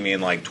haven't seen me in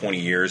 20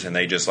 years, and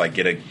they just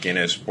get a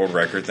Guinness World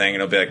Record thing,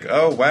 and they'll be like,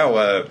 oh,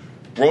 wow,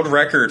 world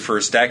record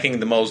for stacking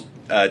the most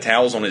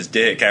towels on his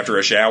dick after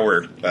a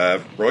shower.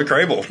 Roy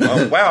Crable.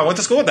 Oh, wow, I went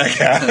to school with that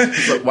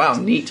guy. Wow,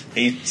 neat.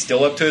 He's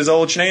still up to his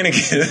old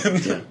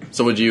shenanigans. Yeah.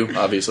 So would you?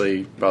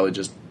 Obviously, probably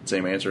just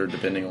same answer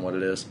depending on what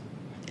it is.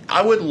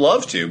 I would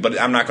love to, but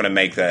I'm not going to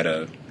make that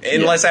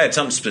unless I had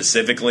something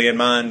specifically in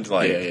mind.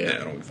 I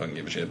don't fucking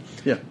give a shit.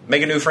 Yeah.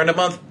 Make a new friend a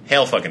month?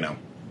 Hell fucking no.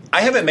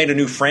 I haven't made a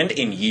new friend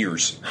in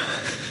years.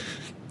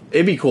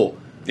 It'd be cool.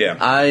 Yeah.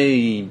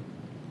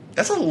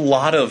 That's a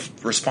lot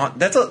of response.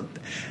 That's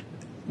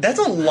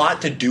a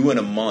lot to do in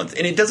a month,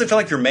 and it doesn't feel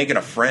like you're making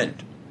a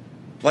friend.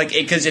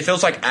 Because it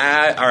feels like,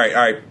 all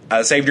right,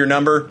 I saved your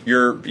number.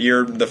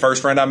 You're the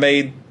first friend I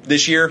made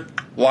this year.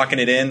 Locking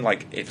it in,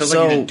 it feels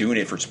like you're just doing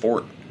it for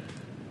sport.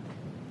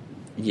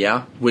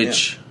 Yeah,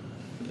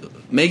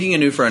 making a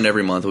new friend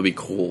every month would be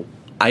cool.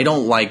 I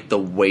don't like the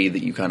way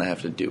that you kind of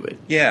have to do it.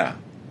 Yeah.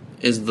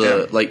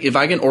 If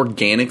I can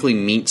organically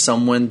meet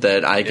someone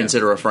that I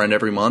consider a friend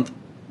every month,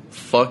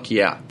 fuck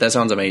yeah, that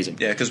sounds amazing.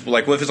 Yeah, because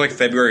what if it's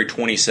February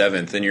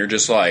 27th and you're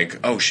just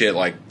oh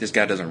shit, this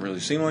guy doesn't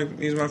really seem like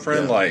he's my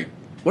friend. Yeah.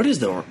 What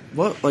is I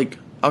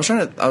was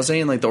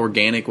saying the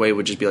organic way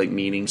would just be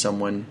meeting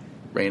someone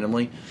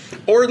randomly.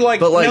 Or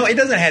no, it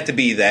doesn't have to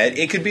be that.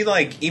 It could be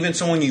even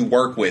someone you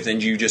work with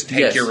and you just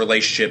take your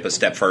relationship a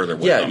step further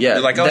with them. Yeah.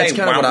 You're like, oh, hey,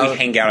 why don't we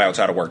hang out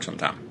outside of work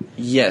sometime?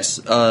 Yes,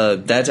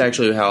 that's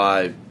actually how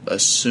I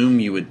assume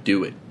you would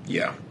do it.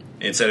 Yeah.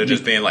 Instead of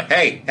just being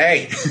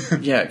hey.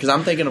 Yeah, because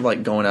I'm thinking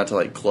of going out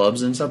to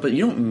clubs and stuff, but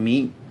you don't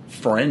meet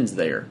friends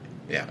there.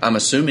 Yeah. I'm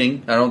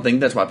assuming. I don't think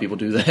that's why people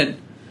do that.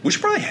 We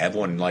should probably have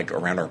one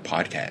around our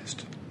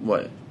podcast.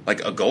 What?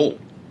 A goal.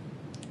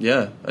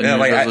 Yeah. A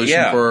new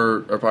resolution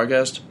for our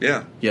podcast?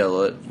 Yeah. Yeah,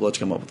 let's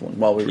come up with one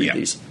while we read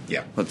these.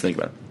 Yeah. Let's think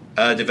about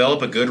it.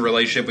 Develop a good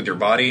relationship with your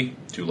body.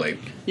 Too late.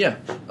 Yeah.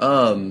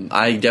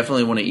 I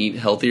definitely want to eat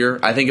healthier.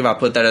 I think if I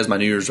put that as my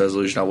New Year's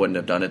resolution, I wouldn't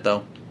have done it,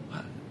 though.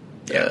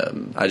 Yeah.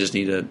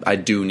 I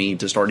do need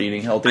to start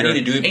eating healthier. I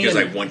need to do it because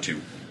I want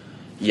to.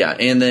 Yeah,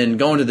 and then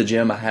going to the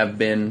gym, I've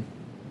been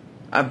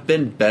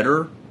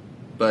better,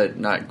 but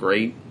not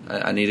great.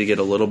 I need to get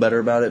a little better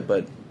about it,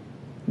 but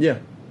yeah.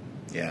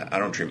 Yeah, I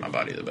don't treat my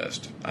body the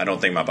best. I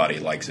don't think my body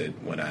likes it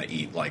when I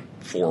eat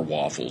 4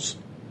 waffles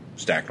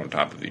stacked on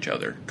top of each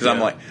other. Because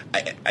I'm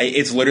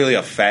it's literally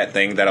a fat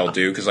thing that I'll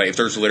do. Because if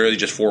there's literally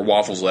just 4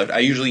 waffles left, I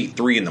usually eat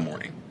 3 in the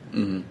morning.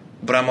 Mm-hmm.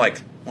 But I'm well,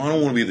 I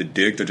don't want to be the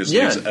dick that just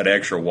eats an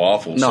extra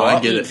waffle. No, so I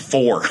I'll get eat it.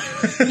 4.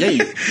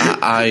 Yeah,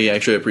 I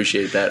actually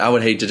appreciate that. I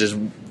would hate to just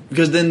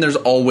because then there's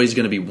always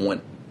going to be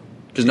one.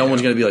 Because no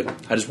one's going to be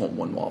like, I just want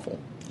one waffle.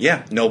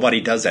 Yeah,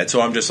 nobody does that.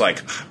 So I'm just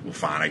like, well,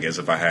 fine, I guess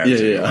if I have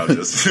to, Yeah. I'll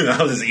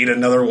just eat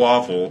another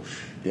waffle.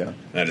 Yeah.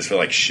 And I just feel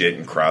like shit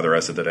and cry the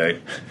rest of the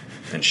day.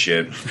 And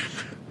shit.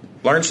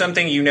 Learn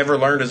something you never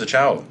learned as a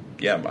child.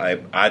 Yeah,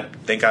 I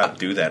think I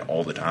do that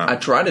all the time. I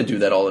try to do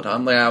that all the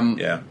time. Like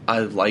I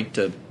like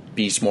to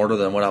be smarter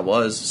than what I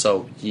was.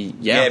 So,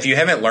 yeah, if you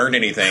haven't learned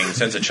anything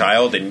since a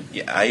child, then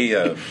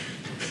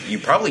you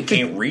probably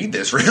can't read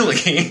this,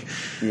 really.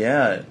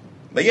 Yeah.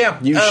 But yeah.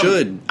 You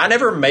should. I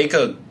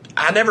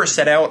never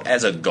set out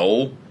as a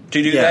goal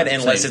to do that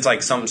unless same. it's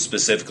like something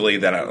specifically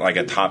that like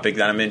a topic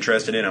that I'm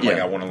interested in. I'm like,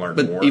 I want to learn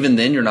more. But even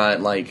then, you're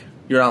not like,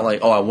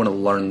 oh, I want to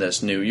learn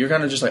this new. You're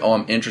kind of just like, oh,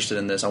 I'm interested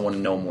in this. I want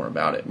to know more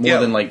about it. More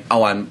than like,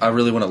 oh, I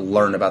really want to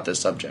learn about this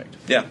subject.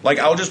 Yeah. Like,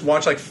 I'll just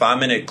watch like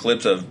 5-minute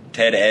clips of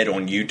Ted Ed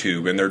on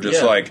YouTube, and they're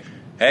just like,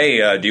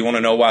 hey, do you want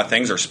to know why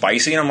things are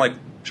spicy? And I'm like,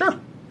 sure.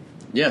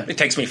 Yeah. It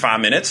takes me 5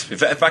 minutes.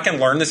 If I can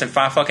learn this in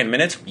 5 fucking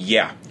minutes,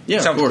 yeah. Yeah,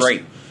 sounds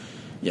great.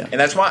 Yeah.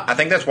 And I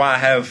think that's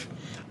why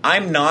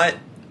I'm not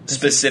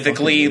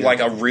specifically like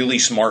a really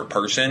smart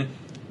person,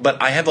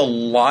 but I have a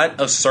lot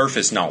of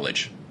surface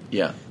knowledge.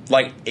 Yeah.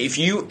 Like, if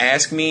you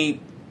ask me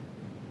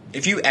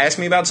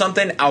about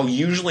something, I'll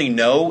usually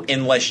know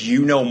unless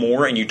you know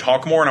more and you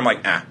talk more, and I'm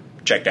like,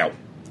 checked out.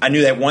 I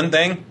knew that one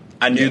thing.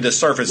 I knew the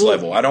surface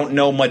level. I don't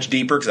know much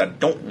deeper because I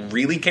don't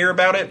really care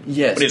about it.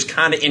 Yes. But it's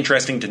kind of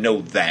interesting to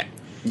know that.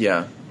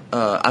 Yeah.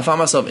 I find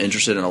myself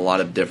interested in a lot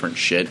of different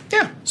shit.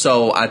 Yeah.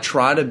 So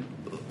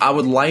I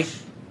would like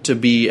to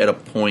be at a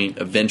point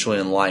eventually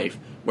in life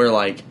where,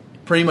 like,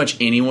 pretty much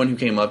anyone who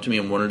came up to me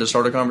and wanted to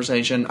start a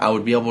conversation, I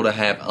would be able to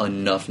have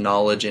enough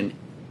knowledge in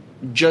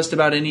just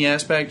about any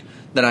aspect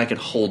that I could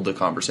hold the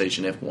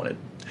conversation if wanted.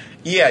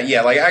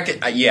 Yeah, like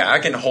I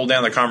can hold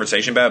down the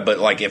conversation about it, but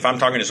like if I'm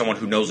talking to someone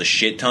who knows a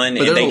shit ton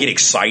and they get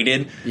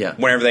excited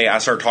whenever I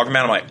start talking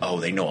about it, I'm like, oh,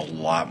 they know a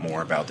lot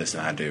more about this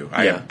than I do.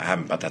 I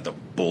haven't about that the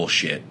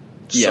bullshit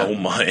so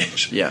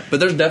much. Yeah, but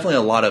there's definitely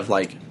a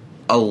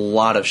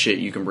lot of shit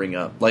you can bring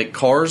up. Like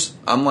cars,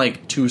 I'm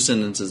like 2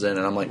 sentences in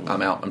and I'm like,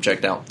 I'm out. I'm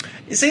checked out.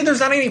 You see, there's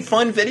not any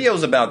fun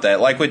videos about that.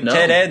 Like with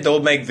Ted Ed,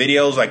 they'll make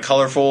videos like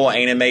colorful,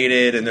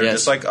 animated, and they're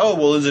just like, oh,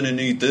 well, isn't it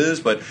neat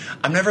this? But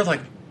I'm never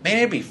like, man,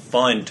 it'd be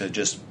fun to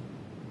just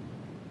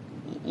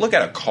look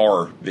at a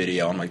car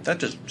video. I'm like, that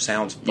just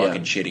sounds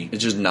fucking shitty.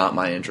 It's just not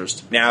my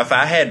interest. Now, if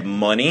I had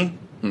money,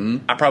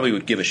 I probably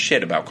would give a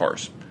shit about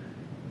cars.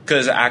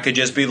 Because I could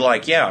just be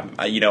like,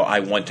 I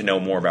want to know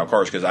more about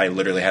cars because I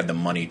literally have the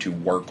money to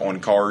work on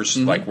cars,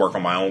 like work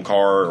on my own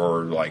car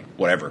or like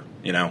whatever,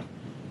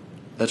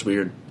 That's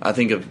weird. I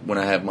think of when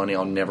I have money,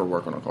 I'll never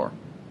work on a car.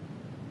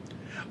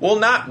 Well,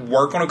 not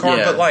work on a car,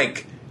 but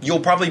like you'll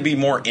probably be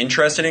more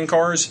interested in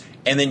cars,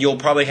 and then you'll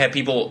probably have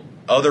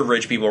other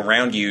rich people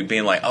around you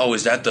being like, oh,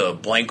 is that the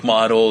blank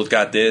model? It's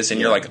got this.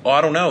 And you're like, oh,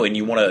 I don't know. And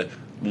you want to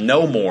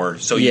know more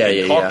so you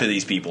can talk to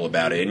these people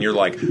about it. And you're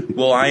like,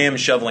 well, I am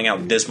shoveling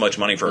out this much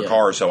money for a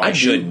car, so I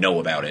should know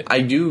about it.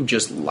 I do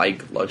just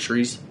like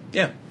luxuries.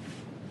 Yeah.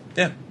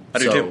 Yeah, I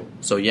do too.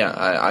 So,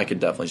 I could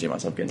definitely see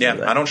myself getting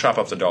into that. I don't shop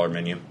off the dollar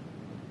menu.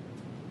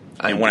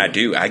 And when I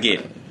do,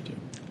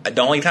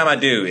 the only time I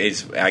do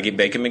is I get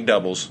bacon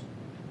McDoubles.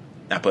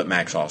 I put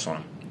Mac sauce on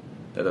them.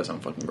 That does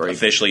sound fucking great.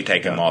 Officially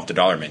take them off the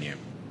dollar menu.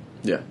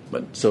 Yeah,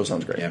 but still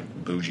sounds great. Yeah,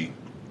 bougie.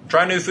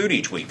 Try new food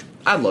each week.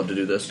 I'd love to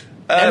do this.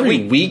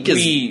 Every week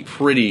is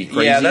pretty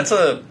crazy. Yeah, that's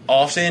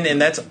often,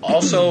 and that's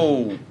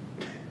also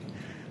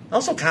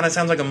kind of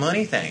sounds like a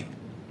money thing.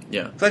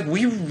 Yeah. It's like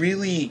we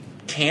really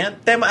can't.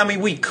 I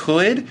mean, we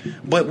could,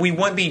 but we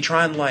wouldn't be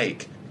trying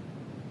like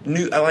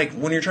new. Like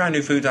when you're trying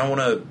new foods, I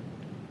want to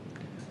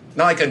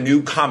not like a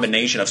new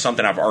combination of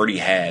something I've already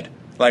had.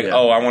 Like,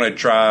 I want to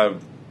try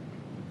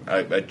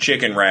a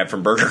chicken wrap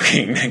from Burger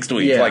King next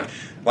week. Yeah.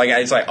 Like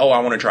it's like, I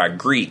want to try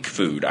Greek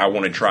food. I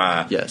want to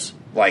try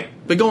like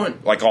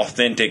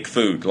authentic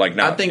food. Like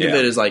not. I think of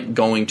it as like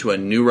going to a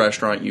new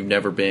restaurant you've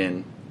never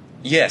been.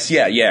 Yes,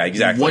 yeah,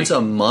 exactly. Once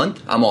a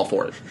month, I'm all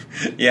for it.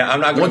 Yeah,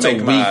 I'm not going to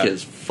make once a week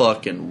is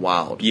fucking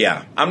wild.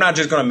 Yeah, I'm not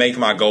just going to make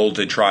my goal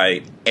to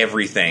try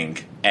everything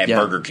at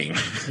Burger King.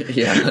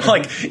 Yeah,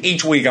 like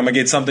each week I'm going to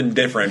get something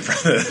different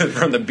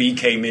from the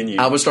BK menu.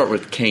 I would start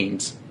with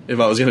Cane's if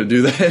I was going to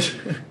do that.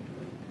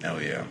 Oh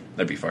yeah,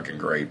 that'd be fucking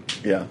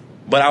great. Yeah,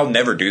 but I'll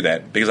never do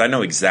that because I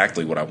know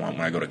exactly what I want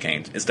when I go to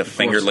Cane's. It's the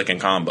finger licking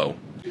combo. All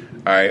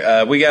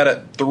right, we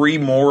got 3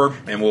 more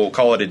and we'll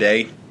call it a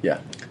day. Yeah.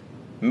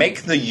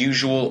 Make the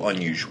usual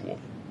unusual.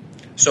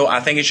 So I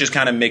think it's just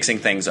kind of mixing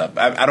things up.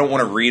 I don't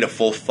want to read a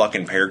full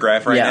fucking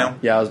paragraph now.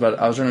 Yeah, I was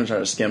going to try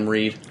to skim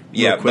read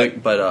real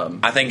quick, but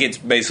I think it's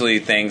basically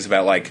things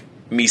about like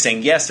me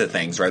saying yes to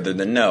things rather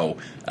than no.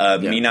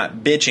 Me not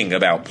bitching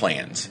about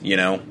plans,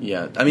 Yeah,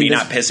 I mean, me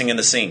not pissing in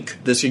the sink.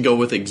 This could go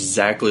with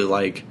exactly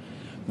like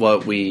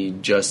what we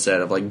just said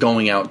of like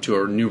going out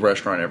to a new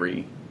restaurant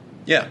every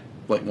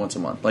like once a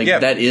month. Like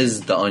that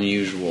is the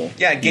unusual.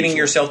 Yeah, getting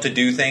yourself to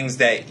do things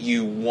that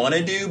you want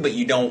to do but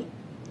you don't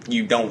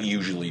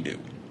usually do.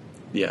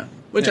 Yeah.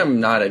 Which I'm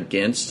not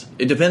against.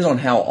 It depends on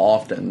how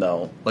often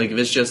though. Like if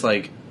it's just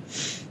like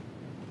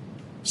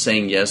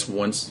saying yes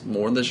once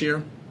more this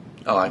year.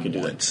 Oh, I could do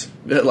Once.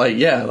 that. Like,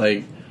 yeah,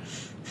 like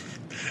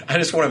I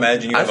just want to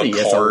imagine you I have say a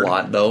yes card. a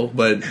lot though,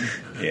 but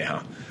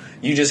Yeah.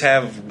 You just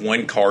have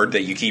one card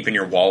that you keep in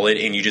your wallet,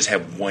 and you just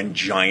have one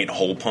giant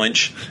hole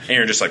punch, and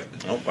you're just like,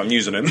 oh, I'm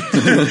using it.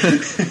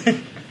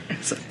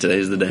 so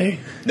today's the day.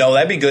 No,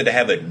 that'd be good to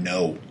have a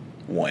no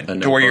one. A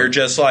no to where you're card.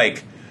 just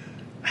like,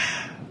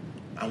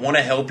 I want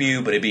to help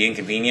you, but it'd be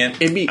inconvenient.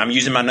 I'm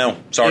using my no.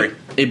 Sorry.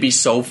 It'd be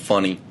so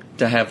funny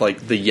to have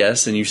like the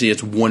yes, and you see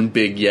it's one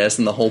big yes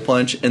in the hole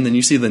punch, and then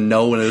you see the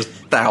no, and there's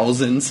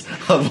thousands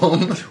of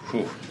them.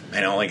 Whew.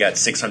 Man, I only got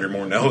 600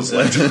 more no's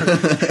left.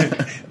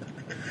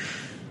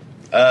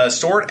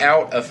 Sort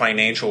out a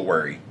financial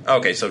worry.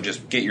 Okay, so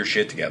just get your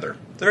shit together.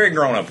 It's a very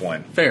grown-up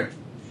one. Fair.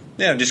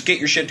 Yeah, just get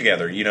your shit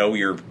together. You know,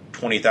 you're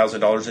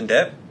 $20,000 in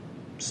debt.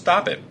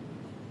 Stop it.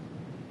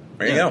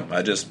 There you go.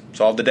 I just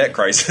solved the debt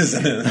crisis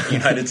in the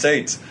United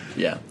States.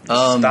 Yeah.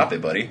 Stop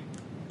it, buddy.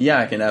 Yeah,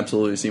 I can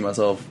absolutely see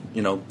myself,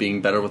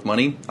 being better with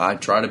money. I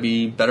try to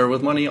be better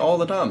with money all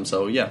the time.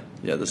 So yeah,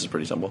 this is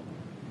pretty simple.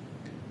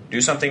 Do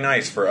something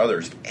nice for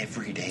others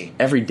every day.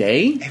 Every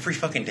day? Every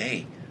fucking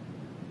day.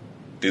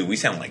 Dude, we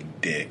sound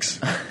like dicks.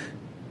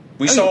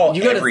 We saw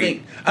you gotta every.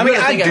 Think, I mean,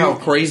 think I of do. how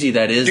crazy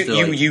that is. Dude,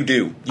 to, like, you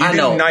do. You I do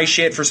know. nice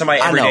shit for somebody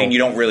every I day, know. and you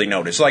don't really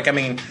notice. Like, I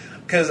mean,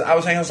 because I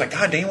was like,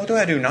 God damn, what do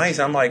I do nice?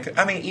 And I'm like,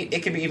 I mean,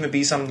 it could even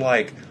be something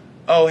like,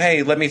 oh,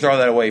 hey, let me throw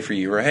that away for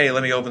you, or hey,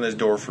 let me open this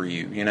door for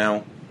you, you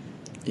know?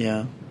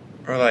 Yeah.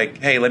 Or like,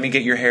 hey, let me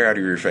get your hair out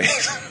of your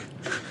face.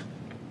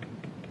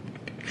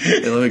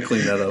 Hey, let me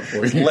clean that up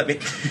for you. Let me.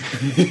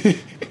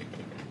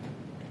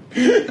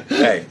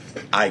 Hey,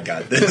 I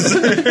got this.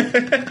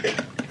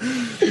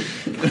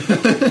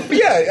 But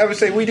yeah, I would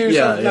say we do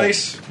something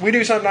nice. We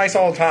do something nice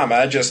all the time.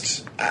 I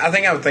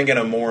think I'm thinking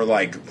of more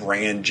like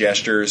grand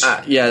gestures.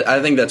 I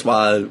think that's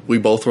why we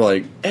both were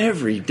like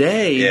every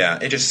day. Yeah,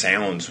 it just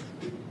sounds.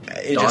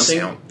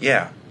 Daunting?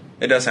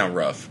 It does sound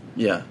rough.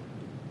 Yeah.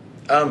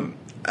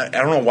 I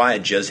don't know why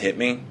it just hit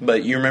me,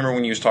 but you remember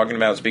when you was talking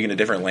about speaking a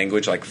different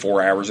language like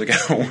 4 hours ago?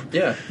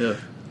 Yeah.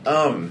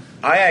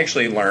 I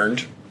actually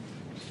learned,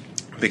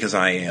 because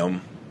I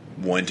am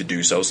one to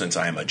do so since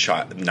I am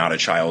not a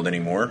child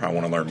anymore. I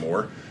want to learn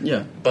more.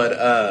 Yeah. But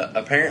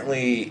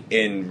apparently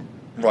in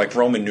like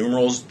Roman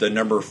numerals, the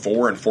number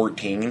 4 and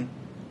 14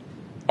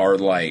 are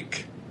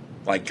like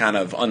kind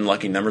of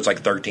unlucky numbers, like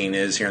 13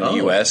 is here in the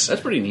U.S.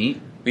 That's pretty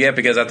neat. Yeah,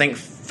 because I think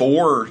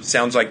 4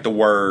 sounds like the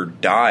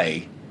word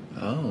die.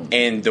 Oh.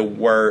 And the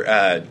word,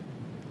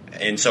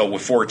 and so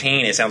with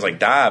 14, it sounds like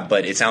die,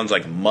 but it sounds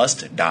like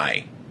must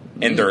die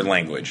in their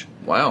language.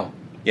 Wow.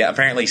 Yeah,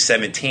 apparently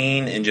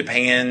 17 in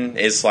Japan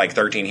is like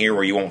 13 here,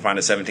 where you won't find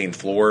a 17th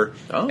floor.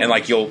 Oh. And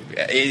like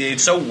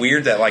it's so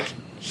weird that like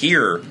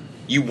here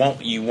you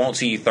won't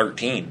see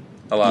 13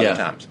 a lot of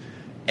the times.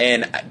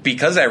 And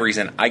because of that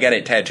reason, I got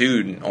it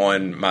tattooed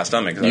on my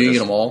stomach. You get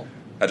them all?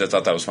 I just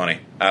thought that was funny.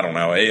 I don't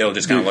know. It'll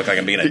just kind of look like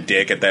I'm being a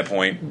dick at that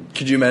point.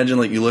 Could you imagine,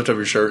 like, you lift up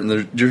your shirt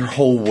and your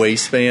whole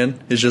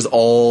waistband is just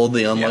all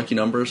the unlucky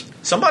numbers?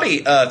 Somebody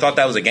thought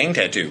that was a gang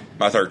tattoo,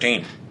 my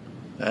 13.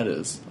 That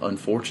is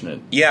unfortunate.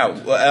 Yeah.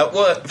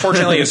 Well,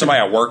 fortunately, it was somebody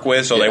I work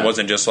with, so they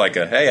wasn't just like,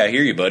 hey, I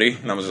hear you, buddy.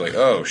 And I was like,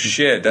 oh,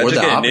 shit, that just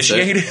get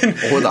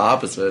initiated? Or the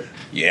opposite.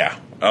 Yeah.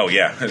 Oh,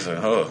 yeah. It's like,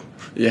 oh.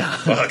 Yeah.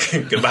 Fuck.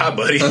 Goodbye,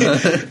 buddy.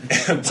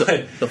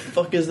 The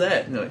fuck is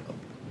that?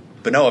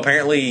 But no,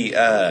 apparently,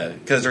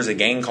 because there's a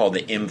gang called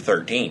the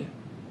M13.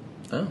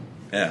 Oh.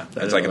 Yeah,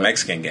 it's like a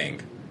Mexican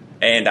gang.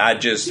 And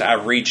I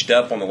reached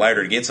up on the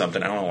ladder to get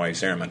something. I don't know why he's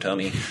staring at my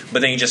tummy. But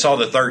then he just saw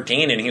the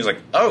 13, and he was like,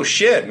 oh,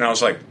 shit. And I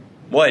was like,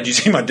 what, did you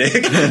see my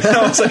dick? And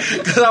I was like,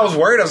 because I was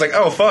worried. I was like,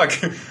 oh, fuck.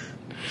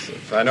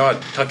 So I know I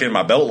tucked it in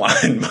my belt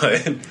line,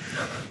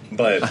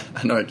 but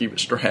I know I keep it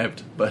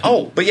strapped. But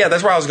but yeah,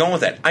 that's where I was going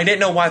with that. I didn't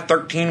know why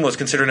 13 was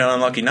considered an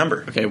unlucky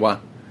number. Okay, why?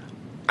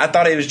 I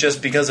thought it was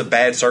just because of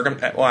bad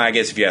circumstance. Well, I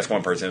guess if you ask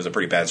one person, it was a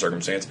pretty bad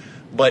circumstance.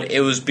 But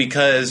it was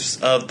because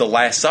of the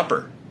Last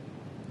Supper.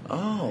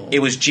 Oh. It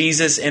was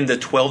Jesus and the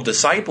 12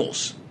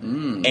 disciples.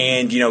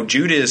 And,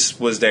 Judas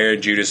was there.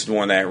 Judas is the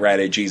one that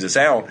ratted Jesus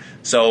out.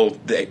 So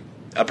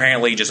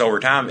apparently just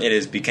over time, it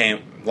has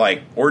became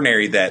like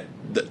ordinary that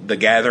the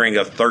gathering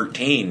of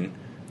 13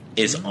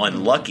 is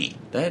unlucky.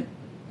 That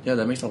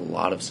makes a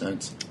lot of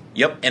sense.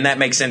 Yep, and that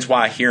makes sense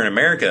why here in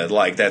America,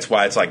 like, that's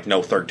why it's like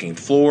no 13th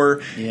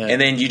floor. Yeah. And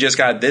then you just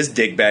got this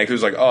dickbag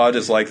who's like, oh, I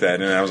just like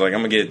that. And I was like, I'm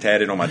going to get it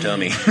tatted on my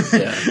tummy.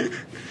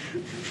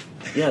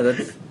 Yeah,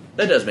 that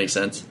does make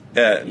sense.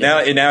 Now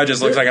it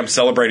just looks like I'm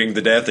celebrating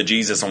the death of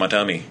Jesus on my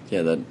tummy.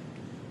 Yeah,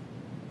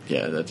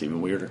 that's even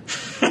weirder.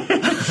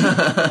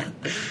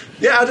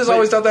 Yeah, I just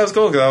always thought that was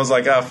cool because I was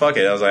like, oh, fuck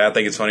it. I was like, I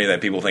think it's funny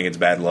that people think it's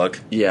bad luck.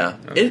 Yeah.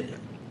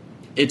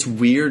 It's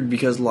weird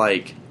because,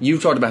 like,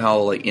 you've talked about how,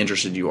 like,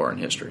 interested you are in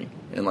history.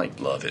 And, like,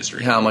 love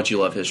history. How much you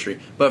love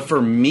history. But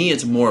for me,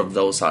 it's more of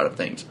those side of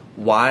things.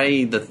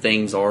 Why the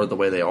things are the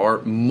way they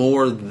are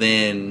more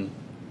than,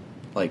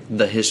 like,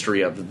 the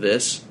history of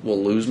this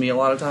will lose me a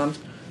lot of times.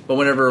 But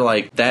whenever,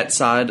 like, that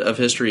side of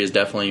history is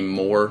definitely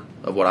more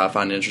of what I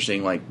find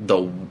interesting, like,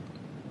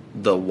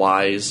 the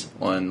whys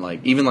on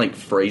like even like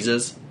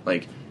phrases.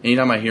 Like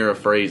anytime I hear a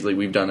phrase, like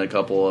we've done a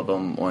couple of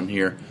them on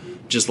here,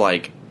 just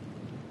like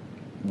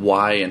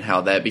why and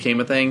how that became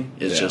a thing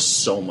is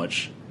just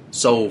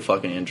so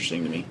fucking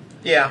interesting to me.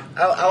 Yeah,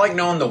 I like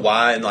knowing the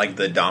why and like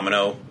the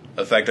domino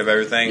effect of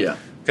everything. Yeah,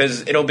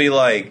 because it'll be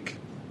like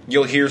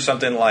you'll hear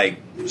something like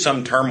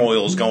some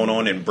turmoil's going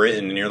on in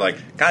Britain, and you're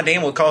like, God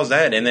damn, what caused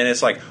that? And then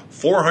it's like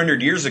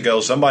 400 years ago,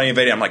 somebody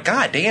invaded. I'm like,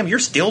 God damn, you're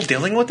still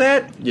dealing with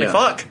that? Yeah,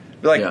 like, fuck.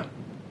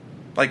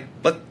 Like,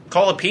 let's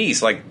call it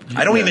peace. Like,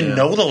 I don't even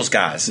know those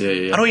guys.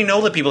 I don't even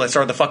know the people that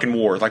started the fucking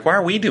war. Like, why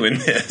are we doing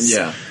this?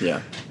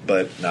 Yeah.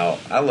 But no,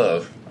 I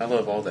love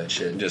all that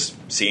shit. Just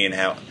seeing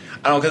how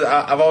I don't know, because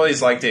I've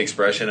always liked the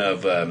expression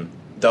of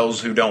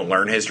those who don't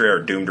learn history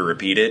are doomed to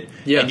repeat it.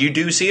 Yeah, and you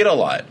do see it a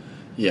lot.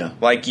 Yeah,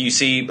 like you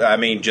see. I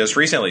mean, just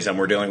recently, something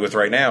we're dealing with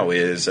right now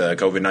is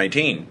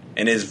COVID-19,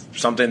 and is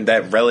something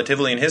that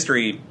relatively in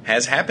history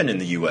has happened in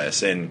the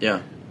U.S. And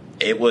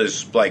it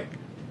was like,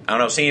 I don't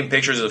know, seeing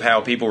pictures of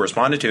how people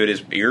responded to it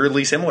is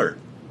eerily similar.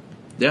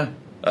 Yeah.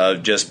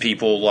 Just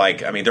people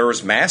like, I mean, there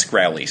was mask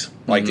rallies.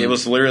 Like, it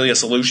was literally a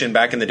solution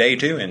back in the day,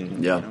 too.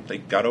 And they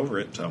got over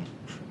it, so.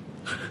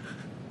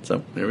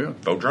 So, here we go.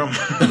 Vote drum.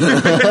 Back to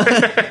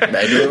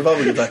the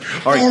Republican side.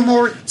 All right.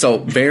 More. So,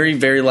 very,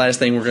 very last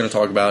thing we're going to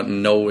talk about,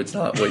 and no, it's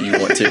not what you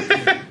want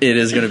to. It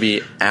is going to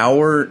be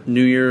our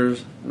New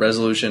Year's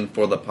resolution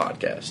for the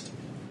podcast.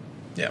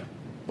 Yeah.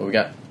 What we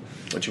got?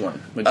 What you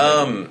want?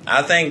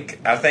 I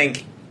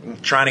think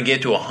trying to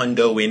get to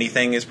 $100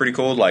 anything is pretty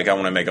cool. Like, I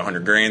want to make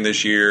 $100,000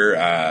 this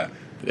year.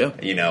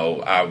 You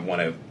know, I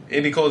want to.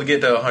 It'd be cool to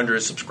get to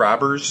 100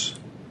 subscribers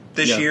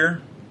this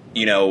year.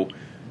 You know,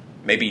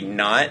 maybe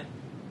not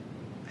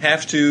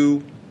have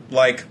to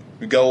like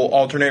go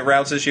alternate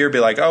routes this year. Be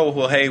like, oh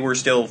well, hey, we're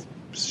still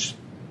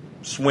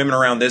swimming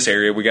around this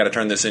area. We got to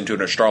turn this into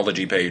an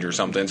astrology page or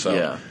something.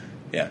 So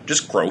yeah,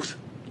 just growth.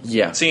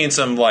 Yeah, seeing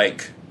some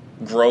like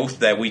growth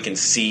that we can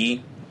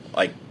see,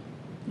 like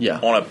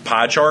on a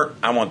pie chart.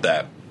 I want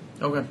that.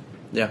 Okay.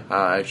 Yeah,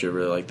 I actually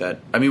really like that.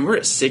 I mean, we're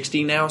at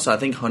 60 now, so I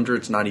think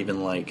 100's not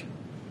even like.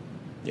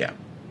 Yeah,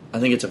 I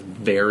think it's a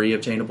very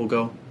obtainable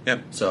goal.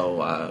 Yeah.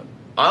 So I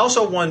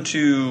also want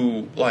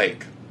to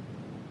like.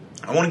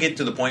 I want to get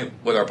to the point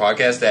with our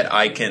podcast that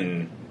I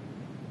can,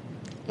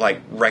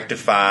 like,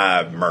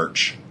 rectify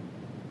merch.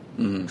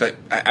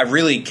 I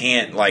really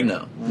can't, like,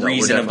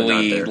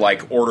 reasonably,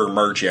 like, order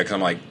merch yet because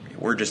I'm like,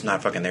 we're just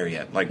not fucking there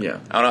yet. Like, I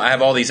don't know. I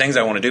have all these things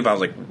I want to do, but I was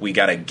like, we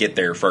got to get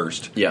there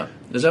first. Yeah,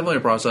 there's definitely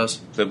a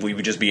process. So we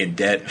would just be in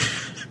debt,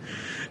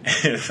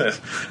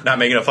 not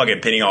making a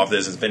fucking penny off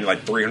this and spending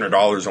like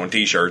 $300 on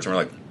T-shirts, and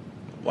we're like,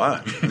 why?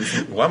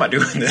 Why am I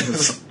doing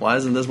this? Why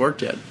hasn't this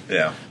worked yet?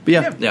 Yeah.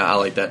 But yeah, I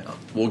like that.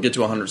 We'll get to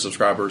 100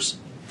 subscribers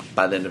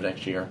by the end of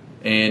next year.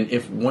 And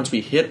if once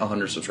we hit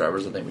 100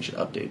 subscribers, I think we should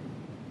update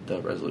the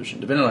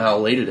resolution. Depending on how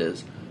late it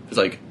is. If it's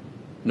like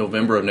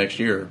November of next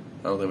year,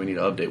 I don't think we need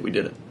to update. We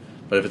did it.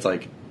 But if it's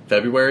like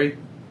February,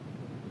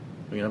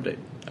 we can update.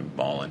 I'm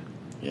balling.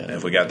 Yeah. And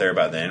if we got there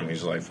by then, we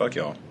just like, fuck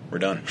y'all. We're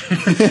done.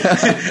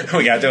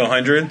 We got to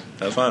 100.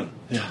 That's fun.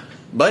 Yeah.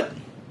 But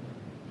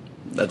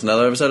that's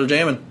another episode of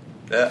Jammin'.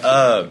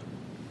 Happy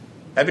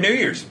New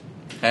Year's.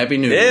 Happy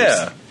New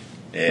Year's.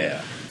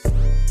 Yeah.